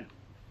try.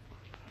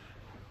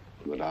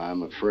 But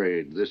I'm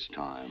afraid this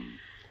time...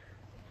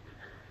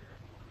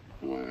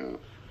 Well,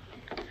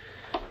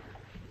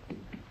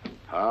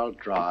 I'll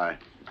try.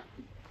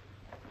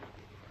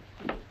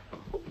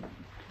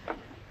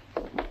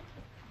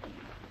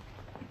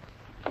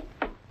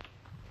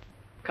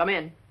 Come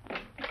in.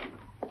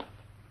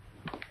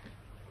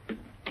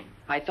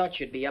 I thought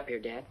you'd be up here,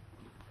 Dad.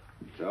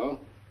 So?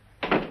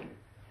 Well,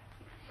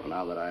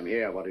 now that I'm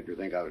here, what did you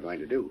think I was going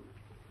to do?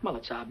 Well,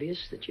 it's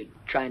obvious that you'd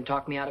try and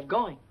talk me out of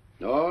going.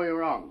 No, you're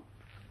wrong.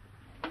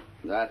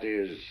 That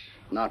is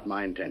not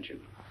my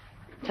intention.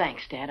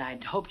 Thanks, Dad.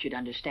 I'd hoped you'd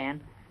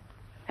understand.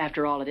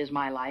 After all, it is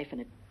my life, and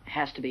it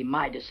has to be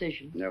my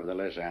decision.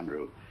 Nevertheless,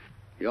 Andrew,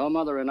 your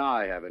mother and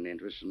I have an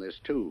interest in this,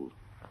 too.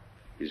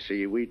 You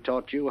see, we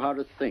taught you how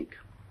to think,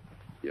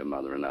 your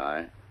mother and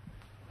I.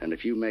 And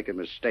if you make a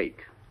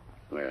mistake,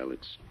 well,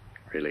 it's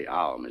really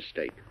our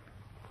mistake.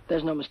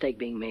 There's no mistake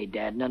being made,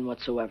 Dad, none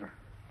whatsoever.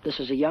 This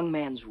is a young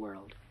man's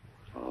world.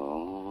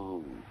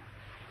 Oh.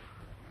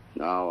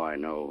 Now I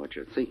know what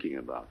you're thinking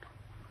about.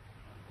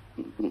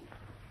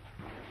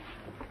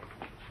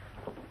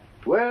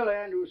 Well,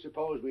 Andrew,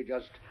 suppose we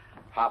just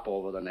hop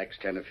over the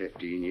next 10 or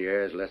 15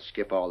 years. Let's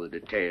skip all the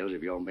details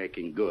if you're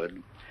making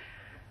good.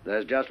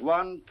 There's just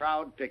one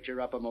proud picture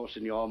uppermost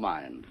in your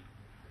mind.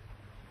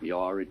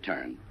 Your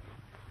return.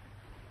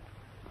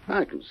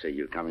 I can see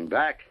you coming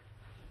back.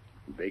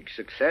 Big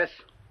success.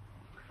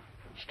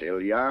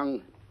 Still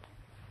young.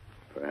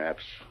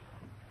 Perhaps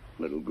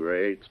a little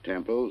gray at the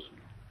temples.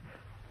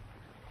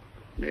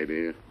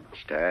 Maybe a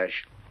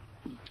stash.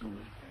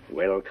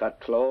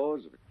 Well-cut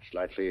clothes,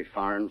 slightly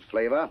foreign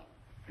flavor.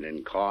 And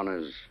in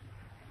corners,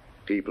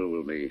 people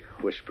will be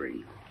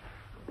whispering.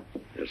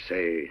 They'll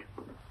say,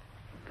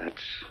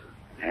 that's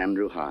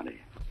Andrew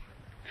Hardy,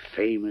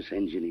 famous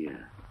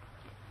engineer.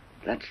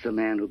 That's the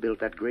man who built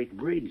that great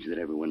bridge that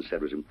everyone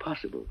said was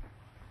impossible.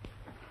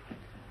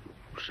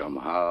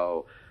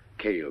 Somehow,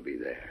 Kay will be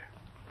there.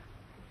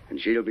 And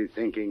she'll be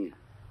thinking,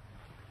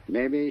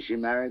 maybe she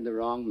married the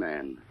wrong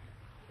man.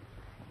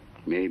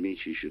 Maybe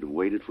she should have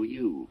waited for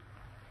you.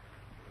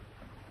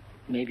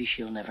 Maybe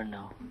she'll never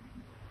know.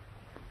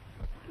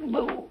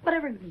 But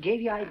whatever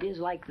gave you ideas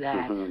like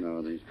that?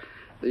 No,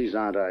 these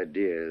aren't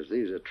ideas.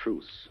 These are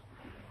truths.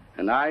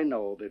 And I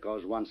know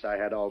because once I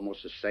had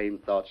almost the same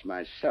thoughts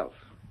myself.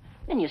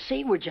 And you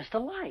see, we're just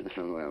alike.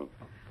 Well,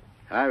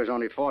 I was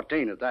only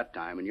 14 at that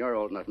time, and you're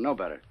old enough to know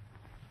better.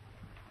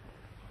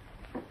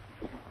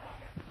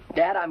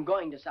 Dad, I'm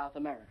going to South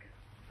America.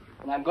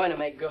 And I'm going to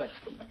make good.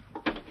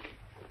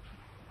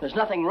 There's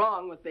nothing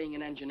wrong with being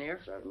an engineer.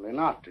 Certainly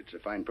not. It's a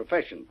fine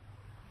profession.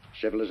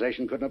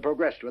 Civilization couldn't have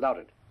progressed without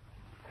it.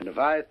 And if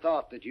I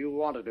thought that you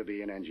wanted to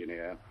be an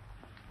engineer,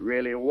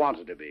 really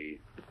wanted to be,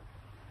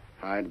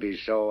 I'd be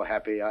so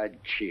happy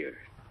I'd cheer.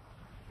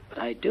 But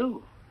I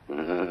do.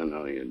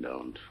 No, you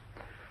don't.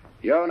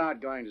 You're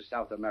not going to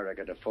South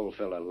America to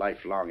fulfill a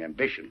lifelong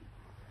ambition.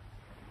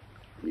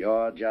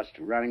 You're just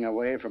running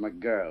away from a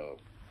girl.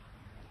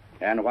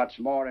 And what's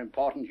more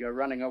important, you're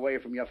running away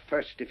from your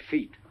first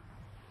defeat.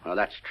 Well,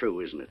 that's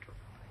true, isn't it?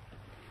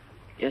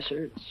 Yes,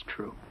 sir, it's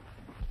true.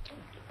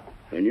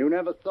 And you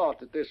never thought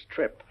that this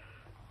trip,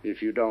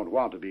 if you don't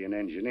want to be an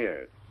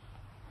engineer,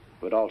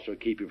 would also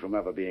keep you from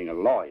ever being a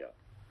lawyer.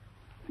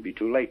 It'd be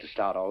too late to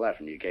start all that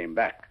when you came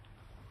back.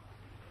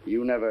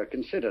 You never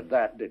considered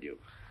that, did you?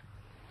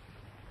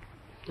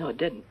 No, it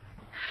didn't.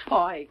 Oh,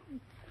 I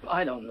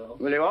don't know.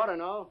 Well, you ought to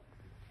know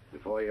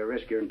before you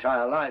risk your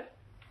entire life.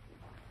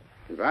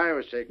 If I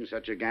was taking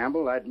such a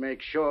gamble, I'd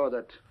make sure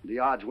that the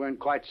odds weren't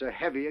quite so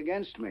heavy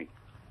against me.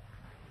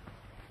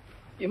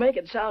 You make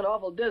it sound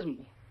awful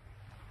dismal.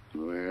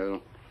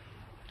 Well,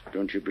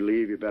 don't you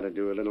believe you better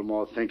do a little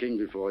more thinking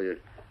before you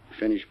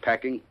finish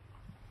packing?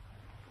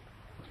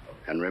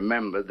 And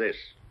remember this.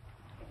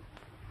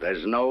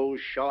 There's no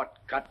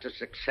shortcut to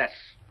success.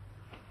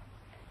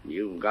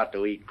 You've got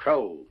to eat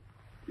crow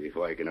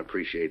before you can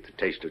appreciate the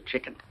taste of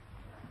chicken.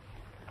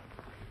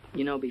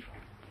 You know,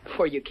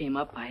 before you came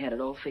up, I had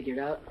it all figured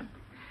out.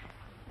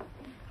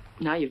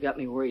 Now you've got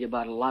me worried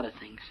about a lot of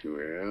things.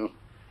 Well,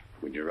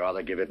 would you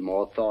rather give it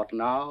more thought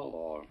now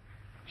or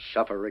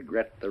suffer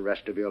regret the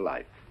rest of your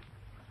life?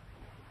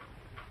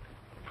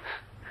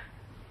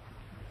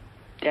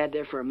 Dad,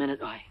 there for a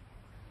minute,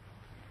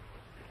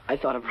 I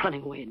thought of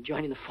running away and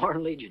joining the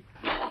Foreign Legion.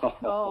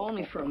 Oh,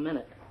 only for a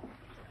minute.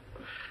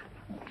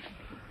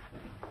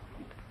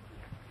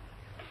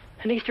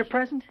 An Easter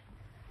present?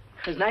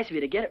 It was nice of you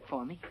to get it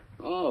for me.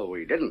 Oh,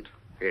 we didn't.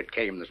 It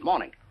came this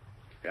morning.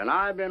 And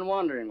I've been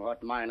wondering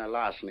what minor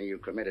larceny you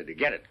committed to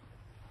get it.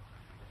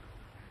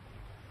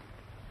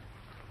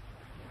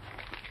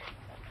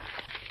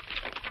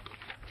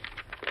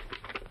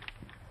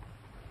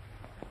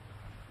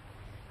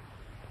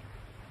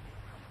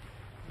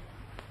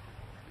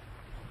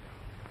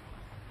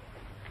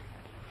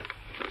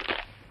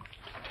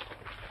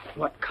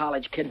 What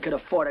college kid could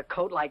afford a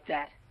coat like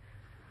that?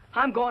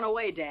 I'm going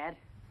away, Dad.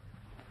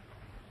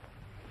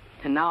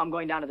 And now I'm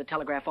going down to the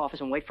telegraph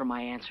office and wait for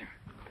my answer.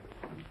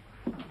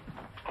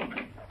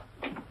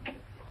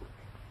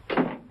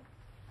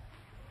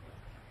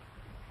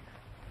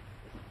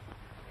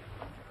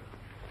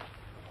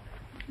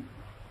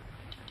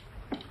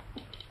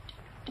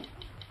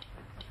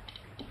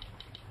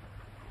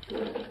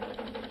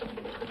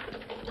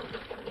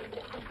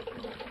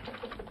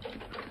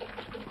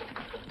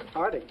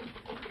 Hardy.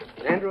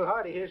 Andrew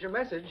Hardy, here's your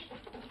message.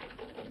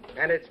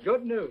 And it's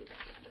good news.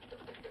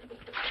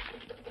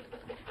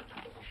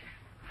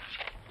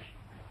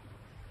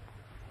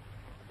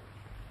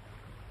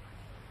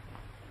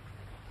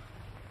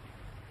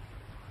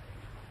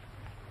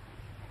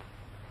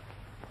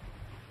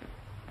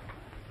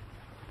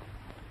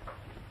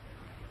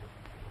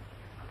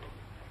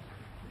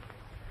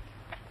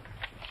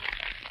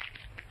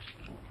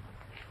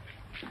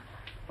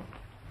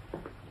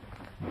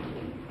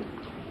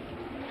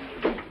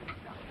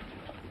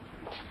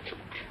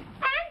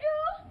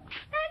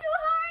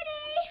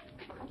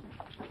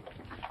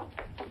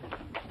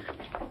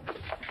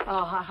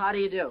 Oh, how do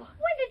you do?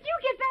 When did you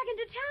get back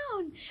into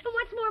town? And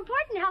what's more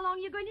important, how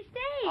long you're going to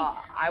stay?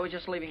 I was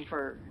just leaving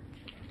for...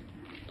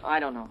 I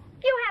don't know.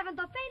 You haven't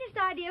the faintest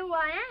idea who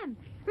I am.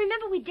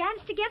 Remember we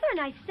danced together and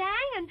I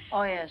sang and...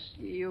 Oh, yes.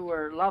 You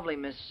were lovely,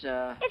 Miss...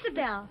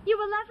 Isabel. You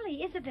were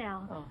lovely,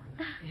 Isabel. Oh.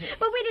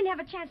 But we didn't have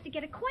a chance to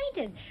get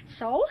acquainted.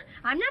 So,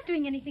 I'm not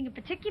doing anything in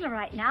particular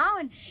right now.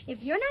 And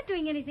if you're not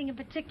doing anything in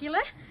particular,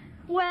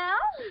 well...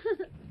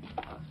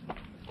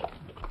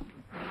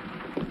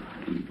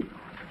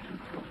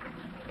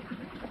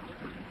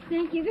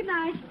 Thank you. Good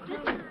night.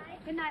 Good night.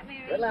 Good night,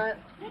 Mary. Good night.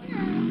 Good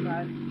night. Good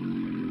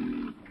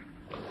night.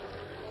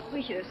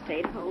 We should have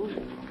stayed home.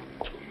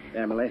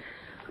 Emily,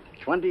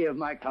 20 of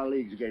my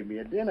colleagues gave me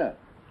a dinner.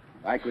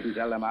 I couldn't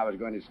tell them I was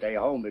going to stay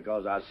home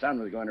because our son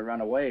was going to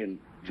run away and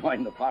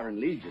join the Foreign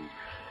Legion.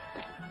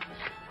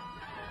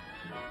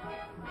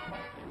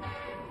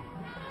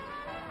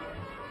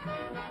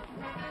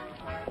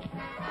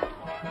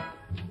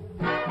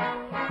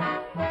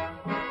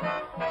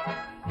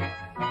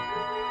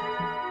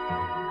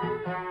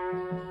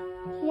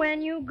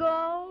 When you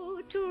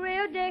go to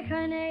Rio de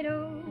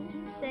Janeiro,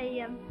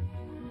 say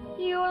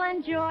you'll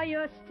enjoy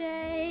your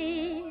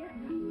stay.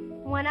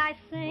 When I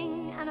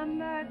sing an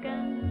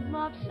American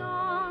love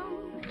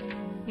song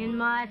in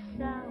my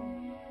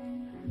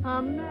South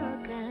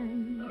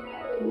American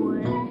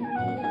way.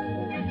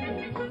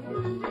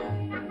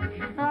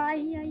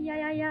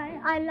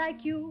 I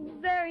like you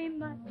very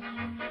much.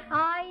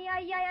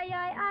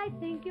 I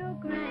think you're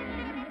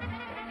grand.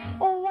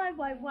 Oh,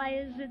 why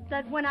is it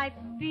that when I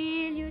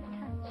feel your touch,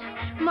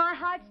 my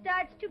heart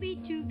starts to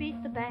beat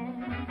the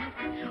band?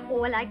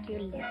 Oh, I like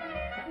your lips,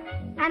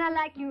 and I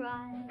like your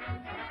eyes.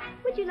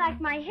 Would you like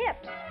my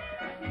hips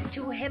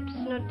to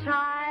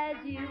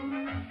hypnotize you?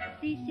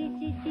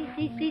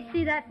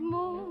 See that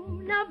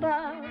moon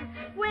above,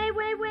 way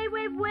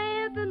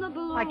up in the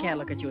blue. I can't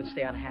look at you and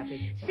stay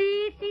unhappy.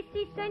 See,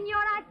 senor,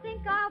 I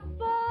think I'll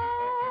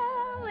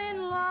fall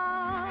in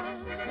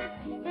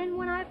love. And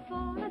when I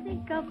fall, I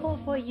think I'll fall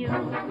for you.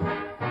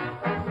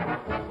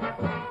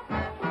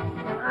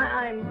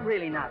 I'm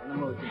really not in the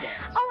mood to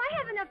dance. Oh, I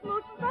have enough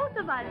mood for both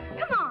of us.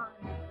 Come on.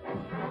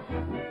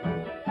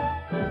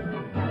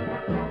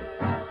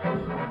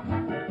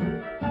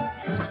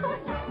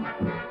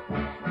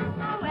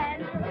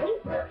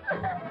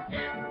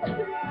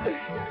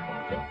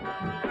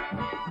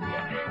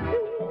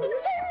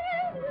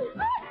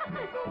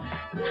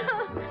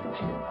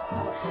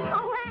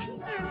 Oh,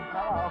 Andrew.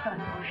 Oh,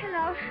 Andrew.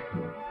 Hello.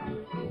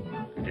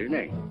 Good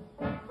evening.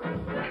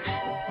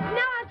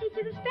 Now I'll teach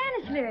you the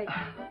Spanish lyrics.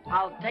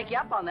 I'll take you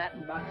up on that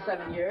in about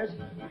 7 years.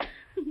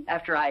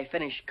 After I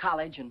finish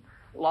college and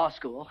law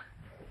school.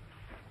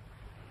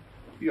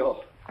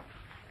 You're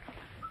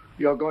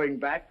going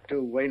back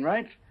to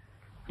Wainwright?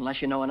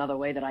 Unless you know another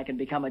way that I can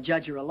become a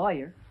judge or a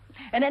lawyer.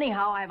 And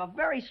anyhow, I have a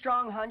very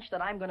strong hunch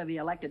that I'm going to be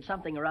elected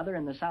something or other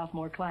in the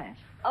sophomore class.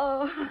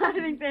 Oh, I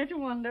think that's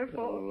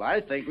wonderful. Well,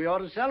 I think we ought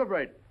to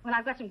celebrate. Well,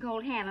 I've got some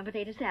cold ham and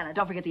potato salad.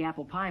 Don't forget the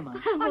apple pie,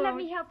 Mom. Oh, let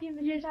me help you, Mrs.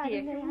 Yes,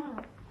 Hardy. dear.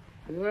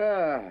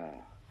 Well,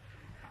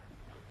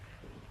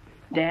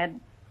 Dad,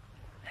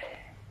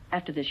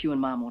 after this, you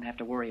and Mom won't have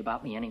to worry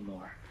about me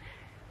anymore.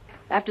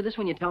 After this,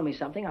 when you tell me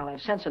something, I'll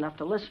have sense enough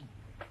to listen.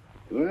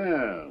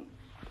 Well,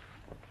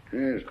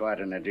 here's quite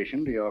an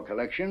addition to your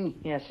collection.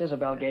 Yes,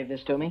 Isabel gave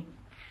this to me.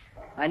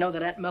 I know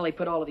that Aunt Millie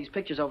put all of these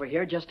pictures over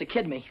here just to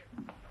kid me.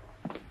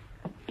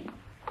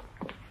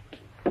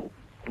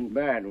 Too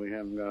bad we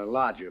haven't got a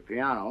larger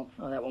piano.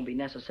 Oh, that won't be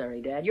necessary,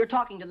 Dad. You're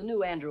talking to the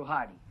new Andrew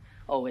Hardy.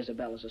 Oh,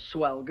 Isabel is a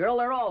swell girl.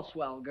 They're all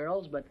swell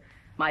girls, but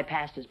my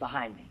past is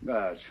behind me.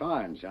 That's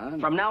fine,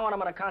 son. From now on, I'm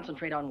going to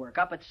concentrate on work.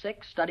 Up at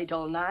 6, study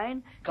till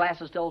 9,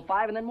 classes till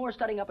 5, and then more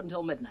studying up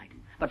until midnight.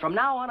 But from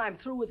now on, I'm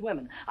through with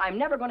women. I'm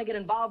never going to get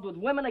involved with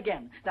women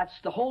again. That's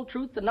the whole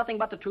truth and nothing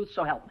but the truth,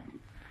 so help me.